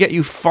 that's going to get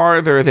you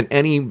farther than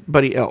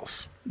anybody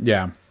else.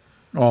 Yeah.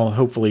 Well,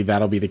 hopefully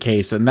that'll be the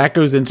case. And that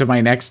goes into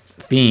my next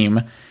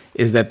theme,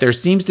 is that there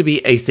seems to be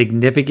a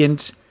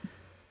significant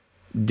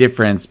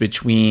difference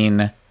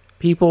between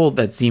people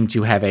that seem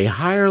to have a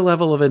higher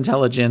level of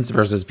intelligence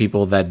versus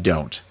people that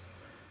don't.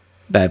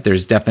 That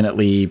there's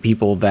definitely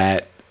people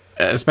that,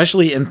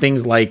 especially in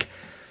things like,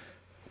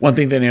 one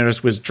thing that I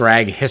noticed was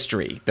drag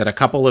history, that a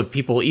couple of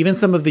people, even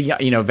some of the,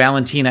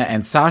 Valentina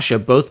and Sasha,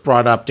 both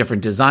brought up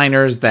different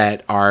designers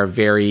that are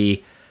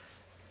very,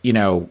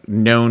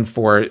 known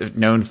for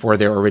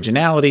their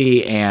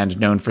originality and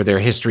known for their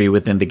history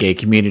within the gay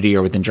community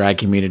or within drag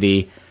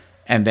community.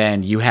 And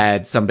then you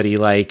had somebody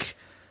like,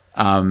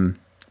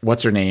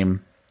 what's her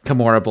name?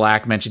 Kimora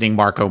Black mentioning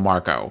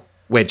Marco,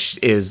 which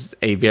is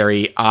a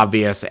very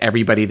obvious,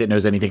 everybody that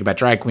knows anything about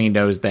drag queen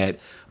knows that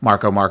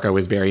Marco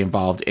is very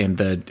involved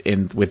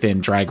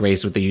within Drag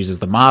Race, with the uses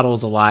the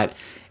models a lot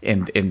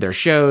in their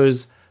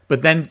shows.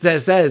 But then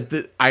that says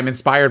that I'm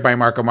inspired by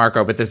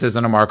Marco, but this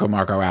isn't a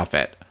Marco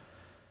outfit.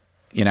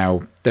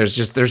 There's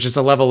just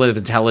a level of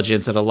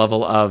intelligence and a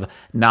level of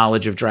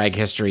knowledge of drag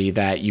history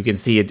that you can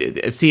see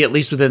at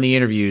least within the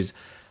interviews,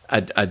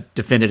 a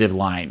definitive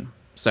line.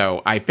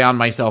 So I found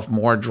myself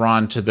more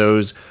drawn to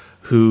those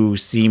who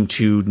seem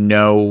to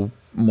know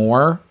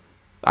more.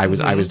 I was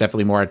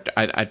definitely more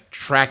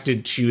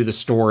attracted to the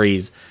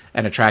stories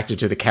and attracted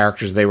to the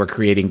characters they were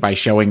creating by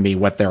showing me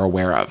what they're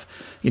aware of.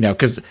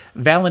 Because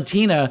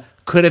Valentina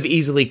could have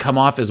easily come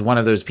off as one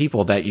of those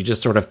people that you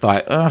just sort of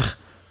thought, ugh,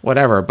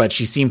 whatever. But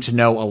she seemed to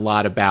know a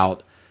lot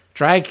about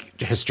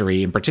drag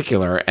history in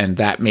particular, and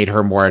that made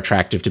her more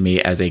attractive to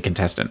me as a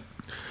contestant.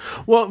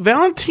 Well,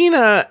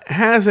 Valentina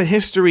has a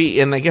history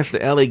in, I guess, the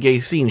LA gay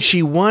scene.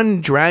 She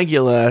won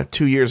Dragula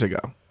 2 years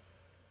ago.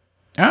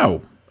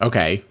 Oh,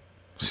 okay.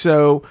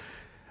 So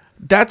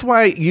that's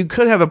why you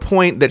could have a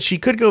point that she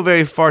could go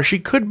very far. She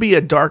could be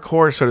a dark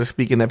horse, so to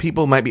speak, and that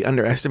people might be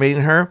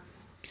underestimating her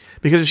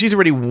because she's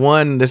already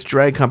won this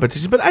drag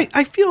competition. But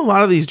I feel a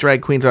lot of these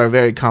drag queens are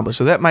very accomplished,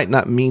 so that might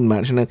not mean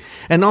much.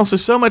 And also,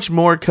 so much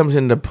more comes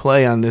into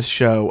play on this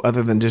show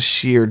other than just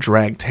sheer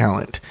drag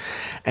talent.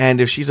 And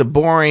if she's a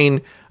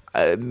boring...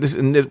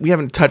 we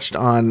haven't touched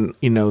on,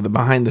 the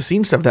behind the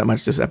scenes stuff that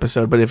much this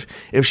episode, but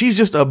if she's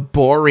just a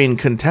boring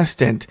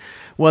contestant,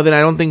 well, then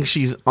I don't think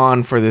she's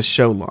on for this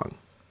show long.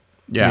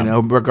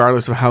 Yeah.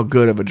 Regardless of how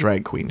good of a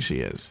drag queen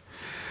she is.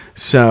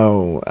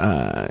 So,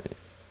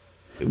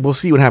 we'll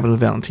see what happens with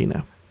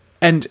Valentina.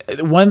 And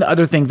one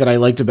other thing that I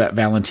liked about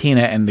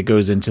Valentina, and that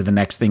goes into the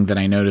next thing that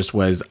I noticed,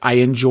 was I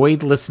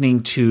enjoyed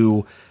listening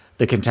to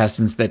the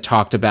contestants that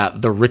talked about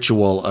the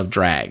ritual of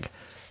drag.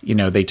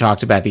 They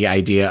talked about the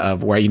idea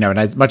of where, and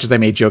as much as I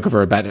made joke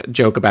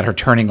about her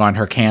turning on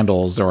her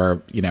candles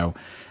or,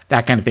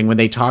 that kind of thing, when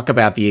they talk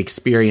about the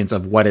experience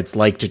of what it's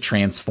like to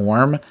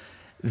transform,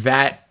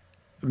 that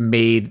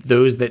made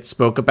those that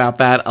spoke about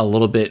that a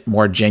little bit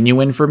more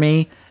genuine for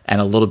me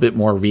and a little bit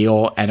more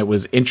real. And it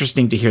was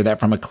interesting to hear that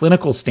from a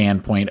clinical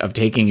standpoint of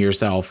taking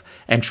yourself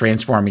and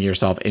transforming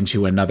yourself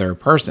into another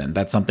person.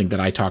 That's something that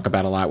I talk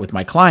about a lot with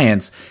my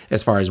clients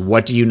as far as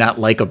what do you not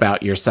like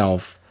about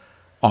yourself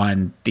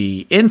on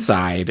the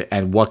inside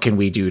and what can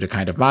we do to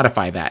kind of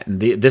modify that. And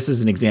this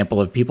is an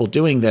example of people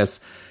doing this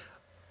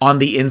on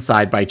the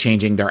inside by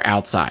changing their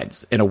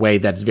outsides in a way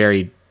that's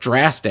very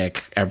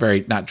drastic,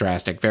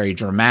 very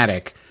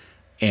dramatic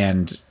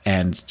and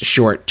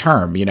short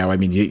term. They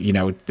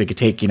could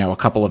take, a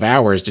couple of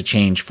hours to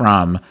change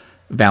from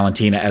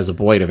Valentina as a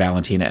boy to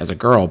Valentina as a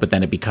girl, but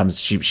then it becomes,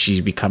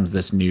 she becomes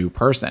this new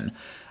person.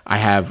 I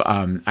have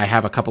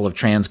a couple of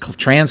trans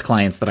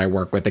clients that I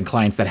work with and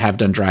clients that have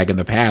done drag in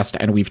the past.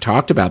 And we've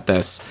talked about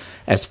this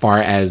as far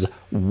as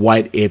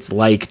what it's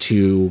like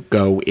to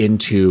go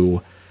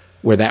into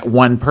where that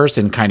one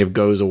person kind of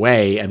goes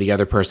away and the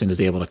other person is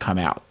able to come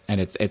out.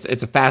 And it's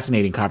a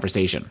fascinating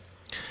conversation.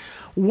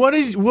 What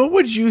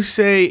would you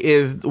say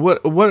is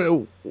what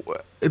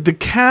the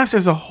cast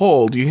as a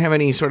whole? Do you have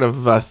any sort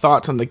of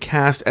thoughts on the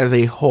cast as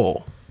a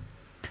whole?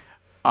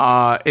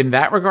 In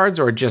that regards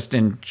or just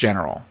in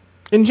general?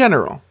 In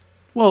general.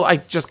 Well, I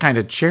just kind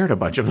of shared a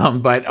bunch of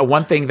them, but the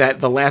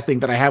last thing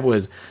that I have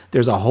was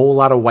there's a whole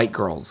lot of white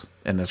girls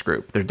in this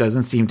group. There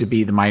doesn't seem to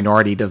be, the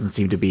minority doesn't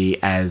seem to be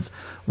as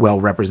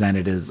well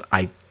represented as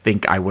I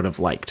think I would have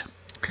liked.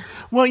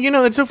 Well,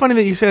 it's so funny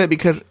that you say that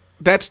because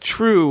that's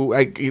true.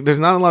 There's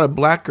not a lot of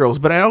black girls,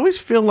 but I always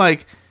feel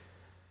like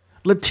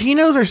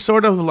Latinos are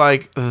sort of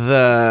like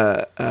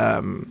the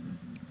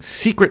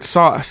secret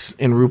sauce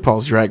in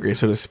RuPaul's Drag Race,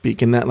 so to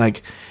speak, in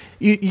that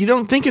you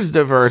don't think it's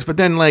diverse, but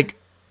then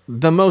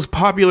the most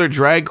popular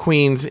drag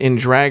queens in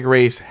Drag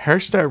Race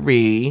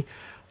history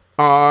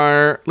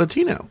are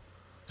Latino.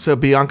 So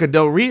Bianca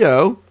Del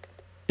Rio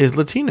is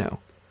Latino.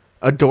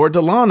 Adore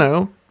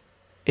Delano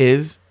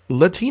is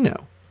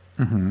Latino.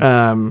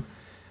 Mm-hmm.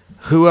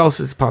 Who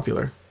else is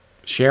popular?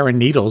 Sharon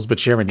Needles, but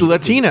Sharon Needles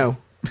Latino.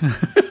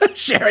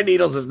 Sharon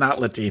Needles is not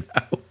Latino.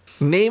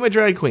 Name a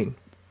drag queen.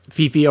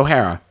 Fifi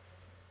O'Hara.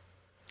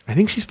 I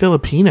think she's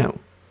Filipino.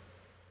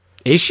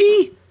 Is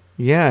she?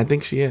 Yeah, I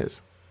think she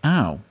is.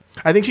 Oh.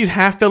 I think she's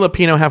half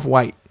Filipino, half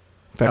white.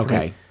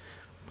 Okay.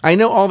 I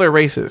know all their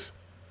races.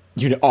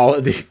 You know all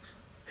of the...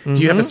 Mm-hmm.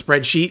 Do you have a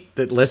spreadsheet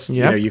that lists,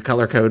 Yep. you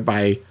color code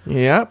by...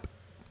 Yep.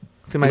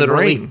 It's in my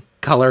literally brain.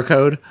 Color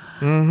code?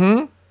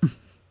 Mm-hmm.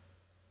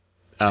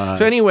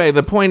 So anyway,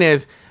 the point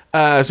is,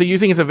 so you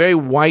think it's a very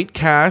white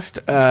cast.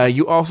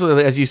 You also,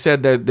 as you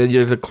said, that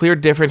there's a clear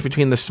difference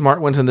between the smart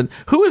ones and the...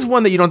 Who is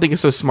one that you don't think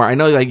is so smart? I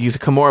know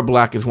Kimora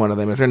Black is one of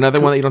them. Is there another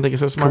one that you don't think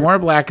is so smart?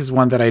 Kimora Black is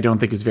one that I don't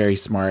think is very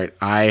smart.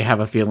 I have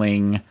a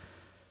feeling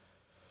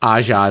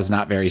Aja is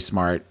not very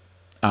smart.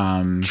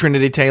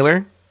 Trinity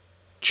Taylor?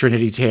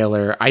 Trinity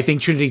Taylor. I think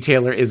Trinity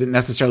Taylor isn't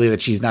necessarily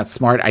that she's not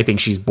smart. I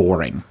think she's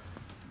boring.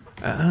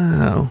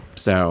 Oh.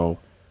 So...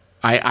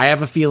 I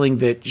have a feeling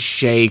that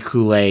Shea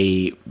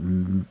Coulee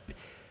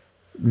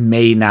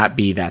may not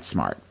be that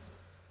smart.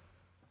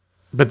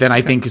 But then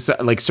I think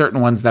certain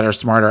ones that are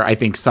smarter, I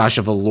think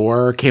Sasha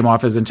Velour came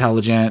off as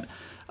intelligent.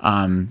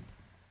 I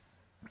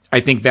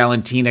think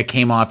Valentina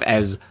came off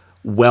as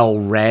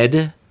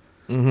well-read.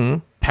 Mm-hmm.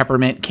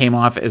 Peppermint came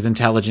off as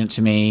intelligent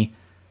to me.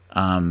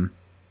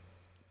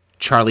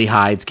 Charlie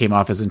Hides came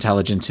off as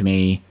intelligent to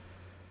me.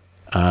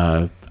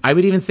 I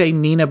would even say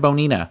Nina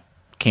Bonina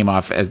came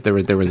off as there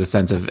was a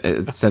sense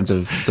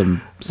of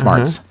some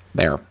smarts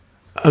there.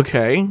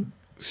 Okay.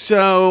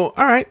 So,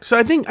 all right. So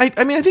I think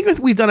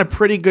we've done a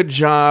pretty good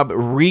job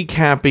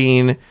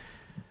recapping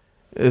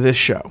this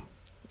show.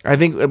 I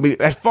think we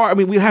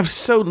have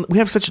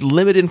such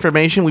limited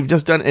information. We've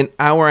just done an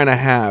hour and a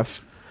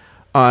half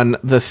on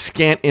the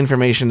scant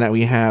information that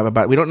we have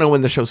about. We don't know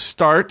when the show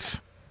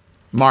starts.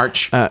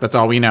 March. That's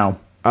all we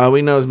know. All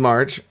we know is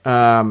March.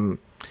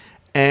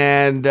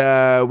 and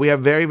we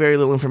have very, very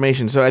little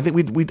information. So I think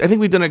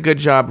we've done a good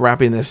job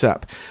wrapping this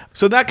up.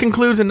 So that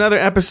concludes another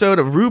episode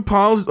of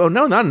RuPaul's. Oh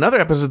no, not another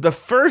episode. The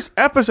first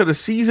episode of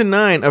season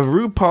 9 of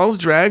RuPaul's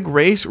Drag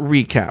Race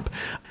Recap.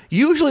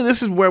 Usually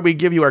this is where we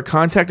give you our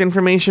contact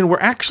information. We're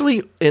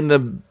actually in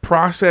the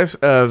process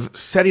of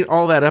setting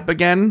all that up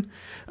again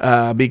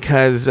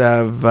because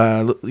of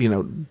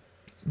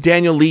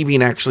Daniel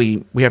leaving.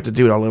 Actually, we have to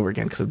do it all over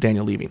again because of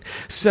Daniel leaving.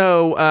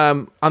 So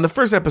on the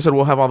first episode,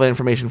 we'll have all that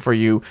information for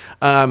you.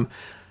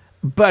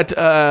 But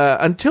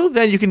until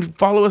then, you can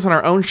follow us on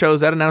our own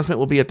shows. That announcement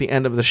will be at the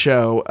end of the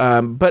show.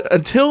 But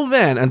until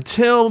then,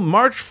 until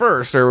March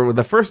 1st, or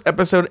the first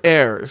episode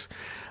airs,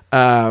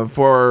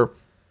 for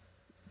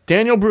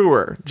Daniel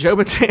Brewer, Joe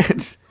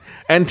Batance,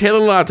 and Taylor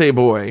Latte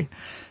Boy,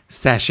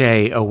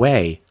 Sashay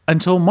away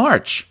until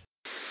March.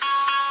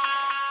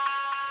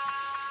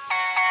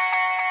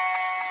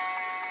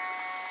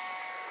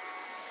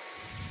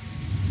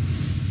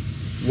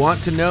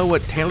 Want to know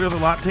what Taylor the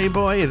Latte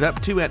Boy is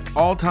up to at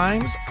all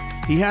times?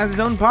 He has his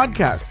own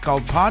podcast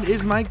called Pod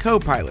Is My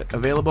Co-Pilot,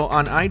 available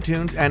on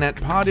iTunes and at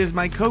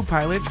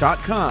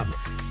podismycopilot.com.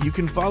 You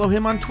can follow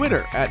him on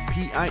Twitter at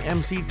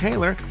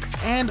PIMCTaylor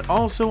and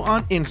also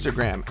on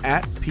Instagram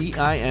at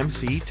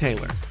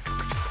PIMCTaylor.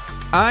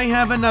 I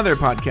have another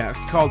podcast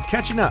called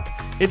Catching Up.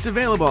 It's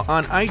available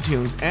on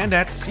iTunes and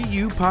at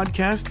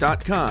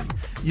cupodcast.com.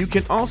 You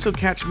can also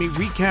catch me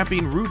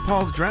recapping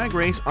RuPaul's Drag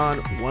Race on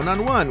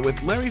One-on-One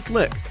with Larry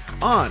Flick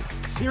on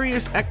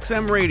Sirius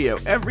XM Radio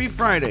every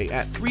Friday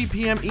at 3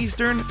 p.m.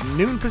 Eastern,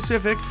 noon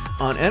Pacific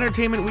on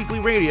Entertainment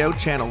Weekly Radio,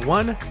 channel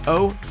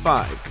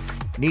 105.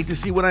 Need to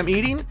see what I'm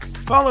eating?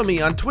 Follow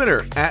me on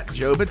Twitter at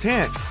Joe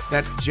Batance.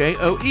 That's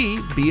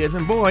Joe-B as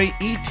in boy,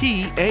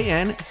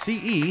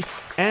 ETANCE,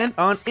 and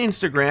on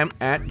Instagram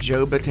at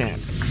Joe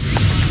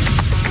Batance.